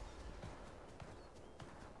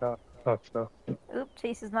 Thought so. Oop,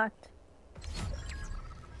 Chase is knocked.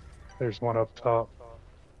 There's one up top.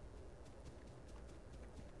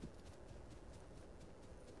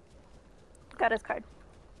 Got his card.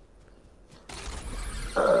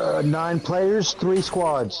 9 players, 3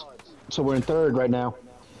 squads. So we're in 3rd right now.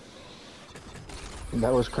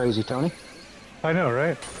 That was crazy, Tony. I know,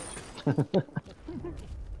 right?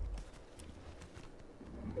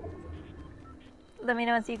 Let me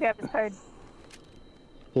know once you grab his card.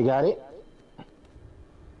 You got it?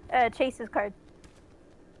 Chase's card.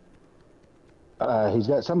 He's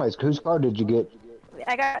got somebody's. Whose card did you get?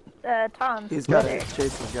 I got Tom's. He's got brother. it.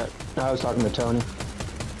 Jason's got it. I was talking to Tony.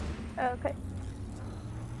 Oh, okay.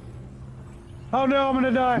 Oh no, I'm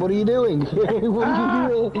gonna die. What are you doing? What are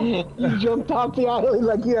you doing? You jumped off the island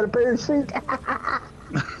like you had a parachute.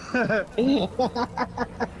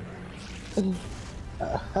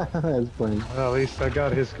 That's funny. Well, at least I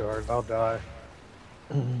got his card. I'll die.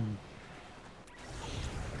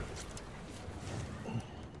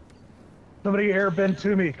 Somebody airbend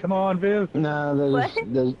to me. Come on, Viv. No, What?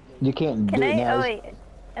 you can't Can do it I? now. Oh wait,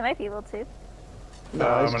 I might be able to.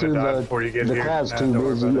 No, it's I'm too gonna die before you get the here. crowd's Nah, too don't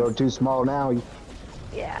worry busy about or it. too small now.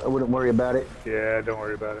 Yeah. I wouldn't worry about it. Yeah, don't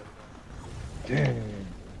worry about it. Dang.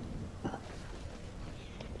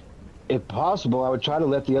 If possible, I would try to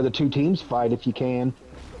let the other 2 teams fight if you can.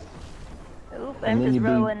 Oop, And I'm then just you'd be-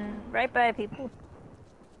 rolling right by people.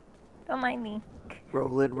 Don't mind me.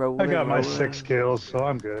 Rolling, rolling. I got my rolling. 6 kills, so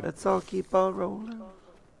I'm good. Let's all keep on rolling.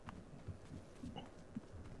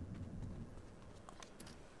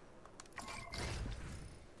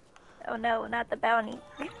 Oh no, not the bounty.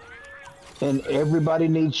 And everybody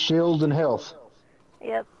needs shields and health.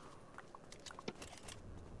 Yep.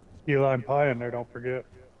 Key lime pie in there, don't forget.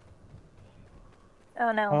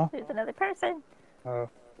 Oh no, Huh? there's another person.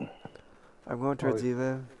 I'm going towards Oh, you,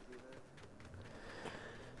 Viv.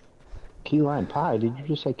 Key lime pie? Did you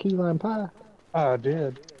just say key lime pie? I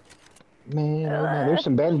did. Man, oh man, there's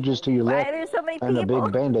some bandages to your Why left there's so many and a people?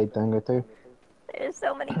 big band-aid thing right there. There's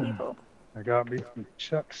so many people. I got me some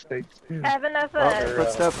chuck steaks too. I have enough. Oh,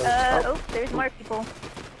 footsteps. Oh. Oh, there's more people.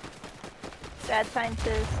 Bad time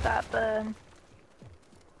to stop.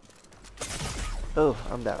 Oh,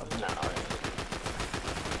 I'm down.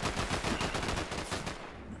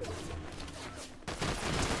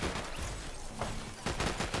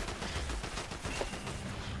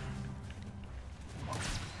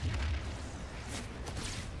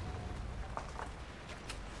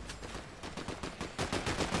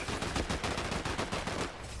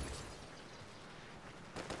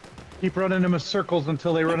 Keep running them in circles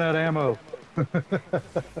until they run out of ammo.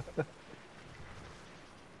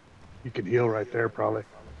 You can heal right there, probably.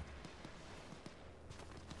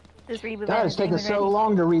 This reboot God, van it's is taking even so ready.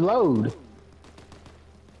 long to reload.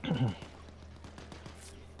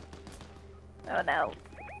 Oh no.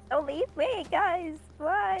 Don't leave me, guys.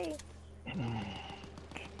 Why?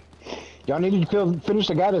 Y'all need to finish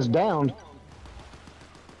the guy that's downed.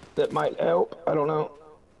 That might help. I don't know.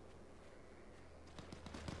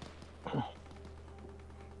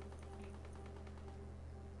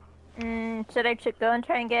 Should I go and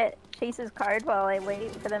try and get Chase's card while I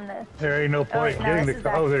wait for them to... There ain't no point wait, no, getting this the is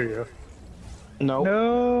car. Oh, there you go.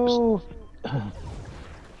 Nope. No.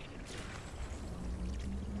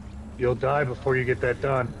 You'll die before you get that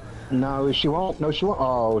done. No, she won't. No, she won't.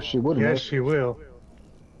 Oh, she would have. Yes, she will.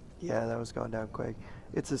 Yeah, that was going down quick.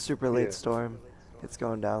 It's a super late Yeah. storm. It's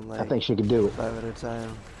going down I like think she could do it. 5 at a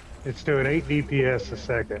time. It's doing 8 DPS a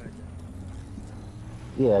second.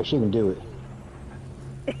 Yeah, she can do it.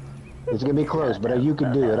 It's gonna be close, but you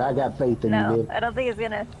can do it. I got faith in you, No, babe. I don't think it's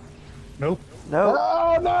gonna... Nope. No.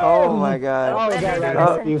 Oh no! Oh my god. Oh, that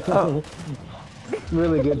God, made right sense. off you.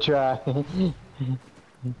 Really good try.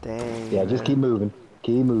 Dang. Yeah, just man. keep moving.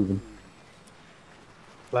 Keep moving.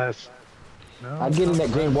 Last. No. I'm getting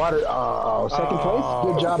that green water. Oh, second place.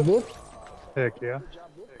 Good job, Vic. Heck yeah.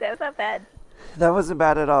 That was not bad. That wasn't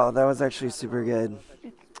bad at all. That was actually super good.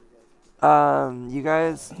 You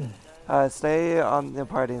guys, stay on the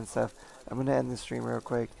party and stuff. I'm gonna end the stream real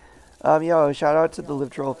quick. Yo, shout out to the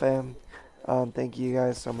Live Troll fam. Thank you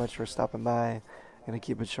guys so much for stopping by. Gonna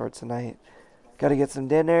keep it short tonight. Gotta get some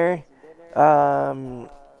dinner.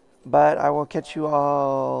 But I will catch you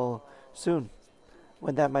all soon.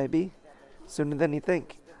 When that might be. Sooner than you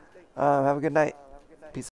think. Have a good night.